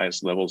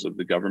highest levels of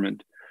the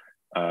government.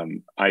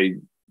 I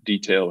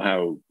detail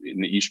how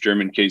in the East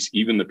German case,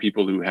 even the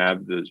people who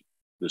have the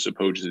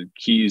supposed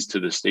keys to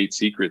the state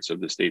secrets of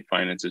the state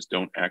finances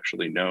don't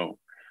actually know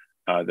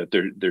that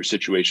their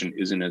situation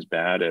isn't as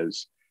bad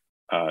as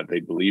they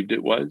believed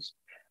it was.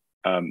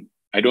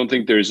 I don't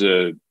think there's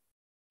a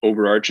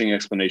overarching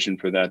explanation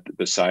for that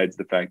besides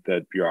the fact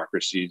that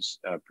bureaucracies,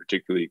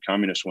 particularly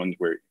communist ones,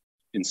 where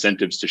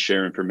incentives to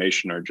share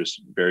information are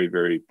just very,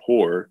 very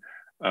poor,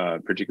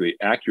 particularly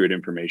accurate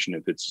information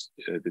if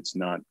it's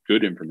not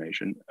good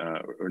information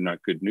or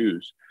not good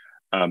news.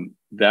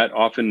 That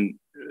often,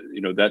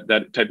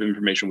 that type of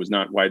information was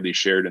not widely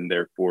shared, and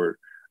therefore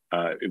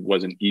it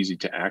wasn't easy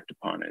to act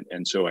upon it.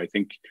 And so I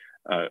think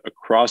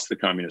across the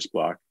communist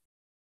bloc,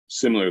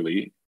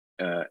 similarly,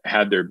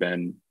 had there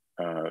been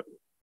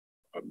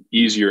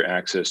easier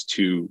access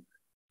to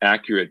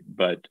accurate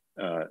but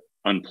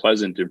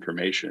unpleasant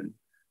information,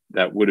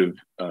 that would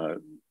have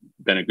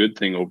been a good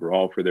thing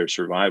overall for their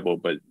survival.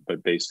 But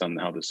based on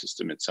how the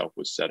system itself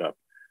was set up,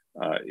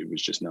 it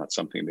was just not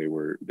something they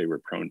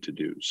were prone to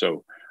do.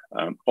 So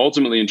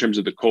ultimately, in terms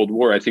of the Cold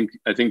War, I think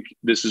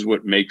this is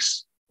what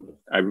makes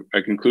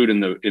I conclude in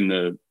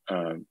the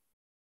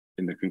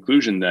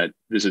conclusion that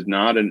this is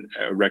not a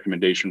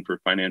recommendation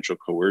for financial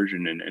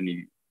coercion in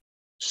any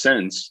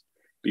sense,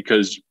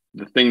 because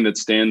the thing that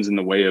stands in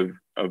the way of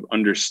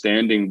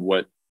understanding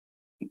what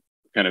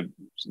kind of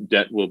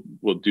debt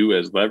will do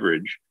as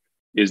leverage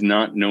is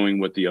not knowing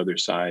what the other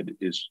side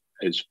is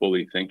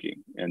fully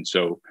thinking. And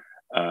so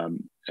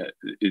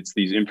it's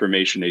these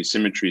information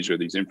asymmetries or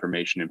these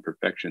information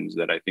imperfections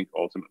that I think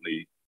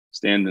ultimately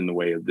stand in the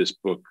way of this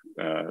book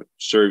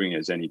serving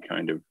as any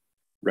kind of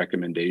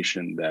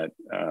recommendation that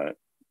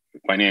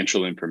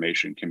financial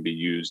information can be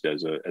used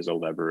as a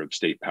lever of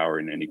state power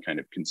in any kind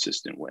of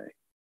consistent way.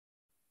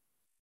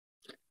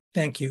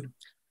 Thank you.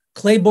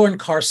 Claiborne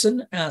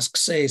Carson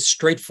asks a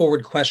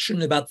straightforward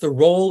question about the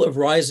role of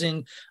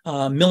rising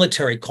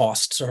military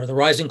costs, or the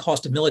rising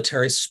cost of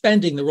military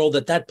spending, the role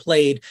that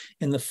played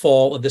in the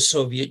fall of the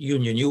Soviet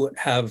Union. You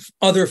have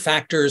other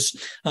factors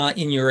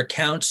in your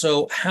account,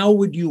 so how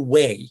would you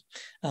weigh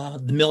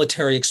the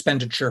military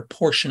expenditure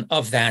portion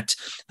of that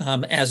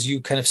as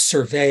you kind of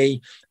survey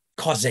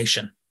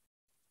causation?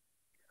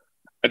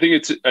 I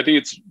think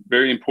it's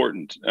very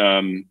important.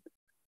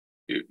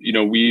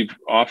 We've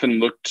often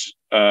looked.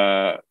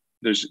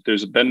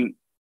 There's been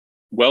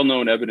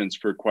well-known evidence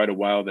for quite a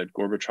while that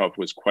Gorbachev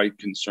was quite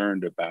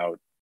concerned about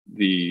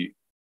the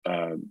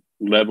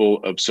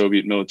level of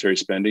Soviet military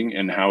spending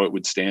and how it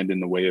would stand in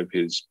the way of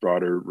his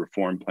broader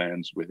reform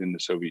plans within the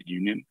Soviet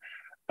Union.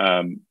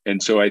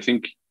 And so I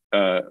think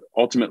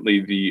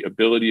ultimately the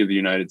ability of the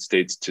United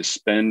States to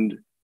spend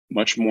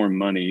much more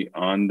money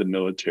on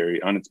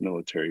its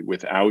military,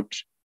 without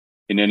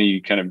in any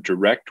kind of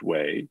direct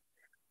way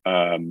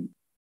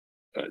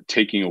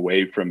taking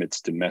away from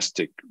its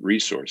domestic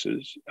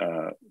resources.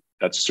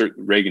 That's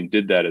certain. Reagan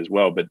did that as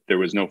well, but there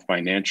was no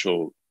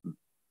financial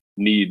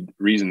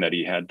reason that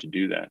he had to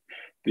do that.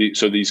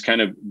 So these kind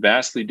of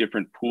vastly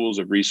different pools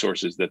of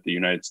resources that the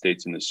United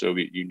States and the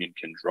Soviet Union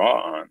can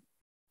draw on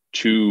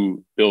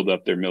to build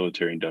up their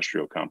military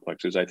industrial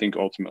complexes, I think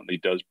ultimately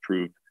does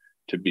prove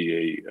to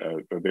be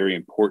a very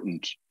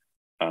important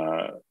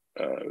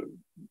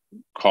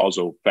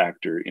causal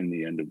factor in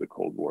the end of the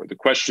Cold War. The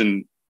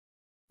question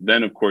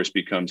then, of course,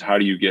 becomes how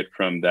do you get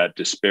from that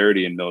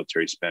disparity in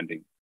military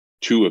spending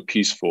to a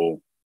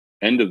peaceful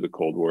end of the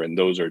Cold War? And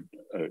those are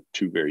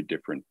two very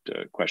different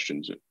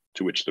questions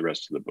to which the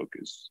rest of the book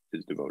is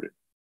devoted.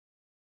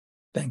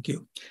 Thank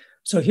you.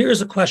 So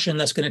here's a question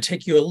that's going to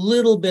take you a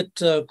little bit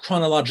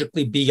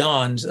chronologically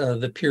beyond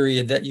the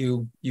period that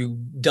you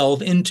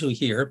delve into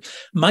here.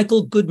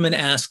 Michael Goodman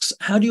asks,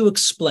 how do you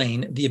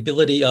explain the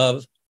ability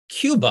of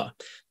Cuba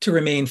to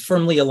remain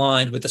firmly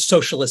aligned with the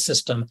socialist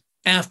system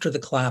after the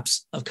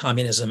collapse of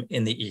communism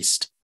in the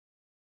East?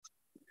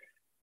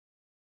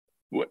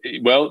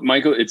 Well,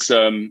 Michael, it's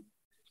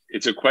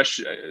a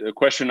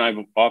question I've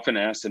often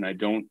asked, and I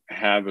don't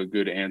have a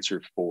good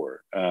answer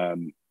for.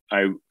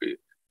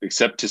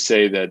 Except to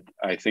say that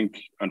I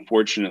think,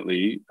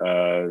 unfortunately,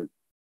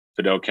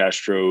 Fidel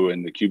Castro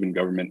and the Cuban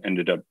government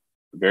ended up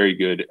very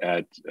good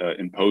at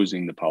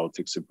imposing the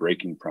politics of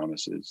breaking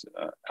promises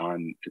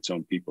on its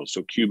own people.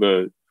 So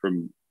Cuba,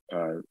 from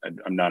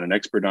I'm not an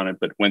expert on it,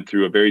 but went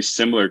through a very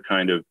similar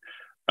kind of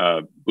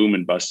boom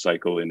and bust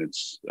cycle in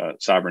its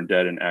sovereign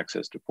debt and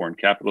access to foreign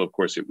capital. Of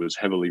course, it was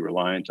heavily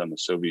reliant on the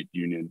Soviet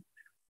Union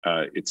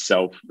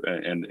itself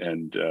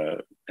and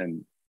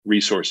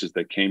resources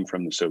that came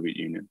from the Soviet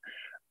Union.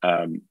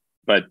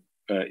 But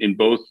in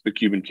both the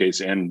Cuban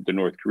case and the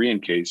North Korean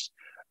case,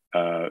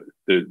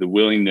 the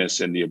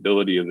willingness and the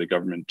ability of the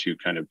government to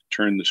kind of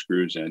turn the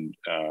screws and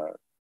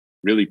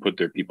really put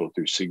their people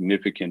through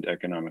significant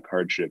economic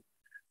hardship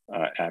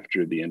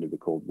after the end of the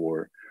Cold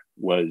War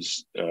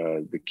was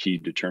the key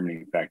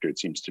determining factor, it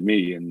seems to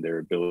me, in their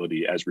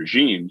ability as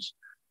regimes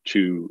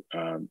to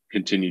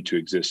continue to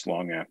exist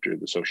long after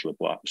the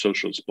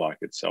socialist bloc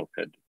itself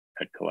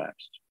had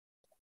collapsed.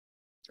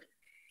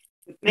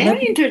 May I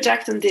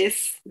interject on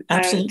this?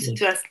 Absolutely.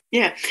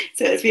 Yeah.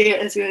 So as we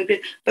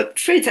agree, but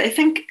Fritz, I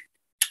think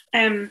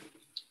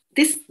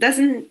this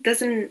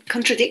doesn't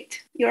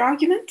contradict your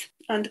argument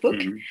on the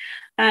book,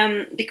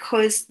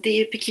 because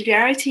the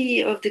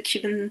peculiarity of the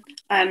Cuban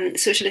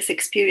socialist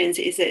experience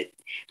is that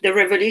the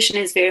revolution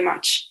is very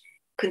much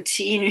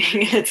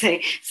continuing, let's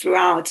say,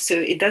 throughout. So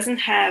it doesn't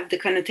have the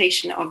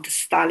connotation of the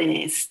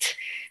Stalinist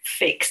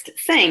fixed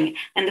thing,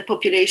 and the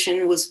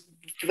population was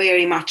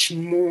very much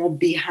more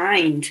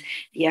behind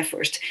the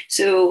effort.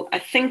 So I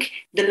think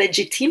the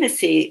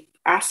legitimacy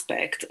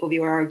aspect of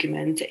your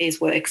argument is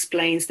what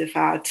explains the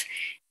fact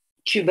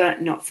Cuba,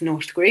 not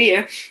North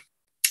Korea,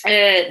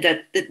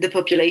 that the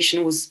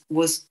population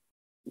was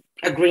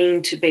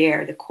agreeing to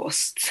bear the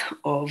costs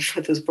of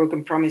those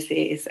broken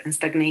promises and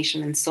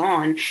stagnation and so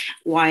on,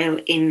 while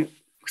in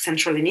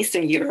Central and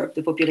Eastern Europe,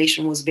 the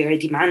population was very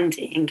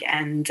demanding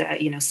and,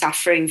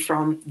 suffering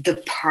from the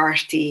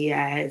party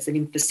as an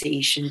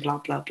imposition, blah,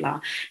 blah, blah.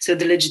 So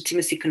the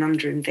legitimacy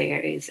conundrum there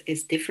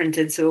is different,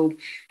 and so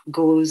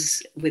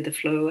goes with the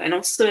flow. And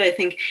also, I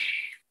think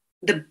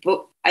the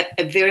book, I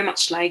very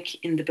much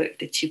like in the book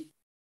that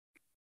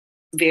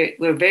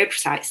we're very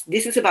precise.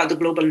 This is about the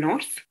global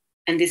North,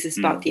 and this is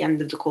about the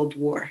end of the Cold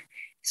War.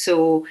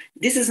 So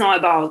this is not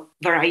about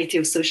variety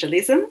of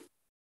socialism.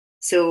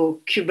 So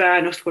Cuba,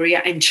 North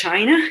Korea, and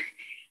China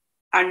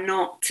are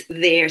not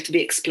there to be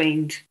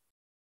explained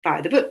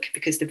by the book,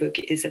 because the book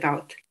is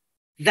about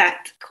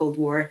that Cold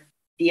War,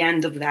 the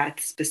end of that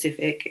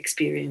specific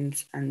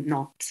experience, and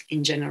not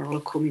in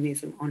general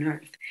communism on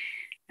Earth.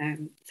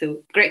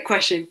 So great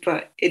question,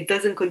 but it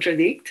doesn't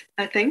contradict,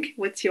 I think,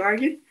 what you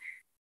argue.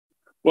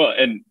 Well,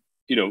 and,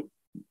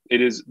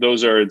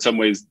 those are in some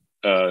ways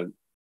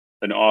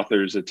an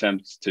author's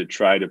attempts to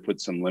try to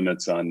put some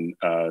limits on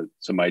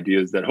some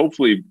ideas that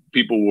hopefully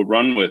people will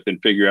run with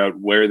and figure out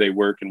where they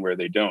work and where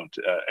they don't.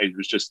 It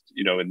was just,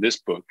 in this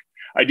book,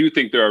 I do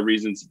think there are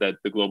reasons that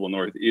the global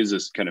North is a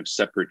kind of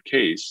separate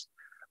case,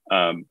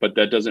 but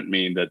that doesn't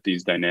mean that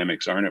these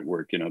dynamics aren't at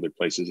work in other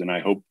places. And I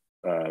hope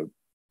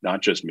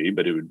not just me,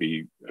 but it would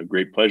be a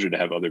great pleasure to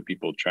have other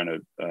people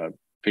trying to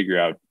figure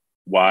out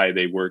why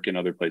they work in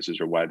other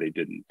places or why they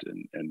didn't,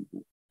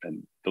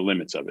 and the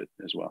limits of it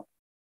as well.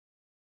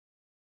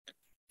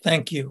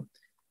 Thank you.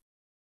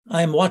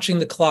 I'm watching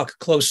the clock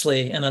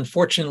closely, and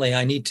unfortunately,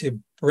 I need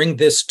to bring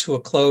this to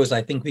a close.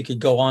 I think we could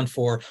go on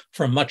for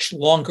much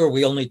longer.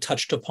 We only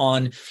touched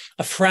upon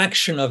a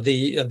fraction of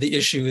the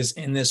issues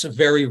in this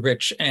very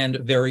rich and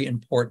very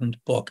important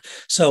book.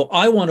 So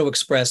I want to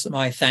express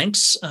my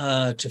thanks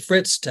to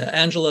Fritz, to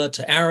Angela,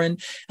 to Aaron,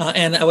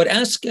 and I would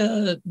ask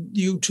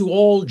you to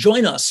all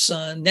join us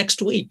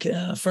next week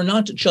for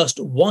not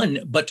just one,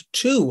 but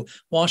two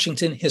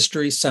Washington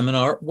History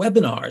Seminar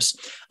webinars.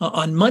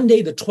 On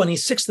Monday, the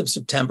 26th of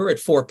September at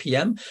 4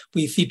 p.m.,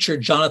 we feature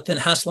Jonathan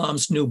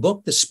Haslam's new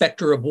book, The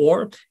Specter of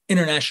War,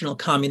 International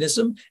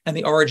Communism and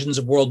the Origins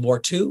of World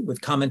War II,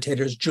 with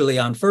commentators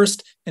Julian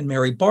First and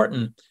Mary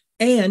Barton.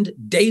 And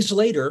days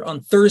later,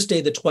 on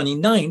Thursday, the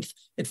 29th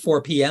at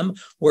 4 p.m.,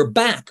 we're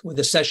back with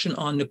a session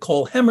on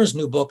Nicole Hemmer's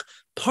new book,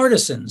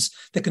 Partisans,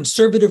 the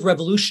Conservative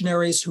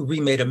Revolutionaries Who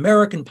Remade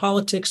American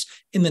Politics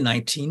in the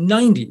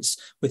 1990s,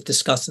 with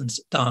discussants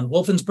Don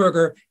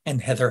Wolfensberger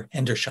and Heather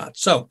Hendershot.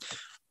 So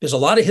there's a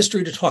lot of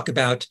history to talk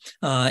about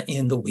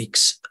in the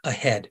weeks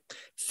ahead.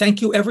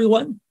 Thank you,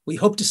 everyone. We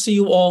hope to see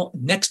you all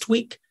next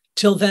week.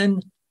 Till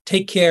then,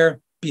 take care,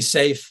 be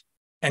safe,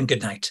 and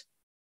good night.